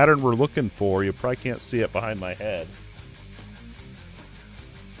the pattern we're looking for, you probably can't see it behind my head.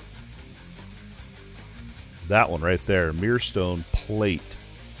 It's that one right there. Mirrorstone plate.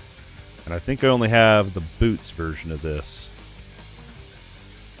 And I think I only have the boots version of this.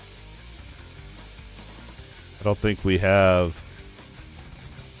 I don't think we have,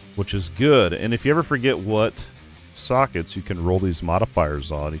 which is good. And if you ever forget what sockets you can roll these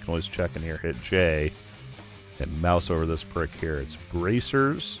modifiers on, you can always check in here, hit J, and mouse over this prick here. It's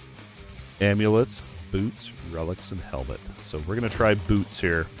bracers, amulets, boots, relics, and helmet. So we're going to try boots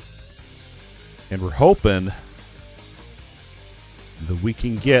here. And we're hoping that we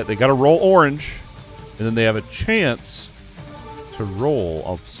can get, they got to roll orange, and then they have a chance to roll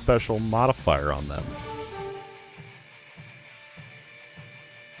a special modifier on them.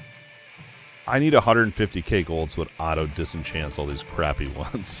 I need 150k gold so it auto disenchants all these crappy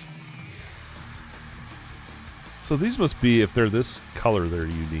ones. So these must be, if they're this color, they're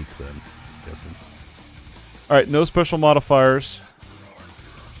unique then, I'm guessing. Alright, no special modifiers.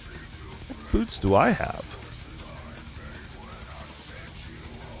 What boots do I have?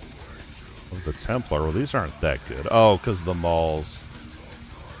 Of the Templar, well these aren't that good. Oh, because of the mauls.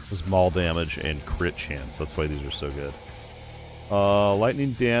 There's maul damage and crit chance, that's why these are so good.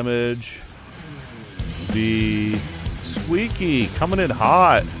 Lightning damage. The Squeaky coming in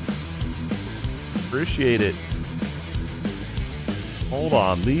hot. Appreciate it. Hold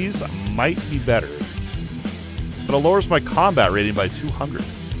on, these might be better. But it lowers my combat rating by 200.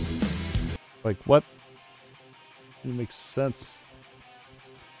 Like, what? It makes sense.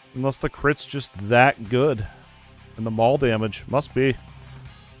 Unless the crit's just that good. And the maul damage must be.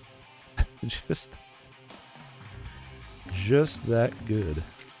 just that good.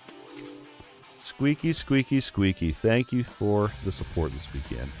 Squeaky, squeaky, squeaky. Thank you for the support this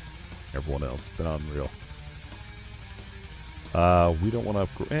weekend. Everyone else. It's been unreal. We don't want to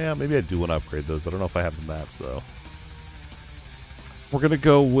upgrade. Eh, maybe I do want to upgrade those. I don't know if I have the mats, though. We're going to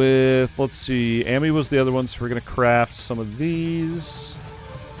go with, let's see. Amy was the other one, so we're going to craft some of these.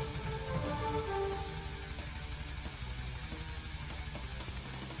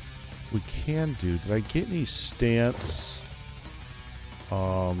 We can do. Did I get any stance?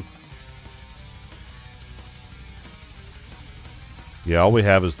 Yeah, all we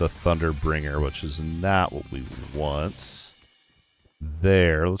have is the Thunderbringer, which is not what we want.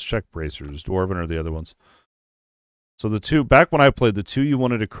 There. Let's check bracers. Dwarven are the other ones. So the two, back when I played, the two you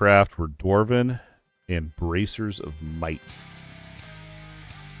wanted to craft were Dwarven and Bracers of Might.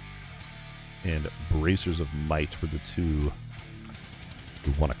 And Bracers of Might were the two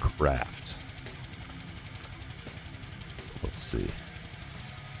we want to craft. Let's see.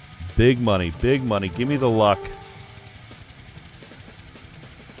 Big money, big money. Give me the luck.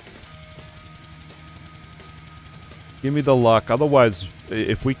 Give me the luck. Otherwise,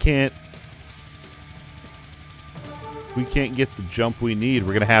 if we can't get the jump we need,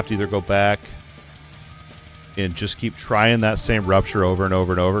 we're going to have to either go back and just keep trying that same rupture over and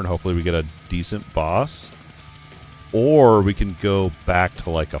over and over, and hopefully we get a decent boss. Or we can go back to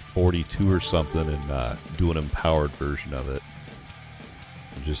like a 42 or something and do an empowered version of it.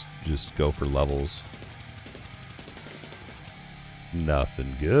 And just go for levels.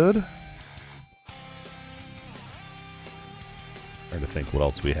 Nothing good. Trying to think what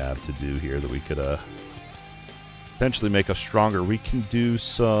else we have to do here that we could potentially make us stronger. We can do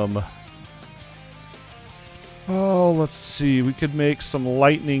some... Oh, let's see. We could make some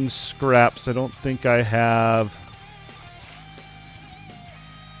lightning scraps. I don't think I have...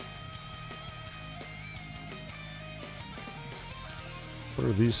 What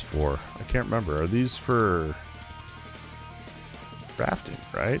are these for? I can't remember. Are these for crafting,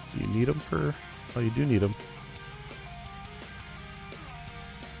 right? Do you need them for... Oh, you do need them.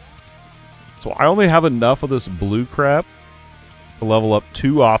 So I only have enough of this blue crap to level up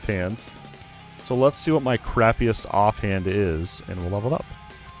 2 offhands. So let's see what my crappiest offhand is, and we'll level up.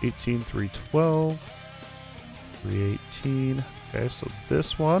 18, 312, 318. Okay, so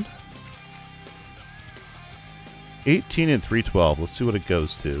this one. 18 and 312. Let's see what it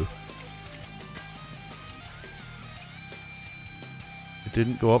goes to. It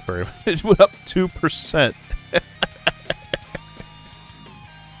didn't go up very much. It went up 2%.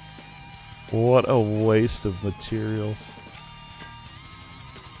 What a waste of materials.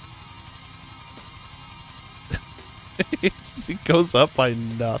 It goes up by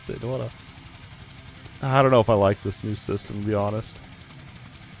nothing. What a... I don't know if I like this new system, to be honest.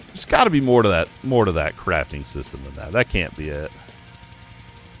 There's got to be more to that crafting system than that. That can't be it.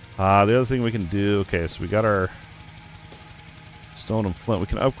 The other thing we can do... Okay, so we got our stone and flint. We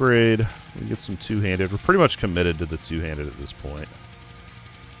can upgrade. We can get some two-handed. We're pretty much committed to the two-handed at this point.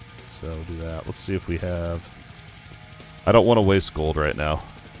 So we'll do that. Let's see if we have... I don't want to waste gold right now.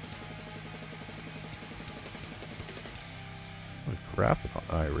 Craft it.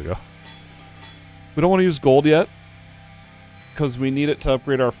 Oh, here we go. We don't want to use gold yet because we need it to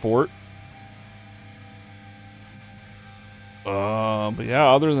upgrade our fort. But yeah,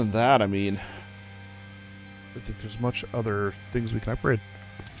 other than that, I mean, I think there's much other things we can upgrade.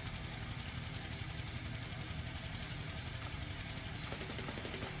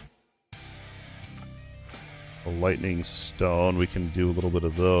 A lightning stone, we can do a little bit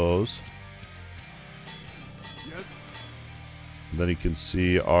of those. And then you can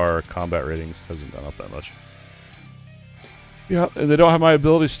see our combat ratings hasn't gone up that much. Yeah, and they don't have my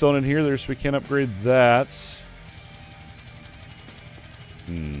ability stone in here. So we can't upgrade that.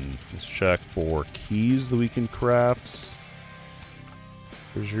 Let's check for keys that we can craft.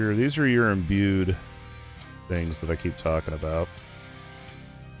 These are your imbued things that I keep talking about.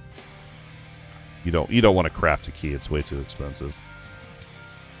 You don't want to craft a key. It's way too expensive.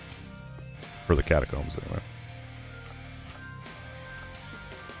 For the catacombs, anyway.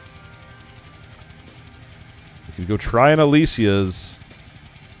 We could go try an Alicia's,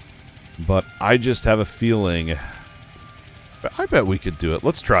 but I just have a feeling... I bet we could do it.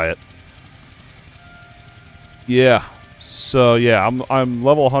 Let's try it. Yeah. So, yeah, I'm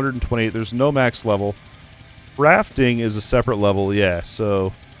level 128. There's no max level. Crafting is a separate level, yeah.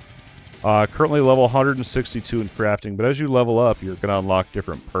 So, currently level 162 in crafting, but as you level up, you're going to unlock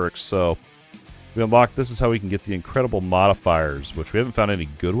different perks. So, we unlock... This is how we can get the incredible modifiers, which we haven't found any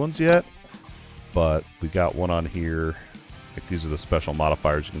good ones yet. But we got one on here. Like these are the special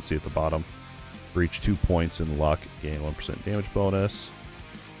modifiers you can see at the bottom. For each 2 points in luck, gain 1% damage bonus.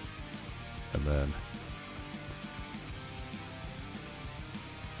 And then...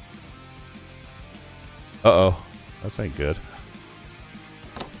 Uh-oh. That ain't good.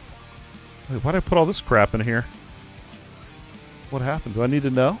 Wait, why'd I put all this crap in here? What happened? Do I need to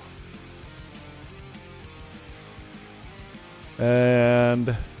know?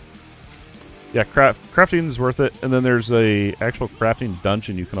 And... Yeah, crafting is worth it. And then there's a actual crafting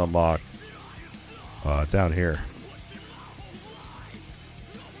dungeon you can unlock down here.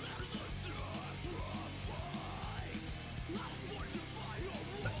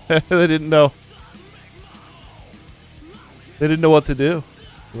 They didn't know. They didn't know what to do.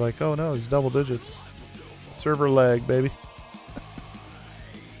 They're like, oh no, he's double digits. Server lag, baby.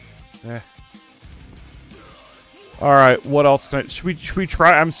 All right, what else can I... Should we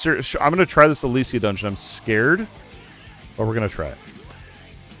try... I'm serious. I'm going to try this Alicia dungeon. I'm scared, but we're going to try it.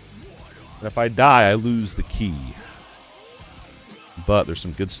 And if I die, I lose the key. But there's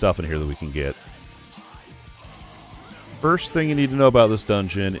some good stuff in here that we can get. First thing you need to know about this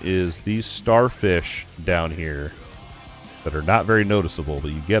dungeon is these starfish down here that are not very noticeable,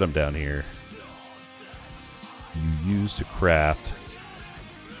 but you get them down here. You use to craft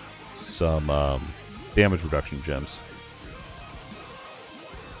some... damage reduction gems.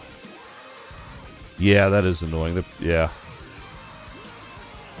 Yeah, that is annoying. Yeah.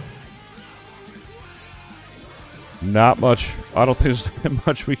 Not much. I don't think there's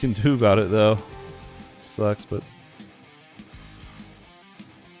much we can do about it, though. It sucks, but...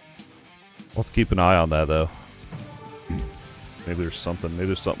 Let's keep an eye on that, though. Maybe there's something. Maybe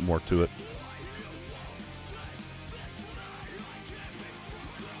there's something more to it.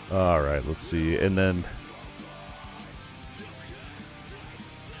 Alright, let's see. And then...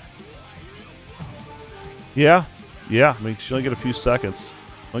 Yeah. Yeah, I mean, she only get a few seconds.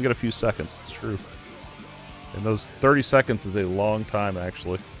 Only get a few seconds. It's true. And those 30 seconds is a long time,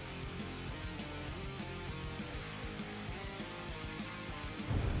 actually.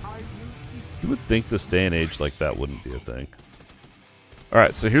 You would think this day and age like that wouldn't be a thing.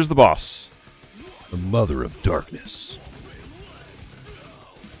 Alright, so here's the boss. The Mother of Darkness.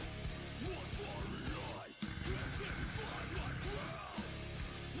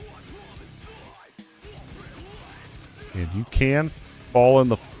 And you can fall in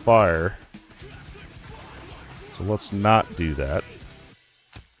the fire. So let's not do that.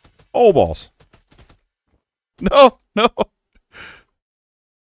 Oh, balls. No, no.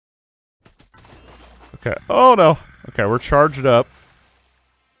 Okay. Oh, no. Okay, we're charged up.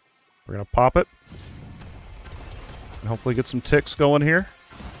 We're going to pop it. And hopefully get some ticks going here.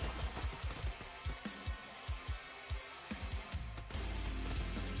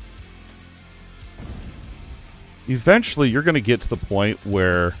 Eventually, you're going to get to the point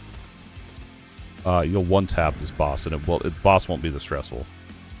where you'll one-tap this boss, and the boss won't be this stressful.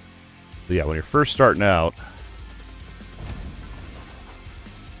 But yeah, when you're first starting out...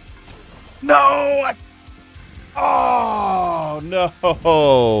 No! Oh, no!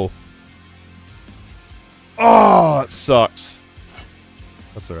 Oh, that sucks.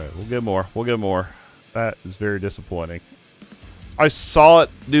 That's alright. We'll get more. We'll get more. That is very disappointing. I saw it,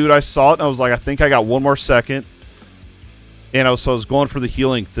 dude. I saw it, and I was like, I think I got one more second. And I was going for the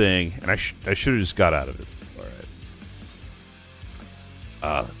healing thing, and I should have just got out of it. It's all right.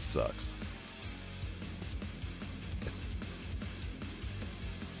 Ah, that sucks.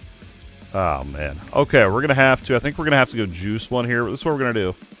 Oh, man. Okay, we're going to have to... I think we're going to have to go juice one here. This is what we're going to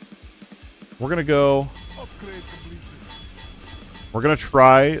do. We're going to go... We're going to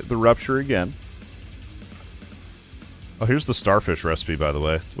try the Rupture again. Oh, here's the Starfish recipe, by the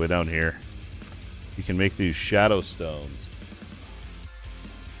way. It's way down here. You can make these Shadow Stones.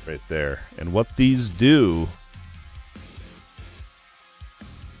 Right there. And what these do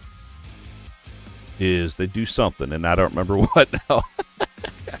is they do something, and I don't remember what now.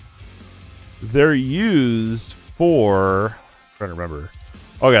 They're used for... I'm trying to remember.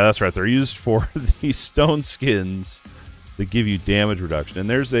 Oh, yeah, that's right. They're used for these stone skins that give you damage reduction. And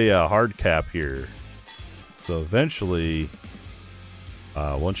there's a hard cap here. So eventually,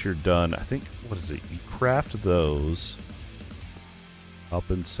 once you're done, I think, what is it? You craft those up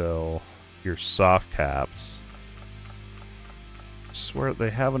until your soft caps. I swear they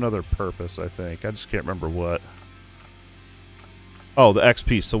have another purpose, I think. I just can't remember what. Oh, the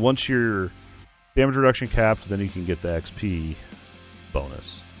XP. So once you're damage reduction capped, then you can get the XP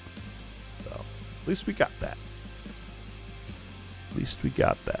bonus. So at least we got that. At least we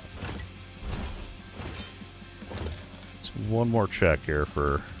got that. So one more check here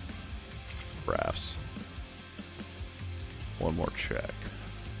for crafts. One more check.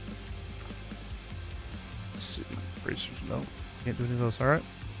 Let's see. Bracers, no. Can't do any of those. Alright.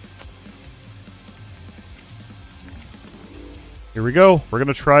 Here we go. We're going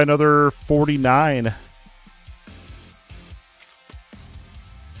to try another 49.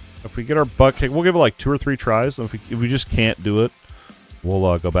 If we get our butt kicked, we'll give it like 2 or 3 tries. If we just can't do it,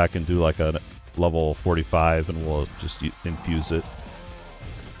 we'll go back and do like a level 45 and we'll just infuse it.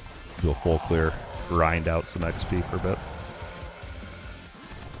 Do a full clear. Grind out some XP for a bit.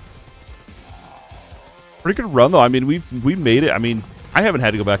 Pretty good run, though. I mean, we made it. I mean, I haven't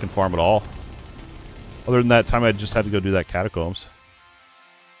had to go back and farm at all. Other than that time, I just had to go do that Catacombs.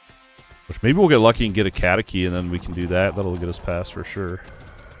 Which maybe we'll get lucky and get a Cata key, and then we can do that. That'll get us past for sure.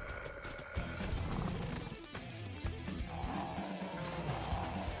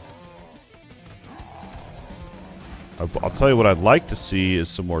 I'll tell you what I'd like to see is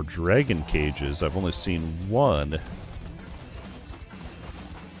some more dragon cages. I've only seen one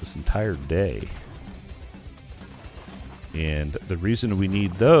this entire day. And the reason we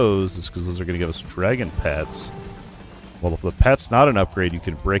need those is because those are going to give us dragon pets. Well, if the pet's not an upgrade, you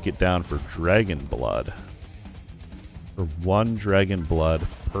can break it down for dragon blood. For 1 dragon blood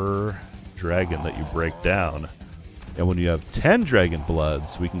per dragon that you break down. And when you have 10 dragon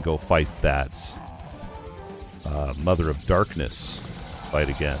bloods, we can go fight that Mother of Darkness fight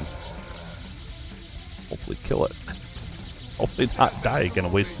again. Hopefully kill it. Hopefully not die again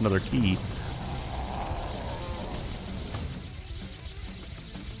and waste another key.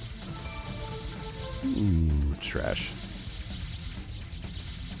 Ooh, trash.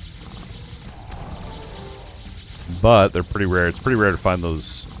 But they're pretty rare. It's pretty rare to find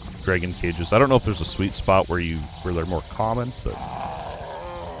those dragon cages. I don't know if there's a sweet spot where they're more common, but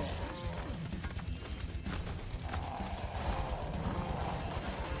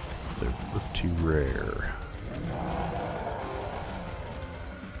they're pretty rare.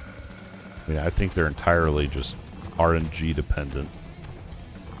 I mean, I think they're entirely just RNG dependent.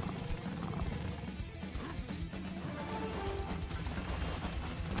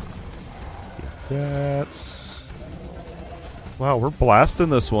 That's... Wow, we're blasting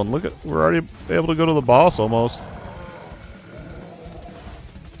this one. Look at, we're already able to go to the boss almost.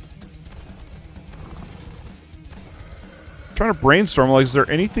 I'm trying to brainstorm, like, is there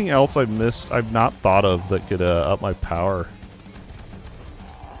anything else I've missed, I've not thought of that could up my power?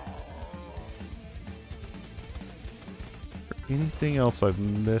 Anything else I've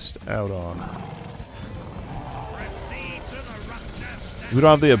missed out on? We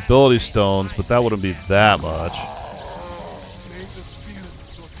don't have the ability stones, but that wouldn't be that much.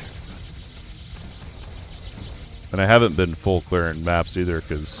 And I haven't been full clearing maps either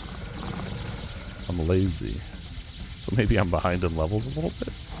because I'm lazy. So maybe I'm behind in levels a little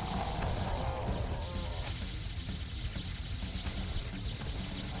bit.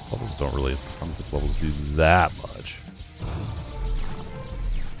 Levels don't really, I don't think levels do that much.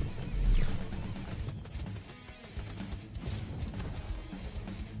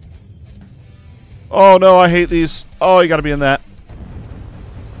 Oh no, I hate these. Oh, you gotta be in that.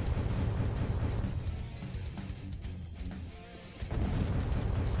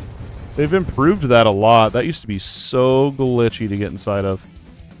 They've improved that a lot. That used to be so glitchy to get inside of.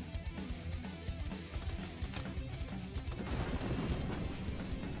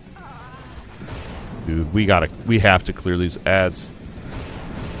 Dude, we have to clear these ads.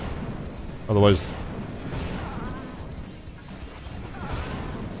 Otherwise...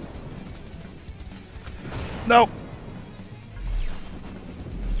 Nope.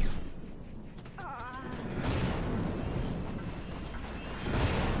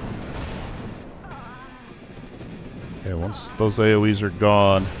 Okay, once those AoEs are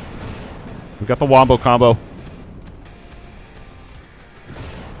gone, we got the wombo combo.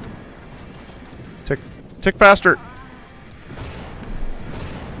 Tick faster.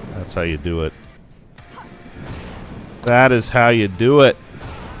 That's how you do it. That is how you do it.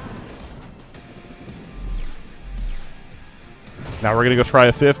 Now we're gonna go try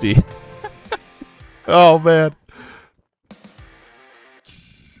a 50. Oh man.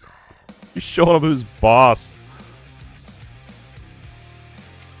 He's showing him who's boss.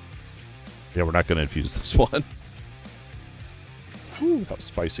 Yeah, we're not gonna infuse this one. Ooh, that was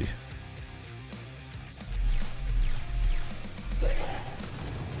spicy.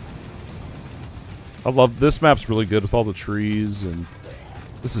 I love this map's really good with all the trees, and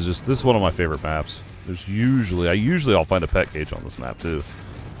this is one of my favorite maps. There's usually I'll find a pet cage on this map too.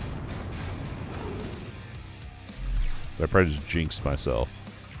 But I probably just jinxed myself.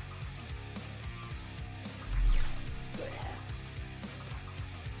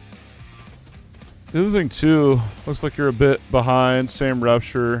 The other thing too, looks like you're a bit behind. Same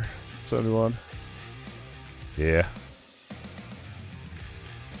rupture, 71. Yeah.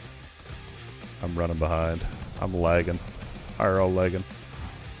 I'm running behind. I'm lagging. IRL lagging.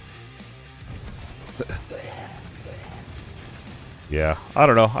 Yeah, I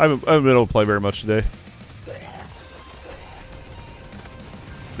don't know. I haven't been able to play very much today.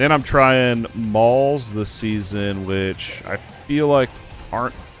 Then I'm trying malls this season, which I feel like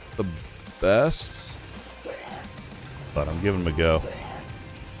aren't the best, but I'm giving them a go.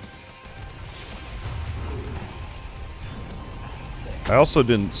 I also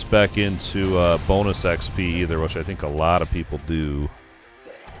didn't spec into bonus XP either, which I think a lot of people do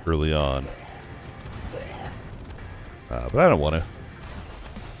early on. But I don't want to.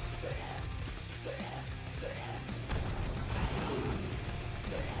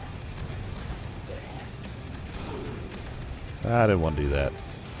 I didn't want to do that.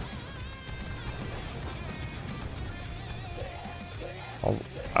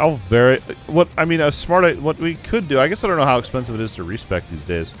 What we could do, I guess I don't know how expensive it is to respec these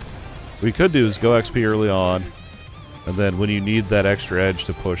days. What we could do is go XP early on, and then when you need that extra edge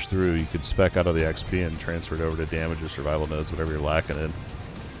to push through, you could spec out of the XP and transfer it over to damage or survival nodes, whatever you're lacking in.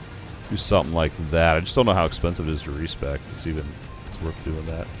 Do something like that. I just don't know how expensive it is to respec. It's worth doing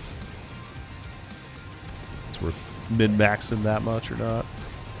that. It's worth min-maxing that much or not.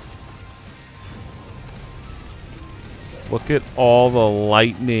 Look at all the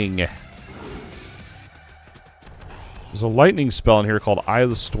lightning. There's a lightning spell in here called Eye of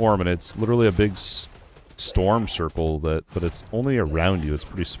the Storm, and it's literally a big storm circle but it's only around you. It's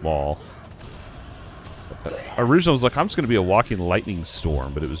pretty small. Originally, I was like, I'm just going to be a walking lightning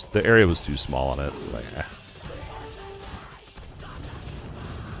storm, but the area was too small on it. So like, eh.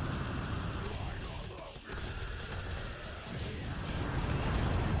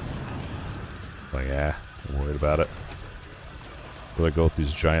 Like, yeah, I'm worried about it. Will I go with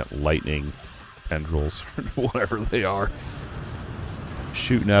these giant lightning tendrils or whatever they are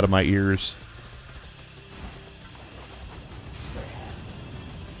shooting out of my ears?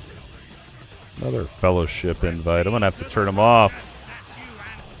 Another fellowship invite. I'm gonna have to turn them off.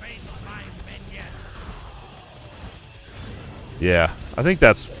 Yeah, I think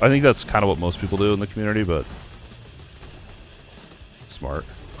that's kind of what most people do in the community, but smart.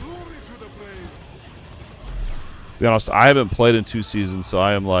 To be honest, I haven't played in 2 seasons, so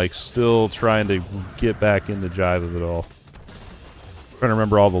I am like still trying to get back in the jive of it all. Trying to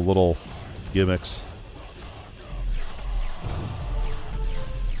remember all the little gimmicks.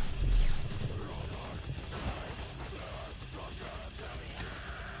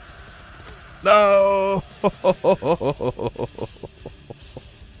 No!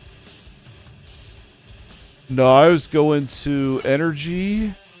 No, I was going to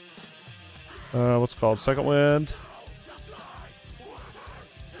energy. What's it called? Second wind.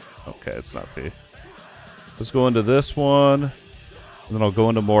 Okay, it's not P. Let's go into this one. And then I'll go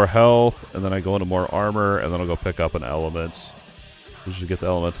into more health. And then I go into more armor. And then I'll go pick up an element. Usually get the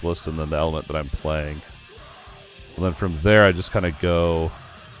elemental list and then the element that I'm playing. And then from there, I just kind of go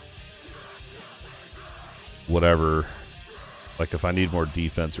whatever. Like if I need more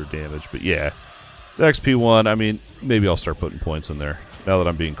defense or damage. But yeah, the XP one, I mean, maybe I'll start putting points in there now that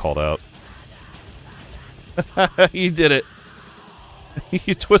I'm being called out. You did it.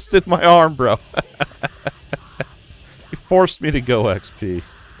 You twisted my arm, bro. You forced me to go XP.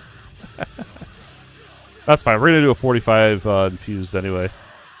 That's fine. We're going to do a 45 infused anyway.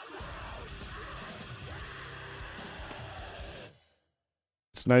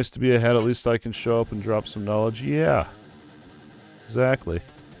 It's nice to be ahead. At least I can show up and drop some knowledge. Yeah. Exactly.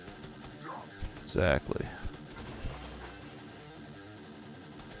 Exactly.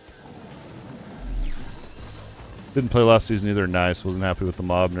 Didn't play last season either. Nice. Wasn't happy with the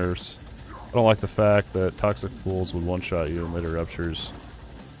mob nerfs. I don't like the fact that toxic pools would one-shot you in later ruptures.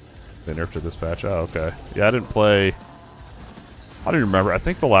 They nerfed it this patch. Oh, okay. Yeah, I didn't play. I don't even remember. I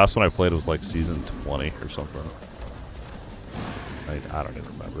think the last one I played was like season 20 or something. I don't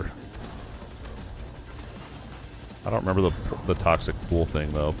even remember. I don't remember the toxic pool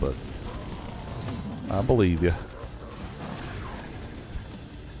thing though, but I believe you.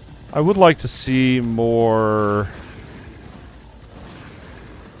 I would like to see more.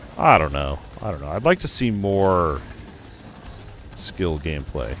 I don't know. I'd like to see more skill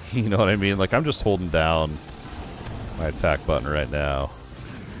gameplay. You know what I mean? Like, I'm just holding down my attack button right now.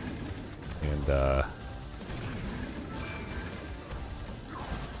 And,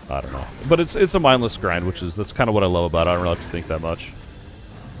 I don't know. But it's a mindless grind, that's kind of what I love about it. I don't really have to think that much.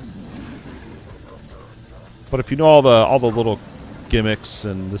 But if you know all the little gimmicks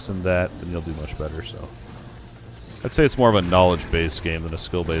and this and that, then you'll do much better, so. I'd say it's more of a knowledge-based game than a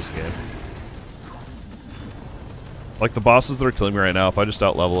skill-based game. Like the bosses that are killing me right now, if I just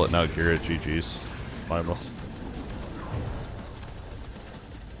out-level it and out-gear it, GG's. Mindless.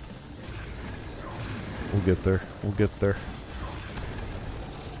 We'll get there. We'll get there.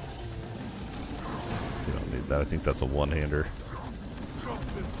 You don't need that. I think that's a one-hander.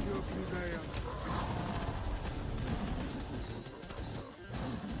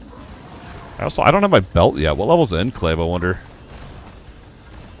 I don't have my belt yet. What level's Enclave, I wonder?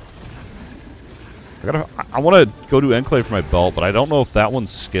 I want to go to Enclave for my belt, but I don't know if that one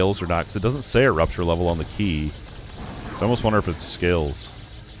scales or not, because it doesn't say a rupture level on the key. So I almost wonder if it scales.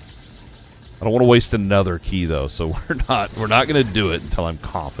 I don't want to waste another key though, so we're not going to do it until I'm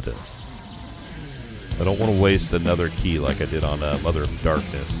confident. I don't want to waste another key like I did on Mother of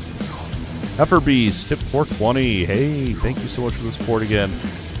Darkness. Efferbeast, tip 420. Hey, thank you so much for the support again.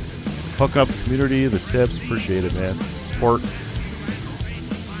 Hooking up the community, the tips, appreciate it, man. Support.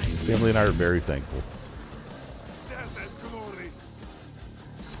 Family and I are very thankful.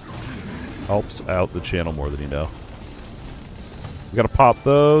 Helps out the channel more than you know. We gotta pop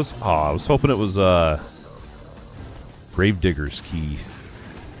those. Oh, I was hoping it was Gravedigger's key.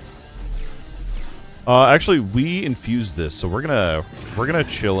 Actually, we infused this, so we're gonna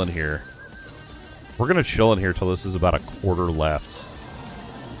chill in here. We're gonna chill in here till this is about a quarter left.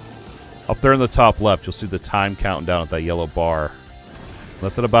 Up there in the top left, you'll see the time counting down at that yellow bar.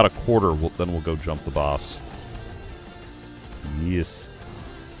 That's at about a quarter, then we'll go jump the boss. Yes.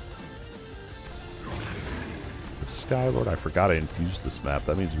 The Skylord, I forgot I infused this map.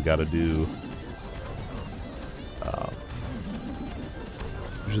 That means we gotta do...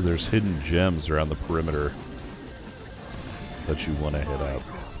 usually there's hidden gems around the perimeter that you want to hit up.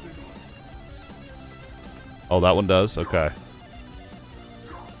 Oh, that one does? Okay.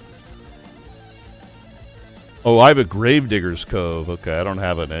 Oh, I have a Gravedigger's Cove. Okay, I don't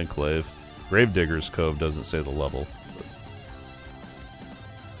have an Enclave. Gravedigger's Cove doesn't say the level.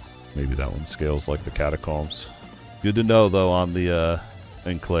 Maybe that one scales like the Catacombs. Good to know, though, on the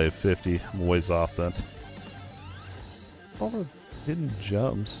Enclave 50. I'm a ways off then. All the hidden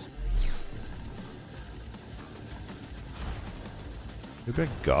gems. Maybe I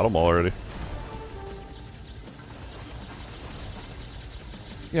got them already.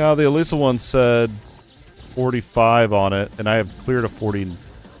 Yeah, the Elisa one said 45 on it, and I have cleared a 49,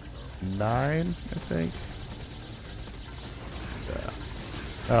 I think. Yeah.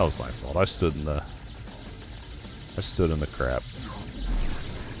 That was my fault. I stood in the crap.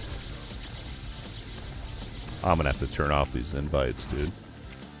 I'm gonna have to turn off these invites, dude.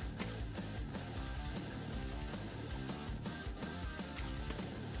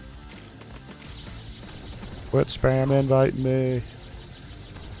 Quit spam inviting me.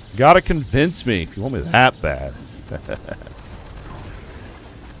 Gotta convince me if you want me that bad.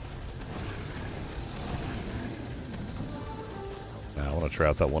 Now, I want to try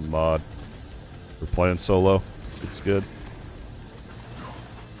out that one mod. We're playing solo. It's good.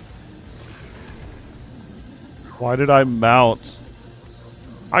 Why did I mount?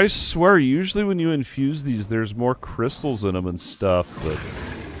 I swear, usually when you infuse these, there's more crystals in them and stuff, but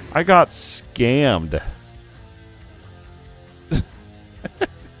I got scammed.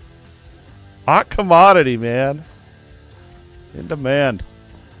 Hot commodity, man. In demand.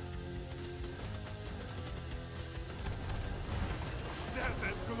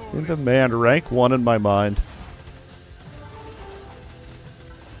 In demand. Rank 1 in my mind.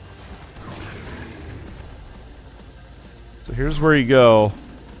 So here's where you go.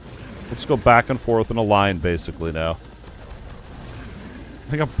 Let's go back and forth in a line, basically, now. I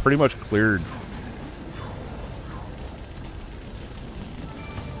think I'm pretty much cleared.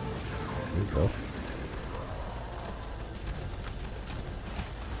 There you go.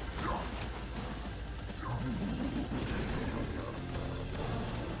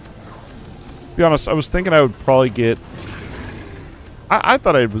 To be honest, I was thinking I would probably get... I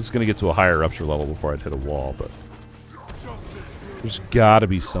thought I was going to get to a higher rupture level before I'd hit a wall, but... There's gotta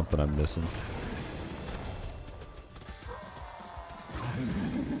be something I'm missing.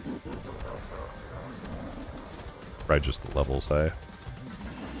 Probably just the levels, hey?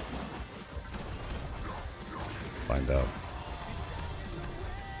 Find out.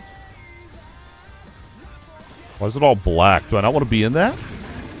 Why is it all black? Do I not want to be in that?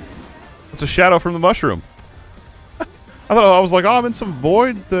 It's a shadow from the mushroom. I was like, oh, I'm in some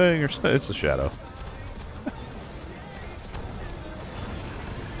void thing or something. It's a shadow.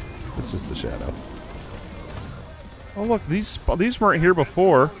 It's just a shadow. Oh look, these weren't here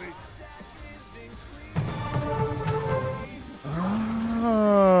before.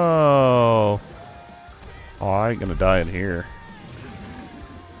 Oh. Oh, I ain't gonna die in here.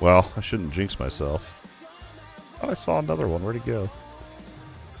 Well, I shouldn't jinx myself. Oh, I saw another one. Where'd he go?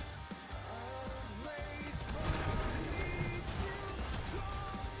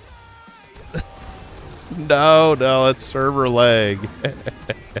 No, it's server lag.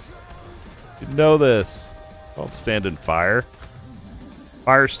 You know this. I'll stand in fire.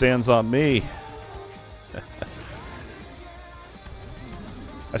 Fire stands on me.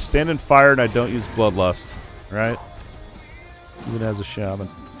 I stand in fire and I don't use bloodlust, right? Even as a shaman.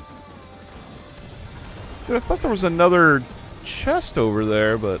 Dude, I thought there was another chest over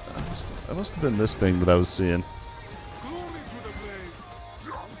there, but that must have been this thing that I was seeing.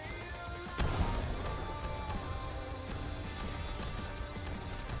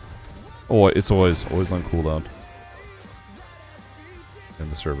 Oh, it's always on cooldown.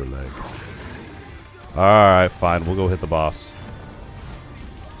 And the server lag. Alright, fine. We'll go hit the boss.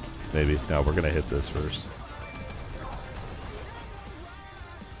 Maybe. No, we're gonna hit this first.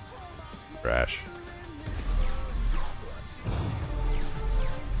 Crash.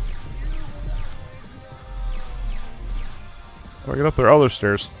 Oh, get up there. Oh, there's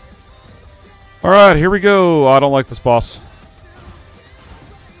stairs. Alright, here we go. Oh, I don't like this boss.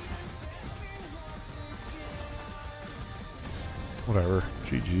 Whatever.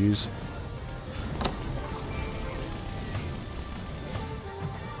 GG's.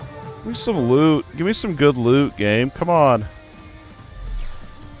 Give me some loot. Give me some good loot, game. Come on.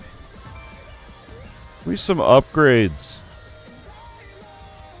 Give me some upgrades.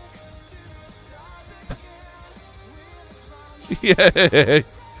 Yay!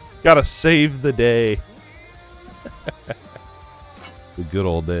 Gotta save the day. The good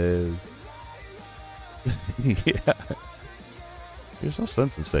old days. Yeah. There's no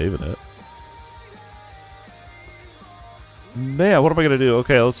sense in saving it. Man, what am I gonna do?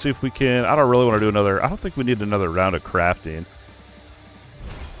 Okay, let's see if we can. I don't really want to do another. I don't think we need another round of crafting.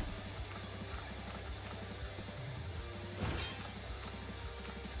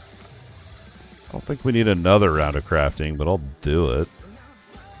 I don't think we need another round of crafting, but I'll do it.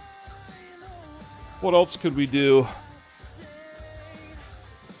 What else could we do?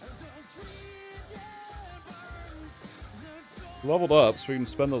 Leveled up so we can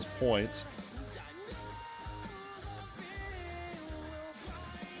spend those points.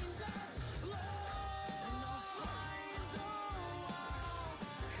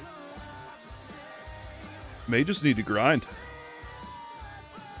 May just need to grind.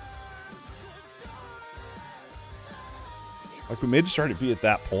 Like, we may just already be at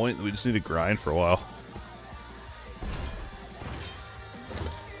that point that we just need to grind for a while.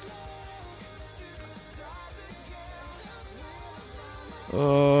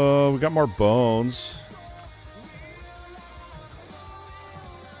 We got more bones.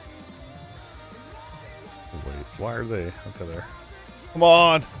 Wait, why are they? Okay, there. Come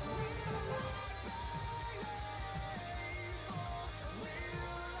on!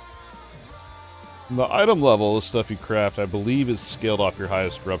 The item level, the stuff you craft, I believe is scaled off your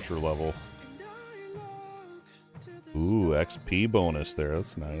highest rupture level. Ooh, XP bonus there.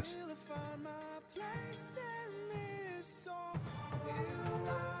 That's nice.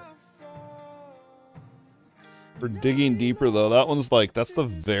 For digging deeper, though, that one's like, that's the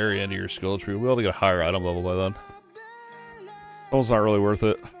very end of your skill tree. We'll be able to get a higher item level by then. That one's not really worth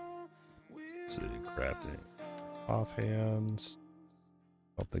it. Let's see, crafting. Offhands.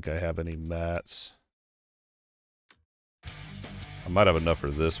 I don't think I have any mats. I might have enough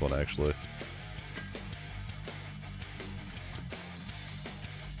for this one, actually.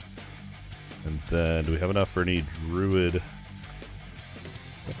 And then, do we have enough for any druid?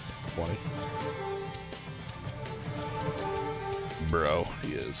 20. Bro,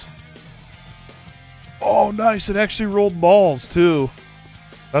 he is. Oh, nice. It actually rolled balls, too.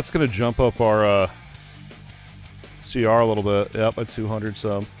 That's going to jump up our CR a little bit. Yep, by 200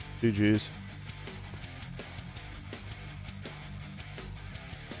 some. GG's.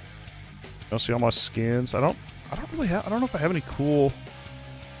 Don't see all my skins. I don't really have. I don't know if I have any cool.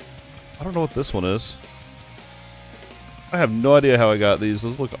 I don't know what this one is. I have no idea how I got these.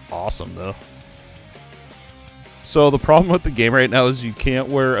 Those look awesome, though. So the problem with the game right now is you can't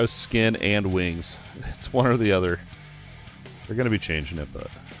wear a skin and wings. It's one or the other. They're going to be changing it, but...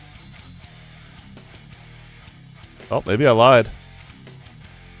 Oh, maybe I lied.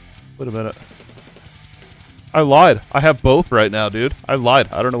 Wait a minute. I lied. I have both right now, dude. I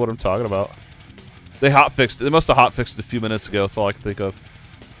lied. I don't know what I'm talking about. They hotfixed it. They must have hotfixed it a few minutes ago. That's all I can think of.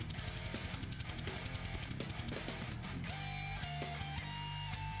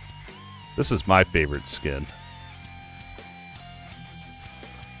 This is my favorite skin.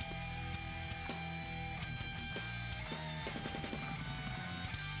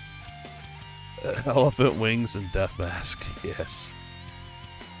 Elephant wings and death mask. Yes.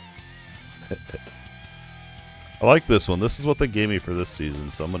 I like this one. This is what they gave me for this season,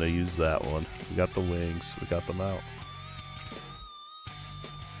 so I'm going to use that one. We got the wings. We got them out.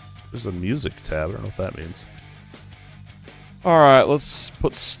 There's a music tab. I don't know what that means. Alright, let's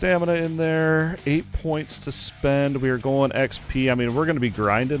put stamina in there. 8 points to spend. We are going XP. I mean, we're going to be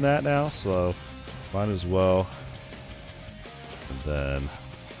grinding that now, so might as well. And then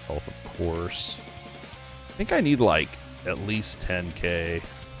health, of course. I think I need, like, at least 10k.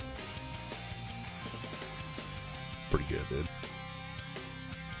 Pretty good, dude.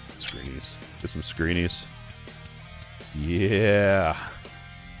 Screenies. Get some screenies. Yeah.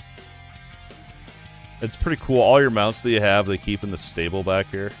 It's pretty cool. All your mounts that you have, they keep in the stable back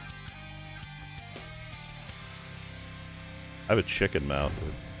here. I have a chicken mount,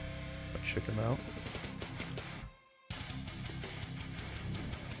 dude. A chicken mount?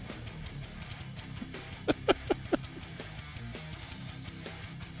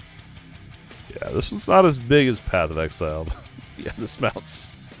 Yeah, this one's not as big as Path of Exile. But yeah, this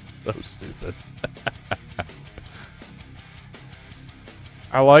mount's so stupid.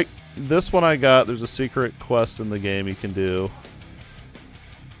 I like this one I got. There's a secret quest in the game you can do.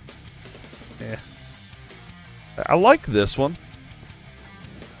 Yeah. I like this one.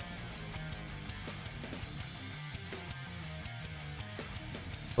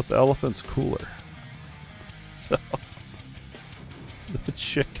 but the elephant's cooler. So, the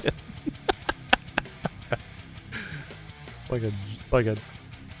chicken. like a.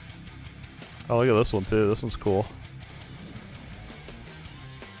 Oh, look at this one too. This one's cool.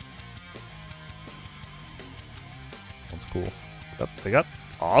 That's cool. They got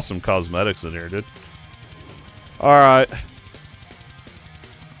awesome cosmetics in here, dude. Alright.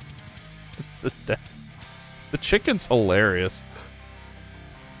 The chicken's hilarious.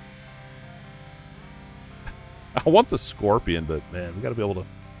 I want the scorpion, but man, we gotta be able to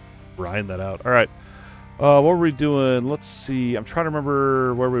grind that out. Alright. What were we doing? Let's see. I'm trying to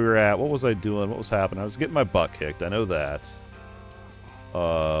remember where we were at. What was I doing? What was happening? I was getting my butt kicked. I know that.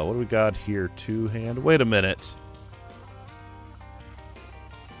 What do we got here? Two-hand. Wait a minute.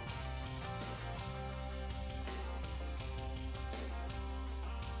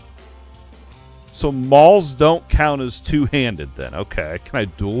 So mauls don't count as two-handed then. Okay. Can I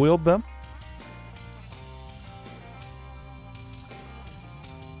dual wield them?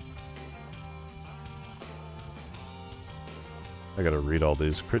 I gotta read all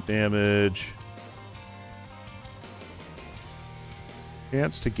these. Crit damage.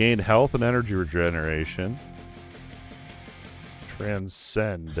 Chance to gain health and energy regeneration.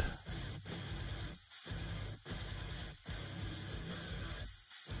 Transcend.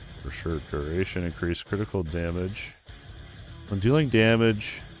 For sure. Duration. Increase critical damage. When dealing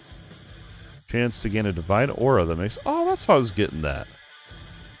damage, chance to gain a divine aura that makes... Oh, that's how I was getting that.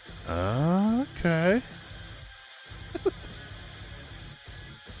 Okay.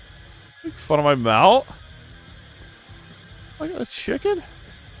 Make fun of my mount? Like a chicken?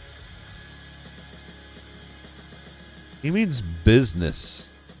 He means business.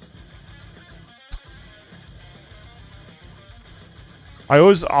 I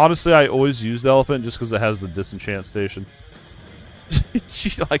always use the elephant just because it has the disenchant station.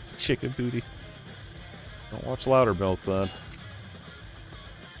 She liked the chicken booty. Don't watch Loudermilk then.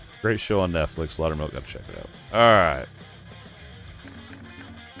 Great show on Netflix. Loudermilk, gotta check it out. Alright.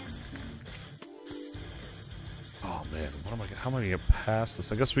 Oh man, what am I? How am I gonna get past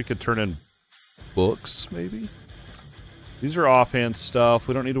this? I guess we could turn in books, maybe. These are offhand stuff.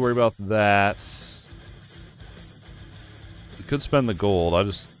 We don't need to worry about that. You could spend the gold.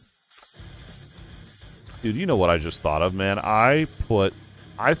 Dude, you know what I just thought of, man? I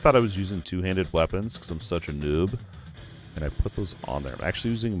thought I was using two-handed weapons because I'm such a noob, and I put those on there. I'm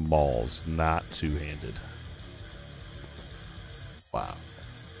actually using mauls, not two-handed. Wow.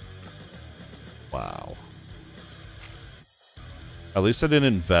 Wow. At least I didn't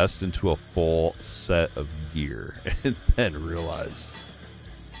invest into a full set of gear and then realize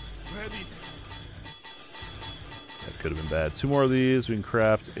that could have been bad. Two more of these. We can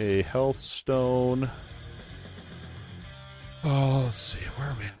craft a health stone. Oh, let's see. Where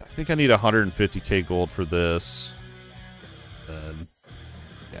are we? I think I need 150k gold for this. And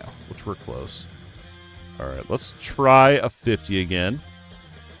yeah, which we're close. Alright, let's try a 50 again.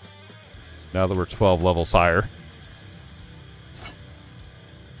 Now that we're 12 levels higher.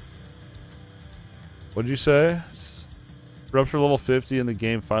 What did you say? Rupture level 50 and the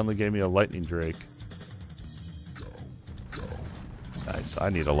game finally gave me a lightning drake. Nice. I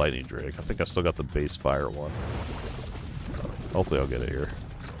need a lightning drake. I think I still got the base fire one. Hopefully I'll get it here.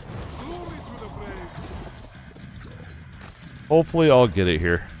 Hopefully I'll get it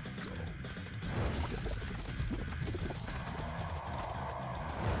here.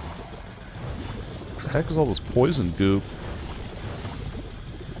 What the heck is all this poison goop?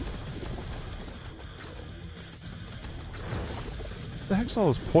 What the heck's all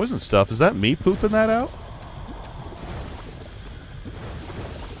this poison stuff? Is that me pooping that out?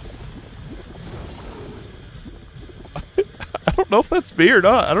 I don't know if that's me or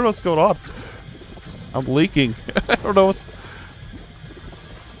not. I don't know what's going on. I'm leaking. I don't know what's...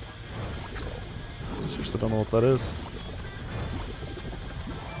 I seriously don't know what that is.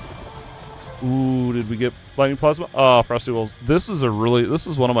 Ooh, did we get lightning plasma? Oh, frosty wolves. This is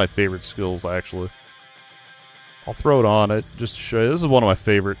one of my favorite skills, actually. I'll throw it on it just to show you. This is one of my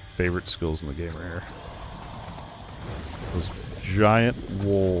favorite skills in the game right here. Those giant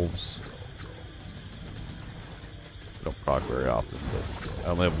wolves. They don't proc very often, but I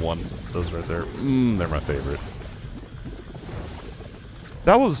only have one of those right there. They're my favorite.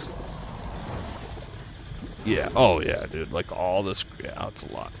 That was... Yeah, oh yeah, dude. Like all this... Yeah, it's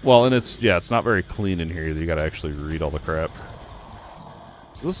a lot. Well, and it's not very clean in here either. You gotta actually read all the crap.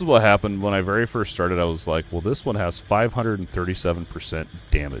 So this is what happened when I very first started. I was like, well, this one has 537%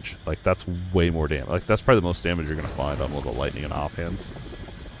 damage. Like, that's way more damage. Like, that's probably the most damage you're gonna find on little lightning and offhands.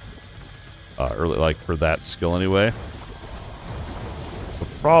 Early, like, for that skill anyway.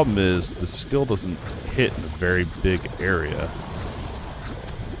 Problem is, the skill doesn't hit in a very big area.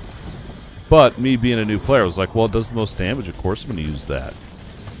 But me being a new player, I was like, well, it does the most damage. Of course I'm going to use that.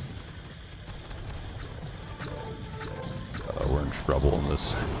 We're in trouble in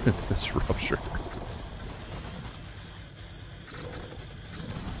this, this rupture.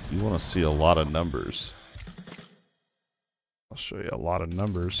 You want to see a lot of numbers. I'll show you a lot of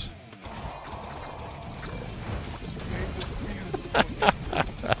numbers.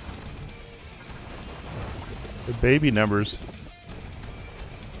 The baby numbers.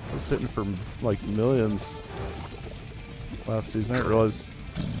 I was hitting for like millions last season. I didn't realize.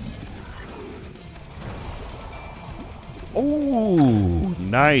 Oh,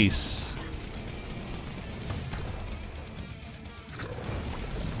 nice.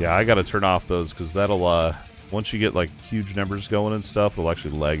 Yeah, I gotta turn off those because that'll, once you get like huge numbers going and stuff, it'll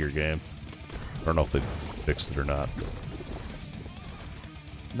actually lag your game. I don't know if they fixed it or not.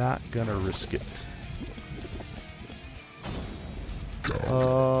 Not gonna risk it.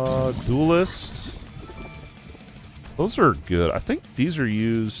 Duelist. Those are good. I think these are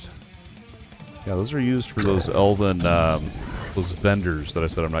used. Yeah, those are used for those elven, those vendors that I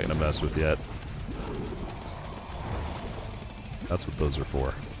said I'm not gonna mess with yet. That's what those are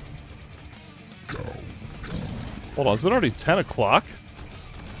for. Hold on, is it already 10 o'clock?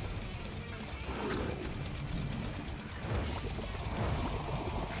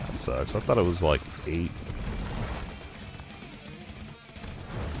 That sucks. I thought it was like 8.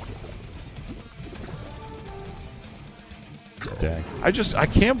 Dang. I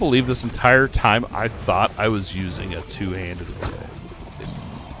can't believe this entire time I thought I was using a two-handed weapon.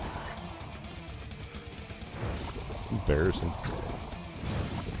 Embarrassing.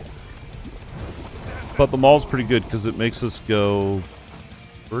 But the maul's pretty good because it makes us go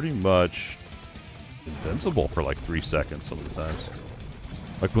pretty much invincible for like 3 seconds some of the times.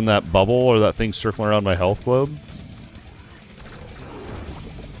 Like when that bubble or that thing circling around my health globe.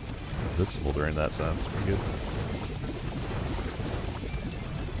 Invincible during that time. It's pretty good.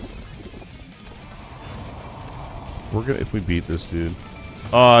 We're gonna, if we beat this dude.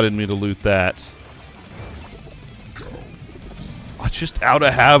 Oh, I didn't mean to loot that. Oh, just out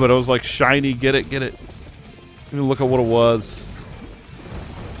of habit. I was like, shiny, get it, get it. Let me look at what it was.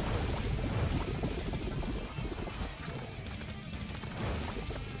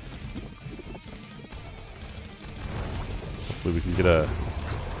 Hopefully we can get a...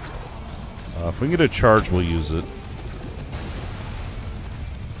 if we can get a charge, we'll use it.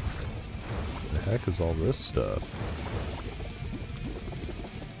 What the heck is all this stuff?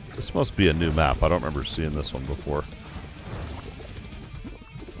 This must be a new map. I don't remember seeing this one before.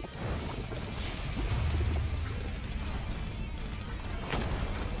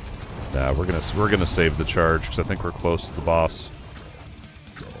 Nah, we're gonna save the charge because I think we're close to the boss.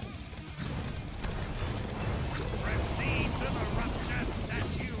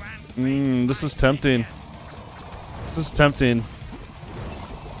 This is tempting. This is tempting.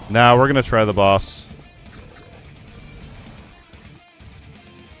 Nah, we're gonna try the boss.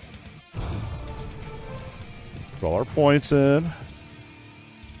 Put all our points in.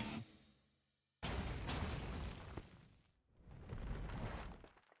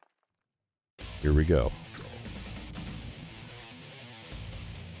 Here we go.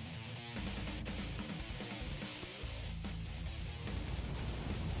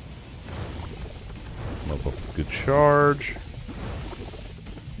 Up a good charge.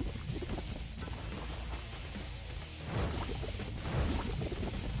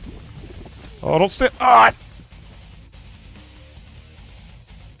 Oh, don't stay. Ah!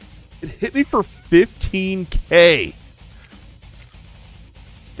 It hit me for 15K.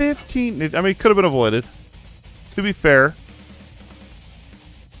 15. I mean, it could have been avoided. To be fair,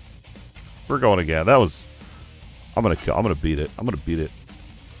 we're going again. That was. I'm gonna beat it. I'm gonna beat it.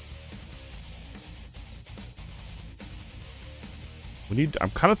 We need. I'm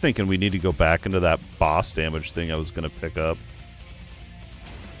kind of thinking we need to go back into that boss damage thing I was gonna pick up.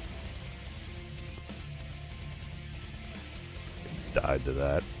 Died to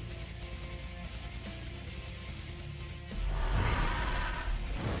that.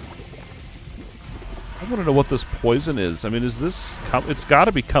 I want to know what this poison is. I mean, is this... It's got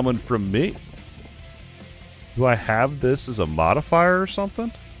to be coming from me. Do I have this as a modifier or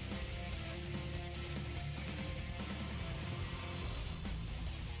something?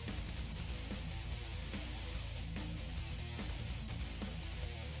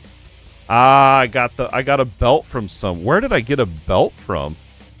 Ah, I got a belt from some... Where did I get a belt from?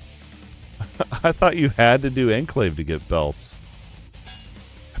 I thought you had to do Enclave to get belts.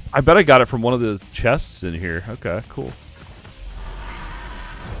 I bet I got it from one of the chests in here. Okay, cool.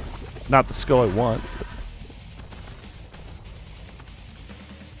 Not the skill I want.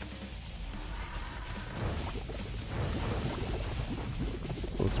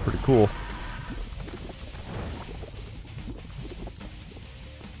 Looks pretty cool.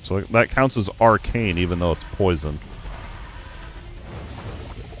 So that counts as arcane, even though it's poison.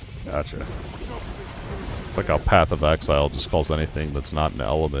 Gotcha. It's like how Path of Exile just calls anything that's not an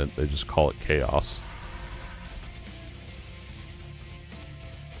element, they just call it chaos.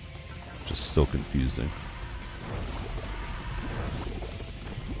 Just still confusing.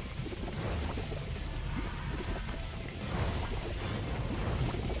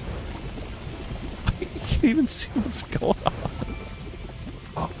 I can't even see what's going on.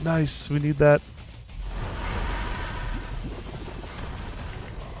 Oh, nice. We need that.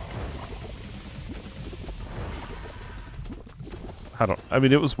 I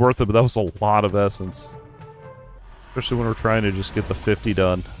mean, it was worth it, but that was a lot of essence. Especially when we're trying to just get the 50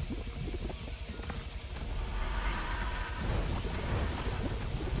 done.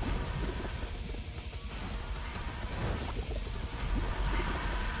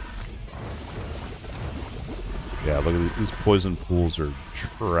 Yeah, look at these poison pools are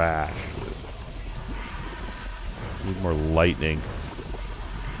trash. Need more lightning.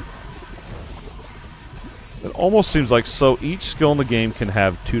 It almost seems like so each skill in the game can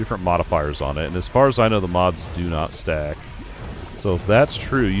have 2 different modifiers on it, and as far as I know, the mods do not stack. So if that's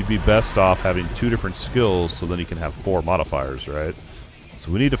true, you'd be best off having 2 different skills, so then you can have 4 modifiers, right?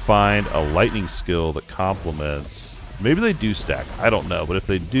 So we need to find a lightning skill that complements. Maybe they do stack. I don't know, but if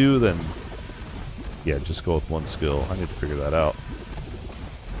they do, then yeah, just go with 1 skill. I need to figure that out.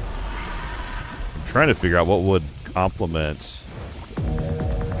 I'm trying to figure out what would complement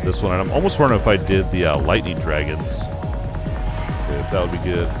this one, and I'm almost wondering if I did the lightning dragons. Okay, if that would be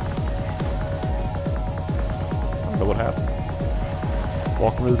good. I don't know what happened.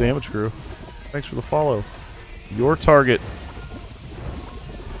 Welcome to the Damage Crew. Thanks for the follow. Your target.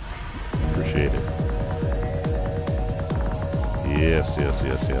 Appreciate it. Yes, yes,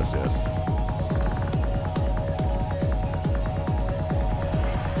 yes, yes, yes.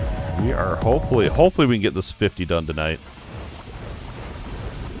 We are hopefully we can get this 50 done tonight.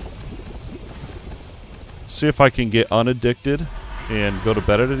 See if I can get unaddicted and go to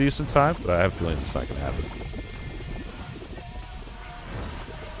bed at a decent time, but I have a feeling it's not going to happen.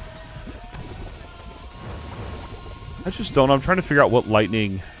 I just don't know. I'm trying to figure out what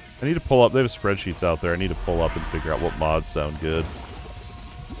lightning. I need to pull up. They have spreadsheets out there. I need to pull up and figure out what mods sound good.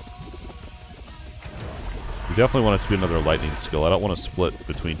 We definitely want it to be another lightning skill. I don't want to split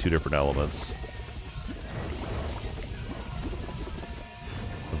between 2 different elements.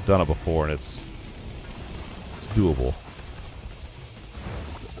 I've done it before, and it's doable.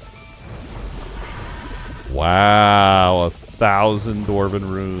 Wow, 1,000 Dwarven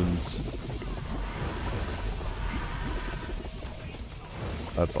runes.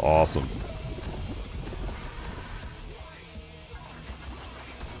 That's awesome.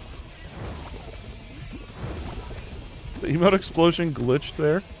 The emote explosion glitched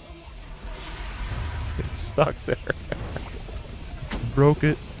there. It's stuck there. Broke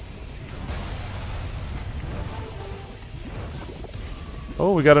it.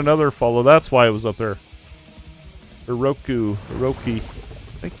 Oh, we got another follow. That's why it was up there. Hiroki.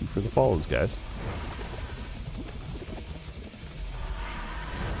 Thank you for the follows, guys.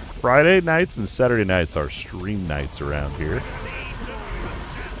 Friday nights and Saturday nights are stream nights around here.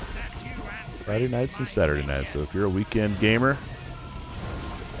 Friday nights and Saturday nights. So if you're a weekend gamer,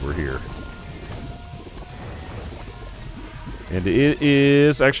 we're here. And it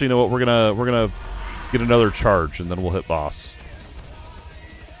is actually, you know what? We're gonna get another charge, and then we'll hit boss.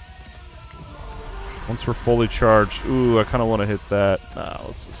 Once we're fully charged, ooh, I kind of want to hit that. Nah,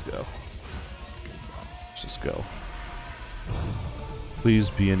 let's just go. Let's just go. Please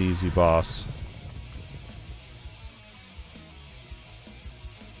be an easy boss.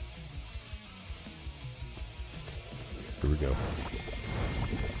 Here we go.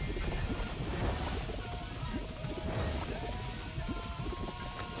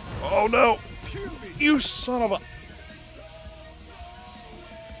 Oh no! You son of a...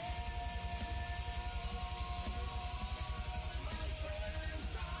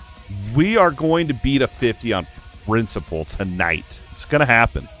 We are going to beat a 50 on principle tonight. It's going to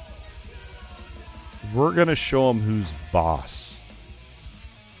happen. We're going to show them who's boss.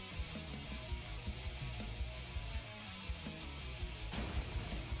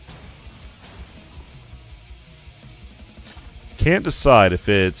 Can't decide if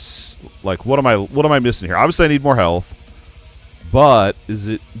it's like what am I missing here? Obviously I need more health. But is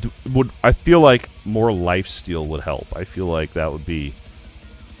it I feel like more lifesteal would help. I feel like that would be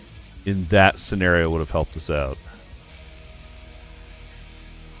in that scenario would have helped us out.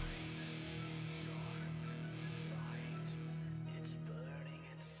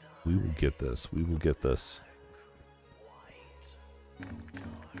 We will get this. We will get this.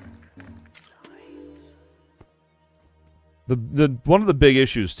 The one of the big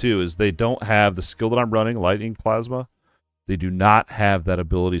issues too is they don't have the skill that I'm running, Lightning Plasma. They do not have that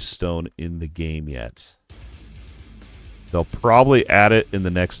ability stone in the game yet. They'll probably add it in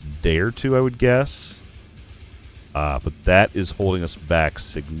the next day or two, I would guess. But that is holding us back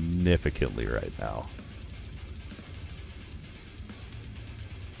significantly right now.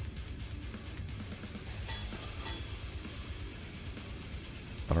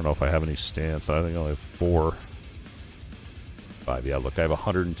 I don't know if I have any stance. I think I only have 4. 5. Yeah, look, I have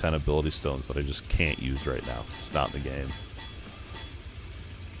 110 ability stones that I just can't use right now. It's not in the game.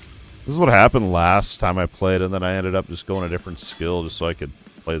 This is what happened last time I played, and then I ended up just going a different skill just so I could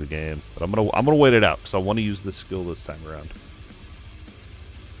play the game. But I'm gonna wait it out because I want to use this skill this time around.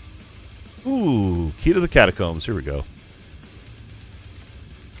 Ooh, key to the catacombs. Here we go.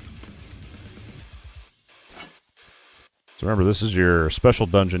 So remember, this is your special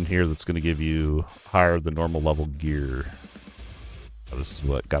dungeon here that's going to give you higher than normal level gear. This is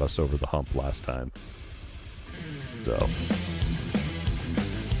what got us over the hump last time. So,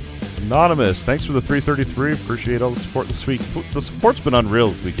 Anonymous, thanks for the 333. Appreciate all the support this week. The support's been unreal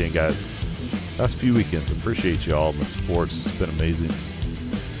this weekend, guys. Last few weekends. Appreciate you all and the supports. It's been amazing.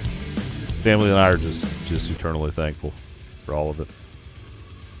 Family and I are just eternally thankful for all of it.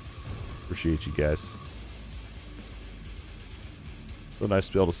 Appreciate you guys. So nice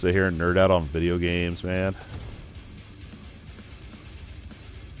to be able to sit here and nerd out on video games, man.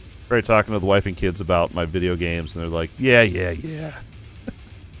 Started talking to the wife and kids about my video games, and they're like, yeah. You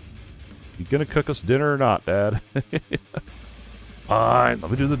gonna cook us dinner or not, Dad? Fine, let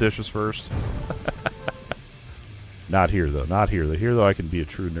me do the dishes first. Not here, though. Not here. Here, though, I can be a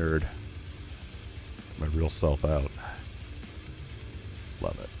true nerd. My real self out.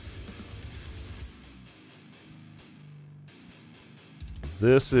 Love it.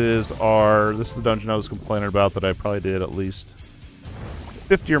 This is the dungeon I was complaining about that I probably did at least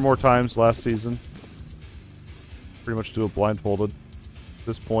 50 or more times last season. Pretty much do it blindfolded at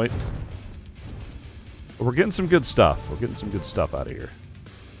this point. But we're getting some good stuff. We're getting some good stuff out of here.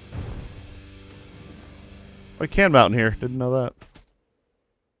 I can mount in here. Didn't know that.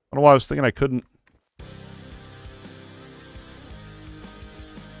 I don't know why I was thinking I couldn't.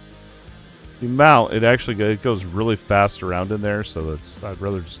 You mount, it goes really fast around in there, so I'd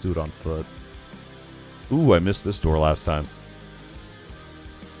rather just do it on foot. Ooh, I missed this door last time.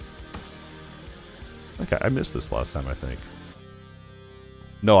 Okay, I missed this last time, I think.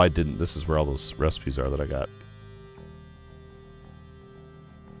 No, I didn't. This is where all those recipes are that I got.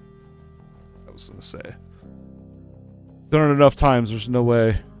 I was gonna say. Done it enough times, there's no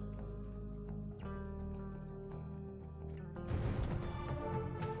way.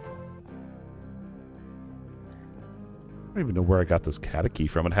 I don't even know where I got this key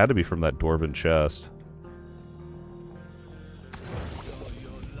from. It had to be from that Dwarven chest.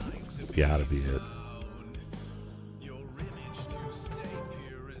 Gotta be it.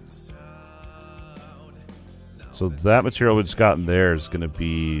 So that material we just got in there is going to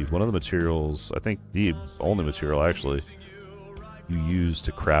be one of the materials, I think the only material actually, you use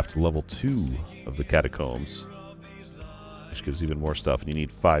to craft level 2 of the catacombs. Which gives even more stuff, and you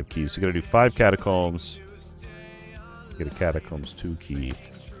need 5 keys. So you got to do 5 catacombs. Get a catacombs 2 key.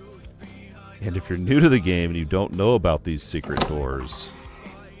 And if you're new to the game and you don't know about these secret doors,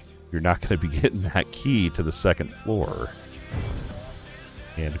 you're not going to be getting that key to the 2nd floor.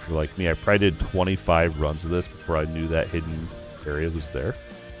 And if you're like me, I probably did 25 runs of this before I knew that hidden area was there.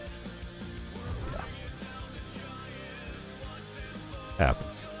 Yeah.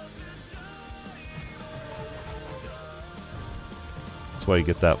 Happens. That's why you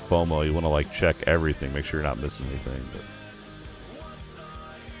get that FOMO. You want to like check everything, make sure you're not missing anything. But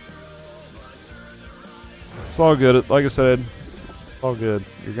it's all good. Like I said, it's all good.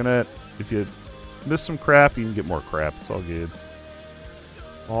 You're gonna, if you miss some crap, you can get more crap. It's all good.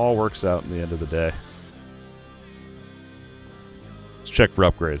 All works out in the end of the day. Let's check for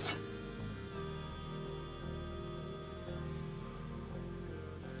upgrades.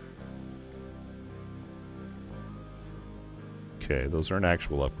 Okay, those are an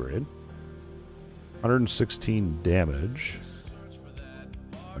actual upgrade. 116 damage.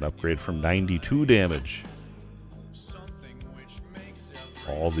 An upgrade from 92 damage.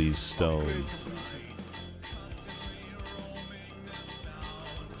 All these stones.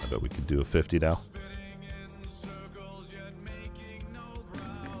 I bet we could do a 50 now.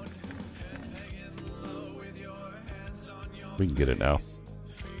 We can get it now.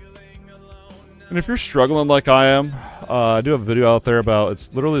 And if you're struggling like I am, I do have a video out there about,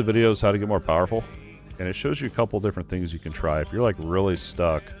 it's literally videos how to get more powerful. And it shows you a couple different things you can try. If you're like really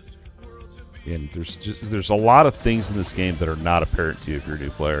stuck, and there's a lot of things in this game that are not apparent to you if you're a new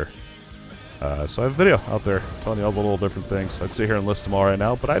player. So I have a video out there telling you all the little different things. I'd sit here and list them all right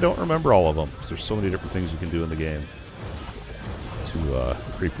now, but I don't remember all of them. So there's so many different things you can do in the game to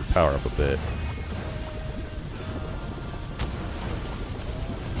creep your power up a bit.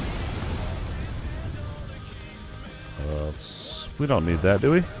 We don't need that,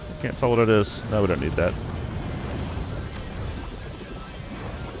 do we? Can't tell what it is. No, we don't need that.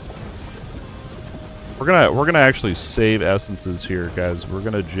 We're gonna actually save essences here, guys. We're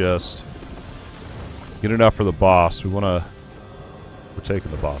gonna just get enough for the boss. We're taking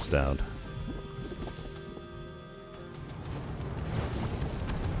the boss down.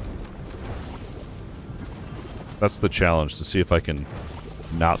 That's the challenge, to see if I can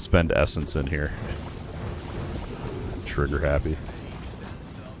not spend essence in here. Trigger happy.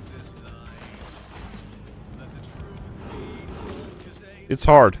 It's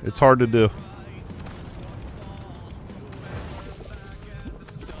hard. It's hard to do.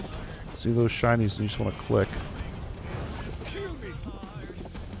 See those shinies and you just want to click.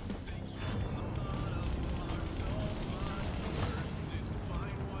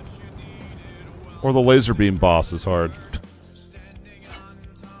 Or the laser beam boss is hard.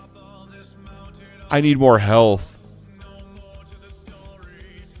 I need more health.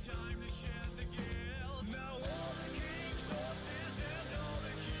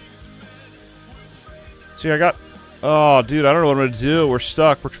 See, I got... Oh, dude, I don't know what I'm going to do. We're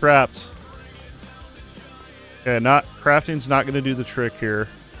stuck. We're trapped. Okay, crafting's not going to do the trick here.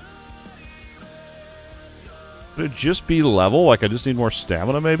 Could it just be level? Like, I just need more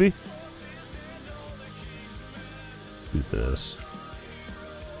stamina, maybe? Do this.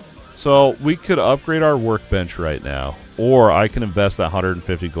 So, we could upgrade our workbench right now. Or I can invest that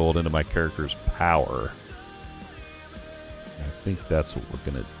 150 gold into my character's power. I think that's what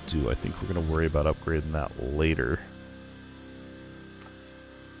we're going to do. I think we're going to worry about upgrading that later.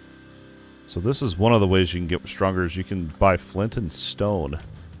 So this is one of the ways you can get stronger, is you can buy flint and stone.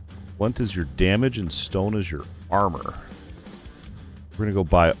 Flint is your damage and stone is your armor. We're going to go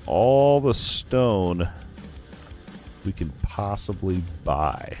buy all the stone we can possibly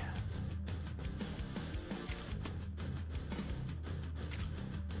buy.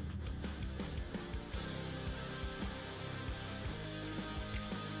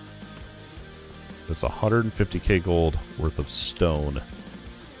 That's 150k gold worth of stone.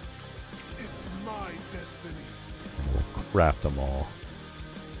 It's my destiny. And we'll craft them all.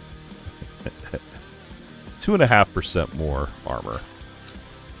 2.5% more armor.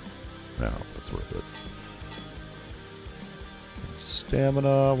 I don't know if that's worth it. And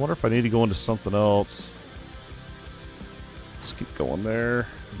stamina. I wonder if I need to go into something else. Just keep going there.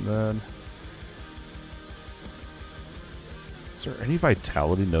 And then... Is there any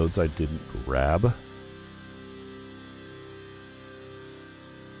vitality nodes I didn't grab?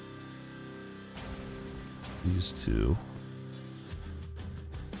 These two.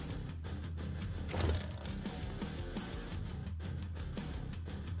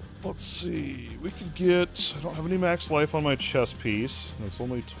 Let's see. We could get... I don't have any max life on my chest piece. That's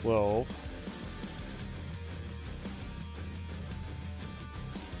only 12.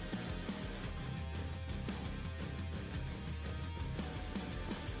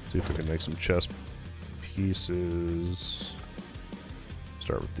 See if we can make some chest pieces.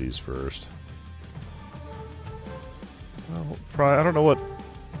 Start with these first. Well, probably, I don't know what...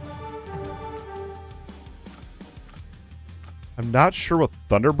 I'm not sure what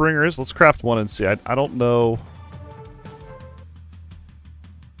Thunderbringer is. Let's craft one and see. I don't know.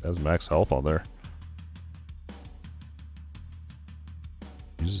 It has max health on there.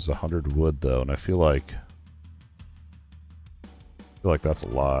 Uses 100 wood though, and I feel like that's a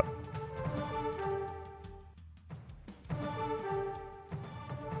lot.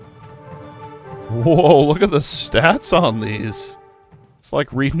 Whoa, look at the stats on these. It's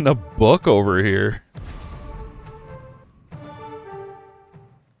like reading a book over here.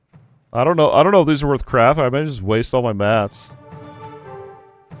 I don't know if these are worth craft. I might just waste all my mats.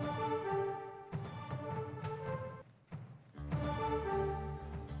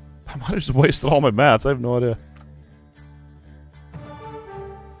 I might have just wasted all my mats. I have no idea.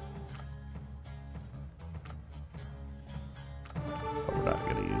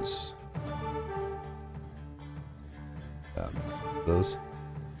 Those.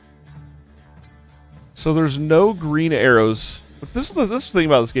 So there's no green arrows But this is the thing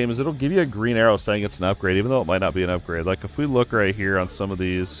about this game is it'll give you a green arrow saying it's an upgrade, even though it might not be an upgrade. Like if we look right here on some of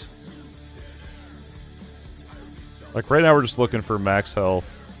these, like right now we're just looking for max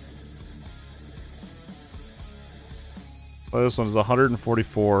health. Well, this one is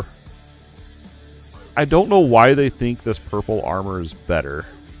 144. I don't know why they think this purple armor is better.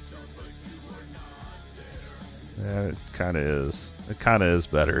 Yeah, it kind of is. It kind of is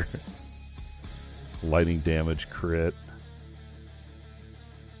better. Lightning damage crit.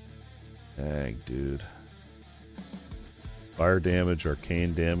 Dang, dude. Fire damage,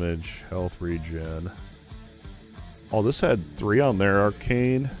 arcane damage, health regen. Oh, this had 3 on there.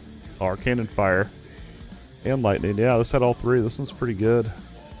 Arcane and fire. And lightning. Yeah, this had all 3. This one's pretty good.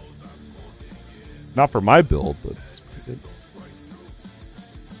 Not for my build, but it's pretty good.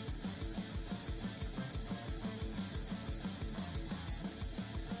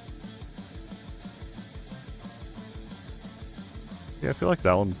 Yeah, I feel like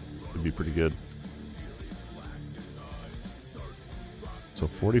that one would be pretty good. So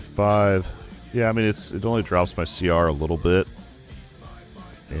 45. Yeah, I mean it only drops my CR a little bit.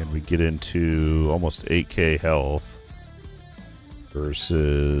 And we get into almost 8k health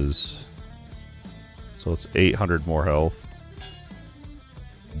versus, so it's 800 more health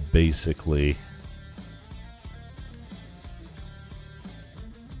basically.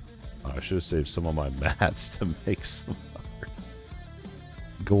 I should have saved some of my mats to make some other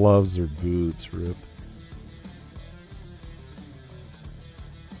gloves or boots. Rip.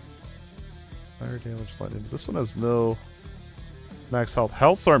 Fire damage, lightning. This one has no max health.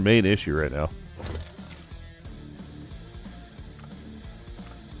 Health's our main issue right now.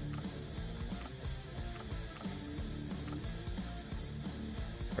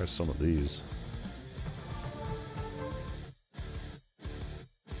 Try some of these.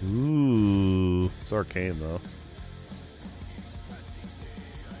 Ooh, it's arcane though.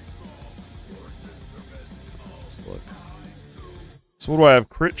 Let's look. So what do I have?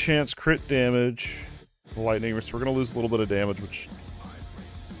 Crit chance, crit damage, lightning. So we're gonna lose a little bit of damage, which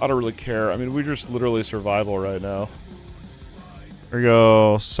I don't really care. I mean, we're just literally survival right now. There we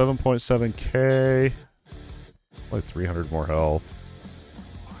go. 7.7k. Like 300 more health.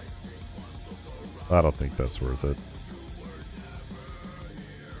 I don't think that's worth it.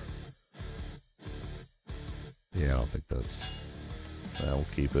 Yeah, I don't think that's... Nah, we'll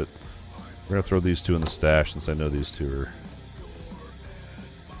keep it. We're gonna throw these 2 in the stash since I know these 2 are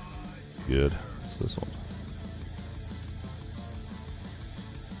good. What's this one?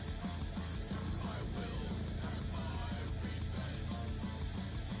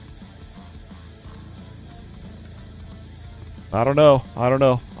 I don't know. I don't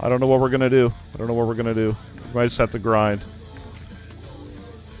know what we're gonna do. I don't know what we're gonna do. We might just have to grind.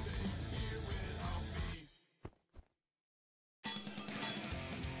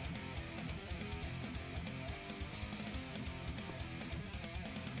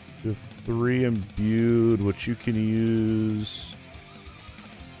 You have 3 imbued, which you can use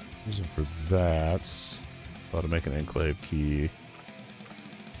them for that. About to make an enclave key.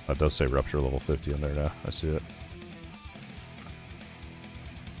 That does say rupture level 50 in there now. I see it.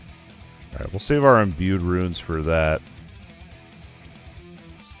 Alright, we'll save our imbued runes for that.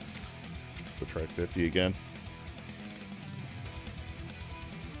 We'll try 50 again.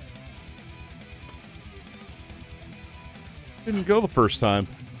 Didn't go the first time.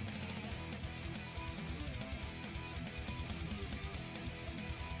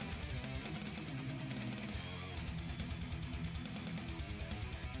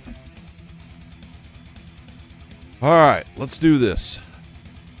 Alright, let's do this.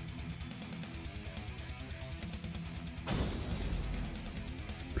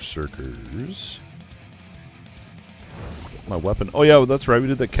 Berserkers. My weapon. Oh yeah, that's right. We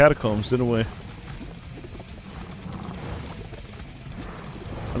did the catacombs, didn't we?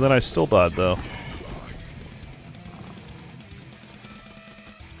 And then I still died though.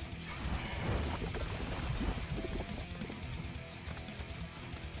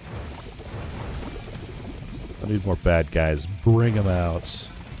 I need more bad guys. Bring them out.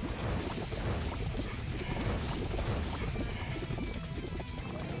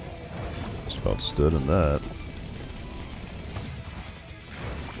 Just about stood in that.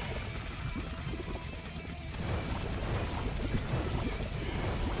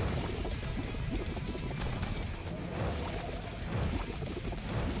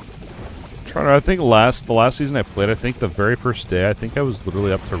 I think the last season I played, I think the very first day, I think I was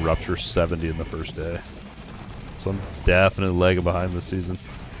literally up to Rupture 70 in the first day. So I'm definitely lagging behind this season.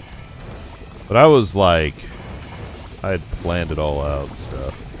 But I was like, I had planned it all out and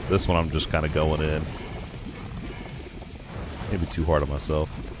stuff. This one I'm just kind of going in. Maybe too hard on myself.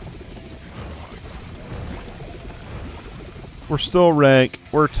 We're still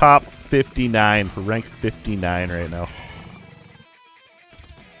we're top 59. We're ranked 59 right now.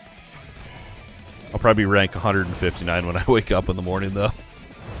 I'll probably rank 159 when I wake up in the morning, though.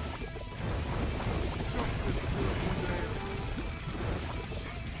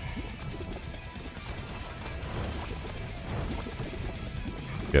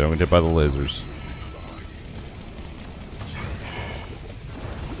 Okay, don't get hit by the lasers.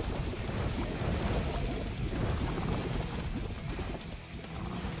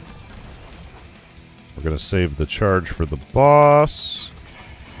 We're going to save the charge for the boss.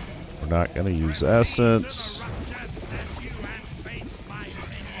 We're not going to use essence.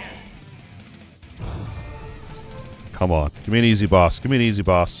 Come on. Give me an easy boss. Give me an easy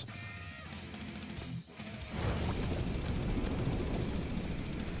boss.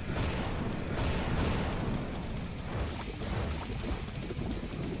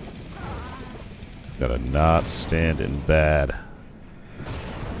 Gotta not stand in bad.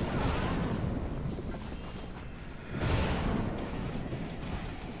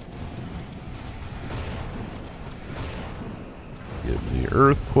 Give me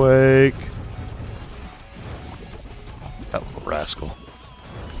earthquake. That little rascal.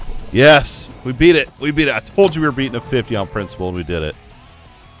 Yes! We beat it! We beat it! I told you we were beating a 50 on principle and we did it.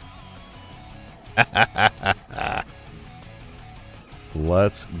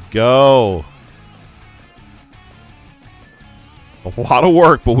 Let's go! A lot of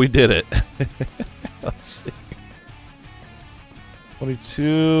work, but we did it. Let's see.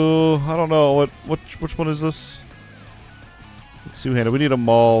 22. I don't know which one is this? It's two-handed. We need a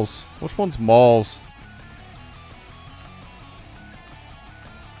Mauls. Which one's Mauls?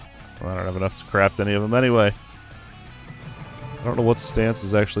 Well, I don't have enough to craft any of them anyway. I don't know what stance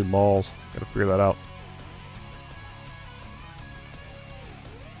is actually Mauls. Gotta figure that out.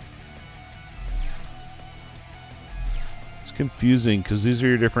 Confusing because these are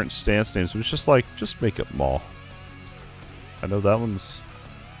your different stance names. But it's just like, just make it Maul. I know that one's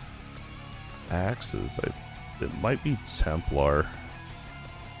axes. It might be Templar.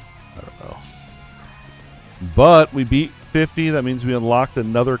 I don't know. But we beat 50. That means we unlocked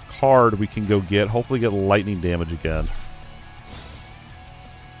another card we can go get. Hopefully get lightning damage again.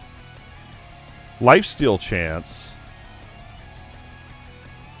 Lifesteal chance.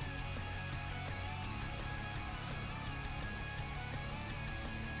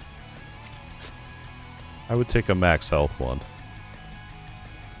 I would take a max health one.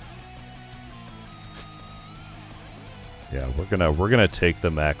 Yeah, we're gonna take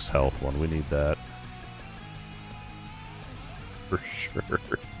the max health one. We need that for sure.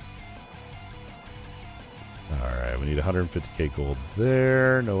 All right, we need 150k gold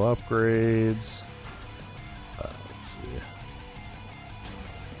there. No upgrades. Let's see.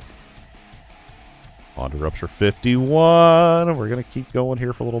 On to Rupture 51. We're gonna keep going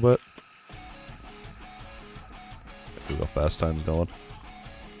here for a little bit. See how fast time's going.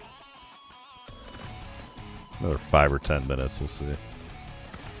 Another 5 or 10 minutes, we'll see.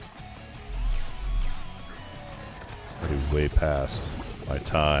 Already way past my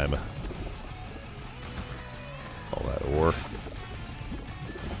time. All that ore.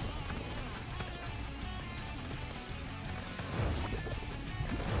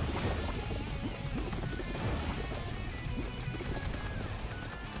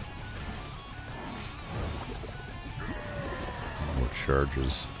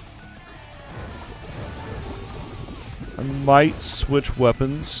 Charges. I might switch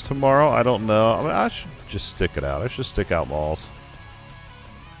weapons tomorrow. I don't know. I mean, I should just stick it out. I should stick out Mauls.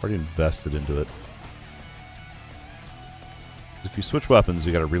 Already invested into it. If you switch weapons,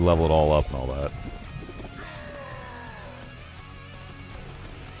 you got to re-level it all up and all that.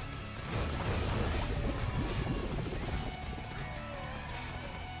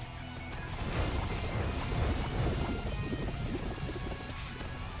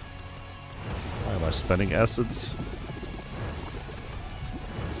 Spending essence.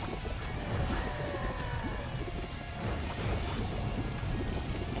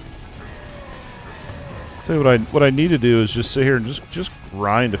 Tell you what I need to do is just sit here and just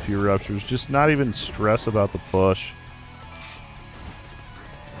grind a few ruptures. Just not even stress about the push.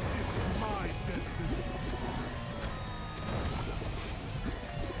 It's my destiny.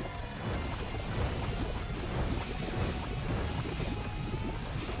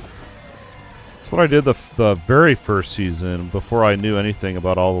 That's what I did the very first season before I knew anything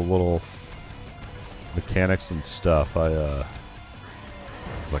about all the little mechanics and stuff. I was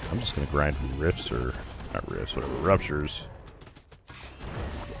like, I'm just gonna grind rifts or not rifts, whatever, ruptures,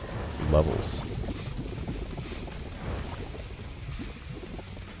 levels.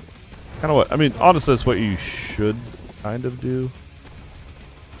 Kind of what, I mean, honestly, that's what you should kind of do.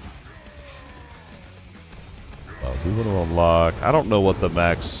 We want to unlock, I don't know what the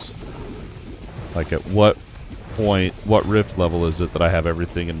max, like at what point, what rift level is it that I have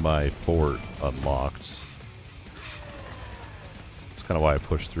everything in my fort unlocked. That's kind of why I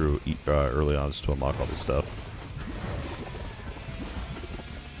pushed through early on, just to unlock all this stuff.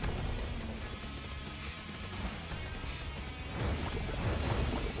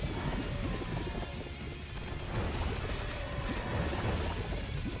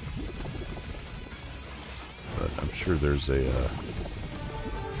 Sure there's a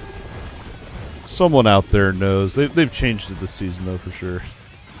someone out there knows. They've changed it this season though, for sure.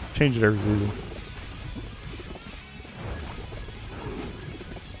 Change it every season.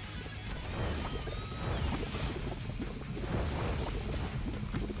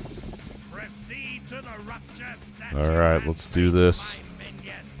 Proceed to the rupture statue. All right, let's do this.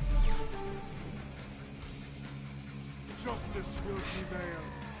 Justice will prevail.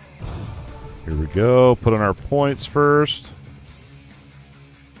 Here we go. Put in our points first.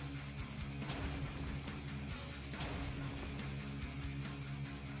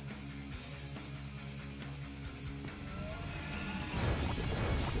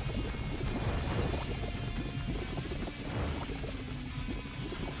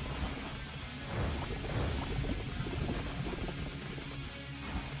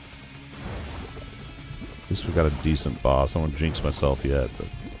 At least we got a decent boss. I don't want to jinx myself yet, but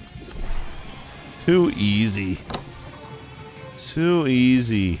too easy. Too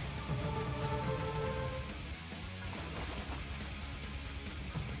easy.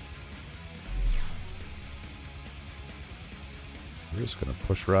 We're just gonna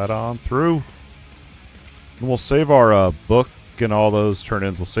push right on through. And we'll save our book and all those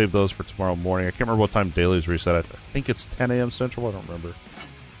turn-ins. We'll save those for tomorrow morning. I can't remember what time dailies reset. I think it's 10 a.m. Central. I don't remember.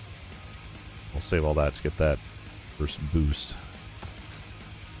 We'll save all that to get that first boost.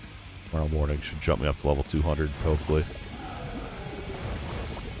 Tomorrow morning should jump me up to level 200, hopefully.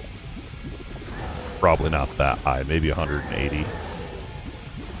 Probably not that high, maybe 180.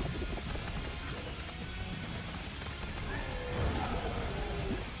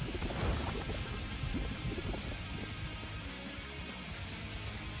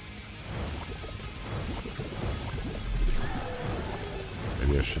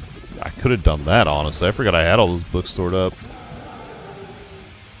 Maybe I could have done that, honestly. I forgot I had all those books stored up.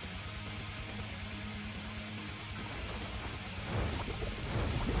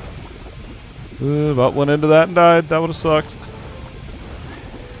 About went into that and died. That would have sucked.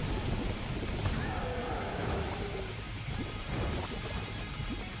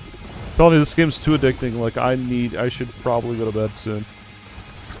 Telling you, this game's too addicting. Like, I should probably go to bed soon.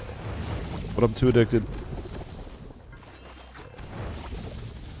 But I'm too addicted.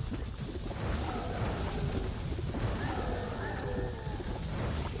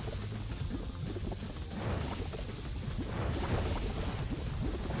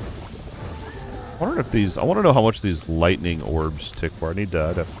 I wonder if these, I want to know how much these lightning orbs tick for. I'd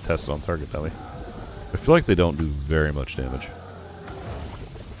have to test it on target dummy. I feel like they don't do very much damage.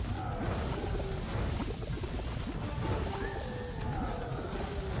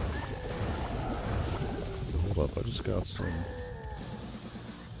 Hold up, I just got some.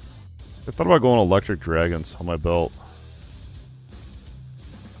 I thought about going electric dragons on my belt.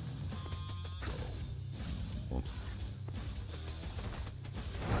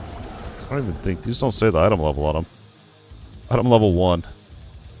 I don't even think. These don't say the item level on them. Item level 1.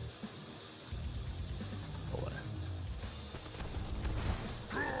 No way.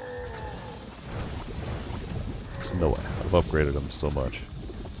 There's no way. I've upgraded them so much.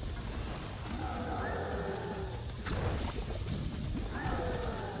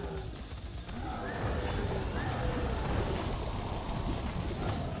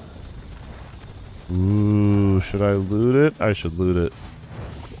 Ooh, should I loot it? I should loot it.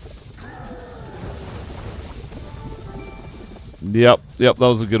 Yep, that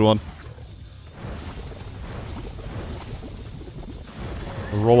was a good one.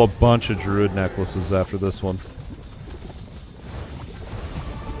 I'll roll a bunch of druid necklaces after this one.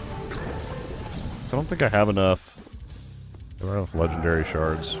 So I don't think I have enough. I don't have enough legendary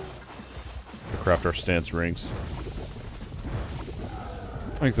shards to craft our stance rings.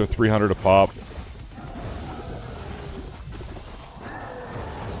 I think they're 300 a pop.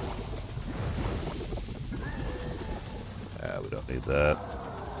 We don't need that.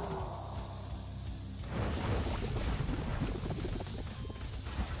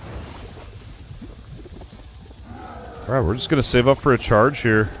 Alright, we're just gonna save up for a charge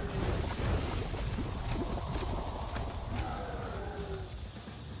here.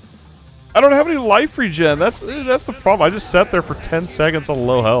 I don't have any life regen. That's the problem. I just sat there for 10 seconds on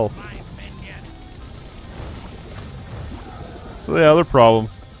low health. That's the other problem.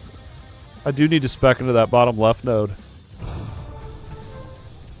 I do need to spec into that bottom left node.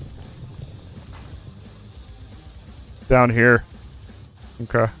 Down here.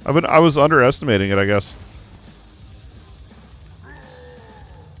 Okay. I was underestimating it, I guess.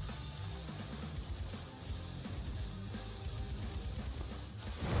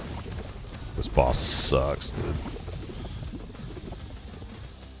 This boss sucks, dude.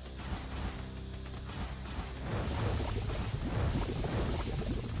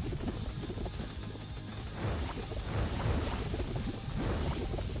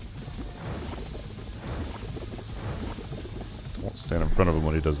 Won't stand in front of him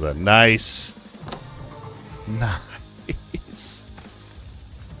when he does that. Nice. Nice.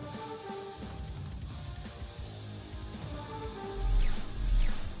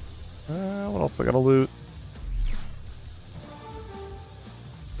 What else I gotta loot?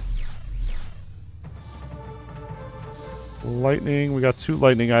 Lightning. We got 2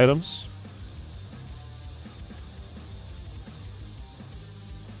 lightning items.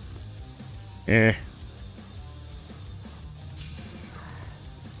 Eh.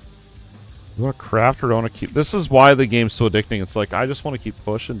 Do I want to craft or do I want to keep? This is why the game's so addicting. It's like, I just want to keep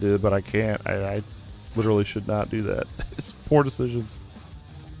pushing, dude, but I can't. I literally should not do that. It's poor decisions.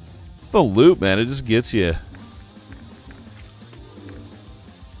 It's the loot, man. It just gets you.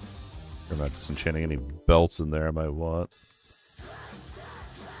 I'm not disenchanting any belts in there I might want.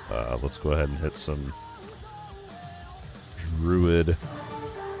 Let's go ahead and hit some druid.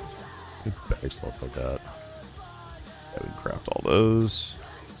 Good bag slots I got. Yeah, we can craft all those.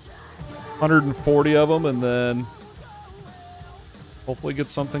 140 of them, and then hopefully get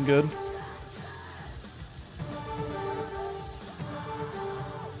something good.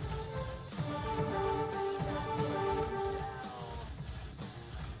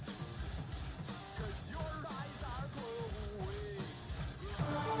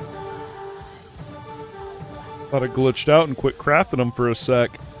 Thought I glitched out and quit crafting them for a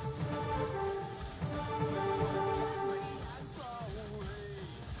sec.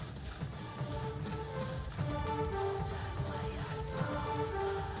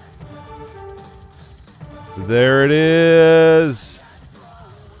 There it is.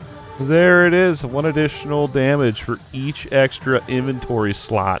 There it is. 1 additional damage for each extra inventory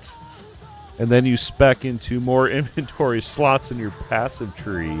slot. And then you spec into more inventory slots in your passive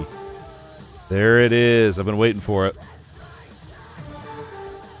tree. There it is. I've been waiting for it.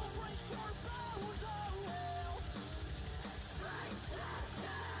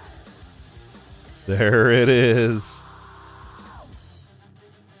 There it is.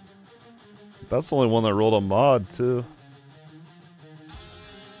 That's the only one that rolled a mod, too.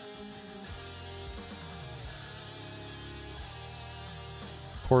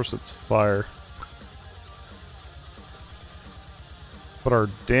 Of course it's fire. But our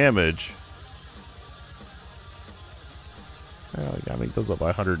damage... Well, yeah, I mean, it goes up by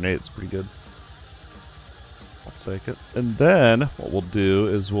 108. It's pretty good. I'll take it. And then, what we'll do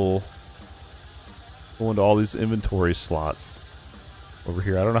is we'll go into all these inventory slots over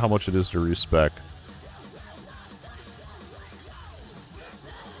here. I don't know how much it is to respec.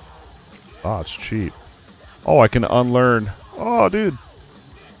 Ah, it's cheap. Oh, I can unlearn. Oh, dude.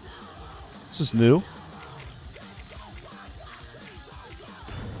 This is new.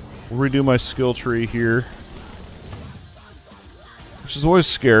 We'll redo my skill tree here. Which is always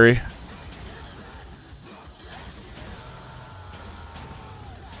scary.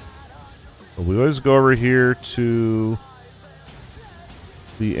 But we always go over here to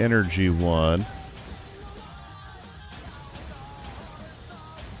the energy one.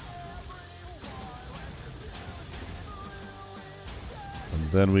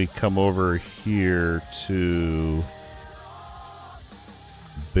 And then we come over here to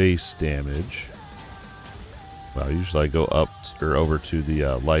base damage. Well, usually I go up or over to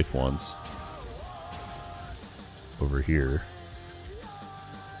the life ones. Over here.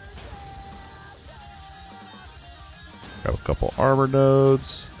 Got a couple armor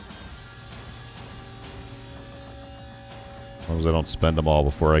nodes. As long as I don't spend them all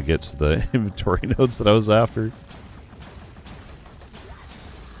before I get to the inventory nodes that I was after. And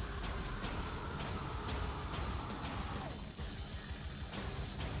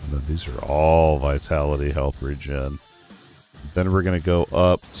then these are all vitality, health regen. Then we're going to go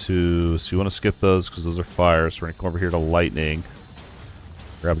up to... So you want to skip those because those are fire. So we're going to come over here to lightning.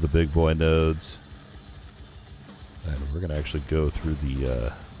 Grab the big boy nodes. And we're going to actually go through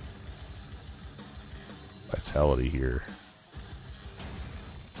the vitality here.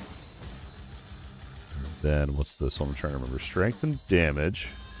 Then what's this one? I'm trying to remember. Strength and damage,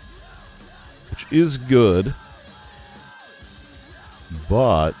 which is good,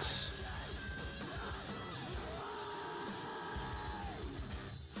 but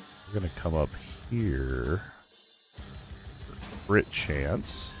we're going to come up here for crit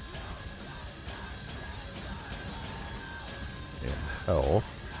chance and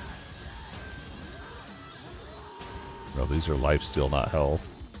health. No, these are lifesteal, not health.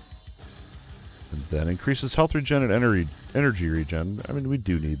 And then increases health regen and energy regen. I mean, we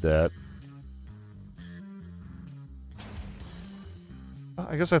do need that.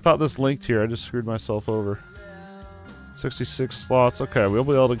 I guess I thought this linked here. I just screwed myself over. 66 slots. Okay, we'll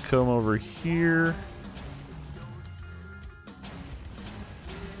be able to come over here.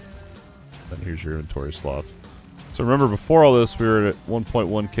 Then here's your inventory slots. So remember, before all this, we were at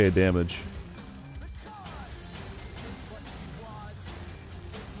 1.1k damage.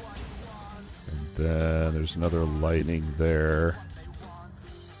 Then there's another lightning there.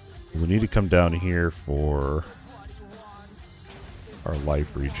 We need to come down here for our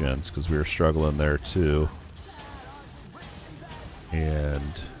life regens because we were struggling there too.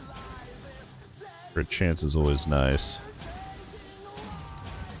 And crit chance is always nice.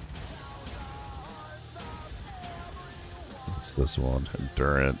 What's this one?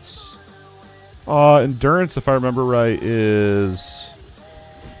 Endurance. Endurance, if I remember right, is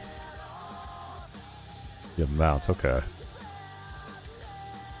the amount. Okay.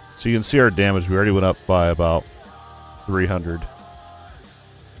 So you can see our damage. We already went up by about 300.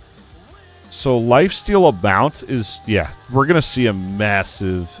 So lifesteal amount is, yeah, we're going to see a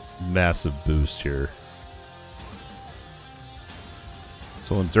massive, massive boost here.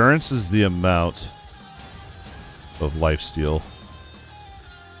 So endurance is the amount of lifesteal.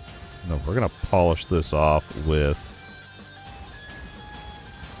 No, we're going to polish this off with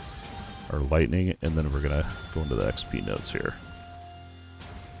our lightning, and then we're going to go into the XP notes here.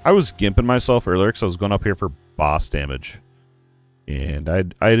 I was gimping myself earlier because I was going up here for boss damage. And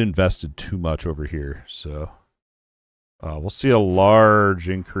I'd invested too much over here, so we'll see a large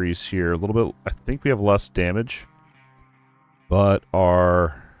increase here. A little bit. I think we have less damage, but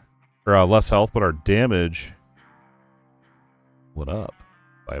less health, but our damage went up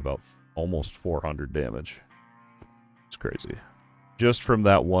by about almost 400 damage. It's crazy, just from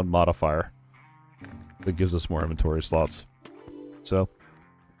that one modifier that gives us more inventory slots. So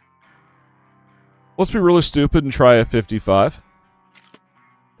let's be really stupid and try a 55.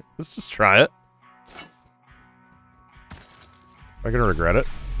 Let's just try it. Am I gonna regret it?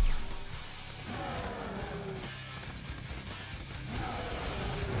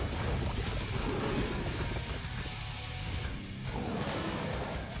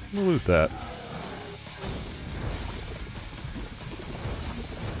 We'll loot that.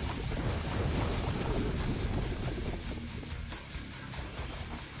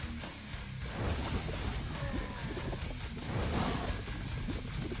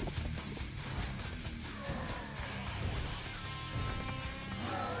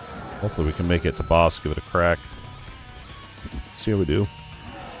 Hopefully we can make it to boss, give it a crack. See how we do.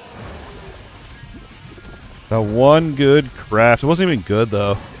 That one good craft. It wasn't even good,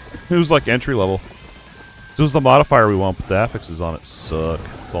 though. It was like entry level. It was the modifier we want, but the affixes on it suck.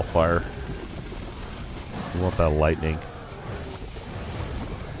 It's all fire. We want that lightning.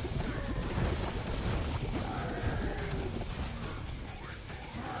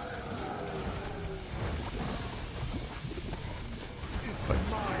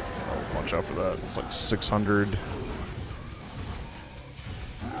 Out for that. It's like 600.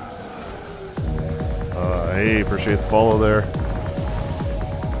 Hey, appreciate the follow there.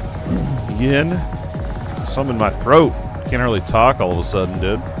 Yin. Some in my throat. Can't hardly talk all of a sudden,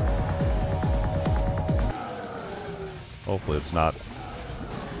 dude. Hopefully it's not.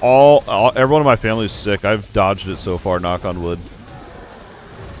 Everyone in my family is sick. I've dodged it so far, knock on wood.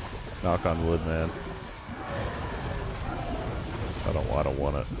 Knock on wood, man. I don't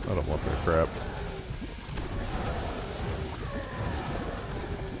want it. I don't want their crap.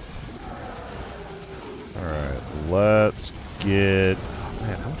 Alright, let's get...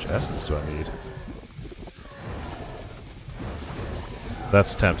 Man, how much essence do I need?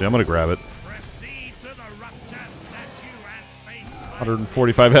 That's tempting. I'm gonna grab it.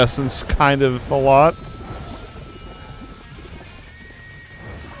 145 essence, kind of a lot.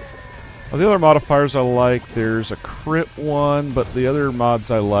 Well, the other modifiers I like, there's a crit one, but the other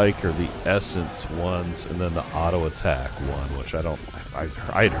mods I like are the essence ones, and then the auto attack one, which I don't...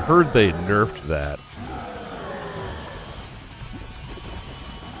 I'd heard they nerfed that.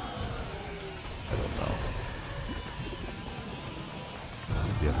 I don't know.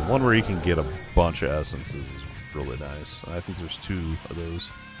 Yeah, the one where you can get a bunch of essences is really nice. I think there's 2 of those.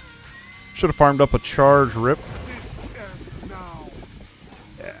 Should have farmed up a charge rip.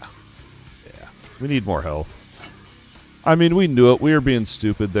 Yeah. Yeah. We need more health. I mean, we knew it. We were being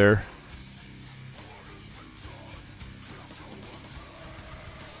stupid there.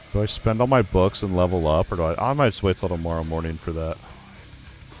 Do I spend all my books and level up, or do I might just wait till tomorrow morning for that.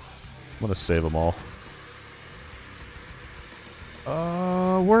 I'm gonna save them all.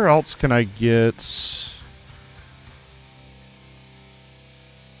 Where else can I get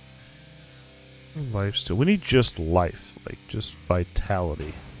life still? We need just life, like just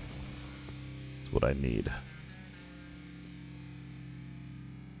vitality. That's what I need.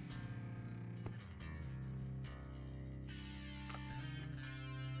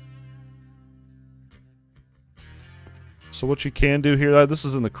 So what you can do here, this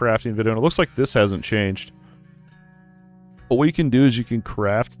is in the crafting video, and it looks like this hasn't changed. But what you can do is you can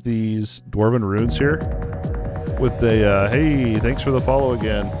craft these Dwarven runes here with the, hey, thanks for the follow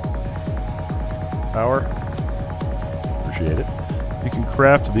again. Power. Appreciate it. You can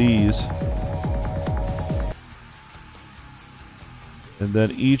craft these. And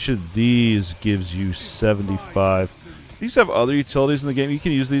then each of these gives you 75. These have other utilities in the game. You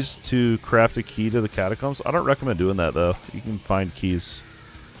can use these to craft a key to the catacombs. I don't recommend doing that, though. You can find keys.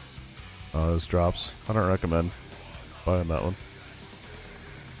 Those drops. I don't recommend buying that one.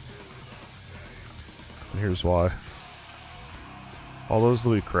 And here's why. All those that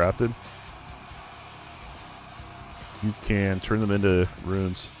we crafted, you can turn them into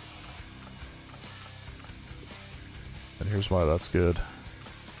runes. And here's why that's good.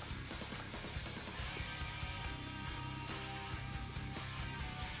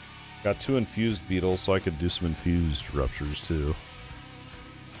 Got 2 infused beetles, so I could do some infused ruptures too.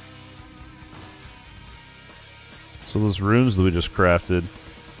 So those runes that we just crafted,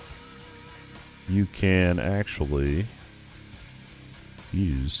 you can actually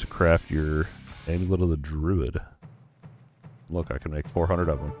use to craft your Amulet of the Druid. Look, I can make 400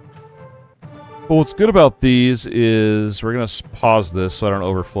 of them. But what's good about these is we're going to pause this so I don't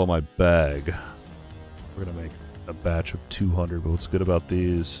overflow my bag. We're going to make a batch of 200, but what's good about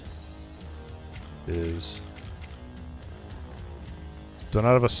these is, do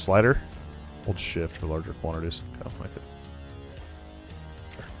not have a slider. Hold shift for larger quantities. Okay, I'll make it.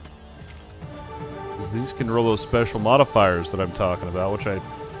 Because these can roll those special modifiers that I'm talking about, which I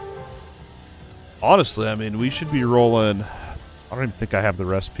honestly, I mean, we should be rolling. I don't even think I have the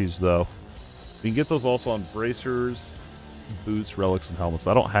recipes though. You can get those also on bracers, boots, relics, and helmets.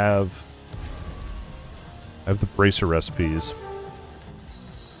 I don't have. I have the bracer recipes,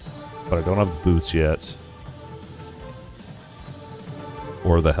 but I don't have the boots yet.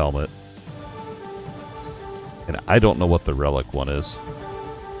 Or the helmet. And I don't know what the relic one is.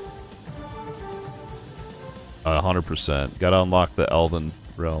 100%. Gotta unlock the Elven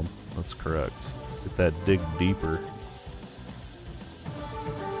realm. That's correct. Get that dig deeper.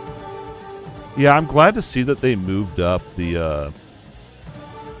 Yeah, I'm glad to see that they moved up the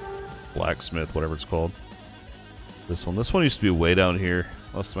blacksmith, whatever it's called. This one. This one used to be way down here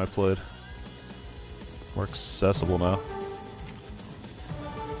last time I played. More accessible now.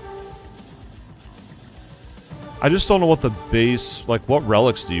 I just don't know what the base, like what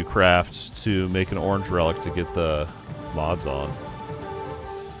relics do you craft to make an orange relic to get the mods on?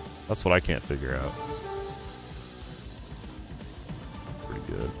 That's what I can't figure out. Pretty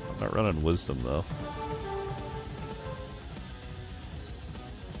good. I'm not running wisdom though.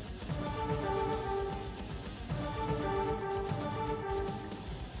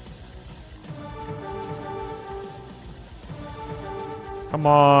 Come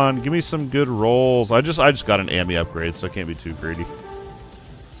on, give me some good rolls. I just got an AMI upgrade, so I can't be too greedy.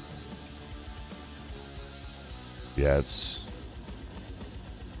 Yeah, it's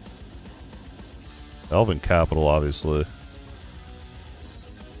Elven Capital, obviously.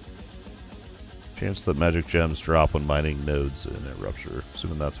 Chance that magic gems drop when mining nodes in a rupture.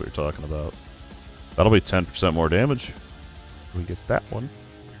 Assuming that's what you're talking about. That'll be 10% more damage. We get that one.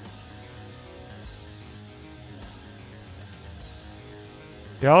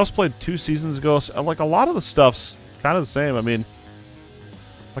 Yeah, I also played 2 seasons ago. So, like, a lot of the stuff's kind of the same. I mean,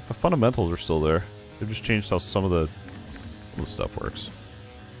 like, the fundamentals are still there. They've just changed how some of the stuff works.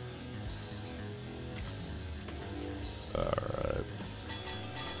 Alright.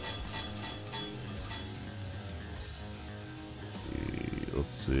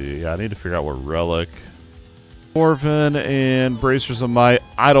 Let's see. Yeah, I need to figure out what relic. Dwarven and Bracers of Might.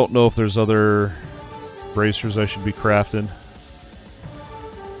 I don't know if there's other bracers I should be crafting.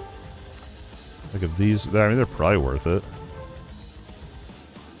 Like if these, I mean, they're probably worth it.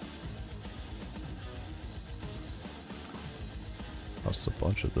 That's a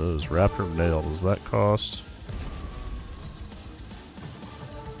bunch of those. Raptor nail, does that cost?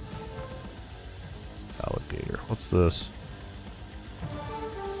 Alligator. What's this?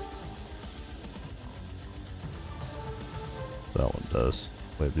 That one does.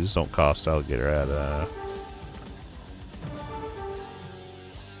 Wait, these don't cost alligator at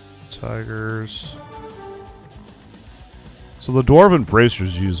tigers. So the Dwarven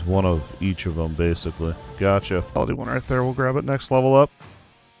bracers use one of each of them, basically. Gotcha. I'll do one right there. We'll grab it next level up.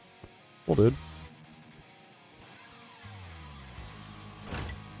 Cool, dude.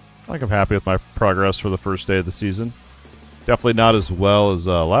 I think I'm happy with my progress for the first day of the season. Definitely not as well as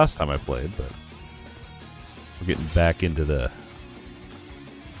last time I played, but we're getting back into the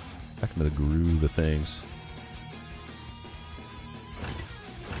groove of things.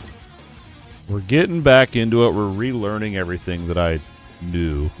 We're getting back into it. We're relearning everything that I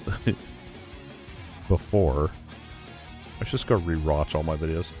knew before. I should just go rewatch all my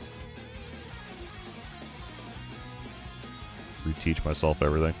videos. Reteach myself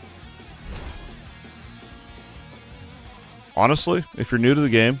everything. Honestly, if you're new to the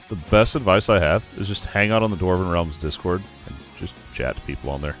game, the best advice I have is just hang out on the Dwarven Realms Discord and just chat to people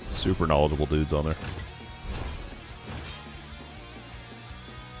on there. Super knowledgeable dudes on there.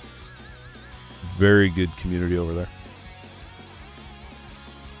 Very good community over there.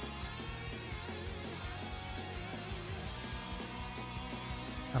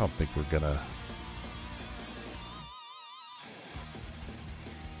 I don't think we're gonna...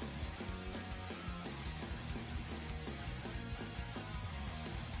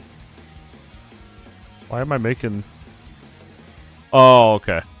 Why am I making... Oh,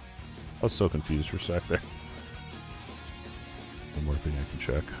 okay. I was so confused for a sec there. One more thing I can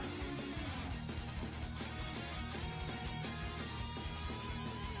check.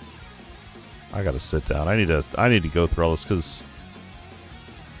 I gotta sit down. I need to go through all this because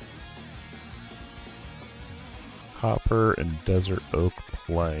copper and desert oak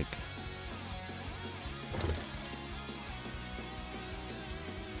plank.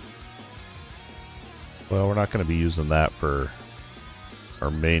 Well, we're not going to be using that for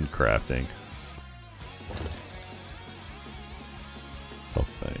our main crafting. I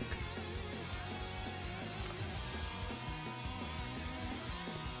think.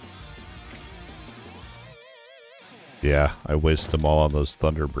 Yeah, I wasted them all on those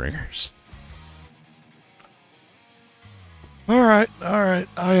Thunderbringers. Alright.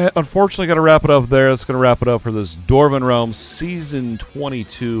 I unfortunately got to wrap it up there. That's going to wrap it up for this Dwarven Realms Season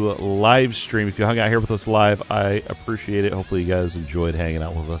 22 live stream. If you hung out here with us live, I appreciate it. Hopefully you guys enjoyed hanging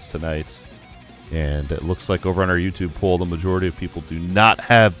out with us tonight. And it looks like over on our YouTube poll, the majority of people do not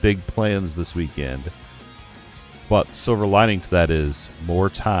have big plans this weekend. But silver lining to that is more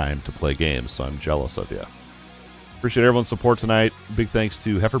time to play games, so I'm jealous of you. Appreciate everyone's support tonight. Big thanks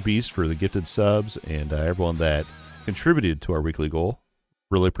to Heifer Beast for the gifted subs and everyone that contributed to our weekly goal.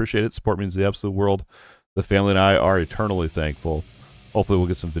 Really appreciate it. Support means the absolute world. The family and I are eternally thankful. Hopefully we'll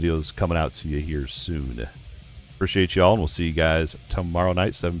get some videos coming out to you here soon. Appreciate y'all, and we'll see you guys tomorrow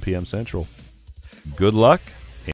night, 7 p.m. Central. Good luck.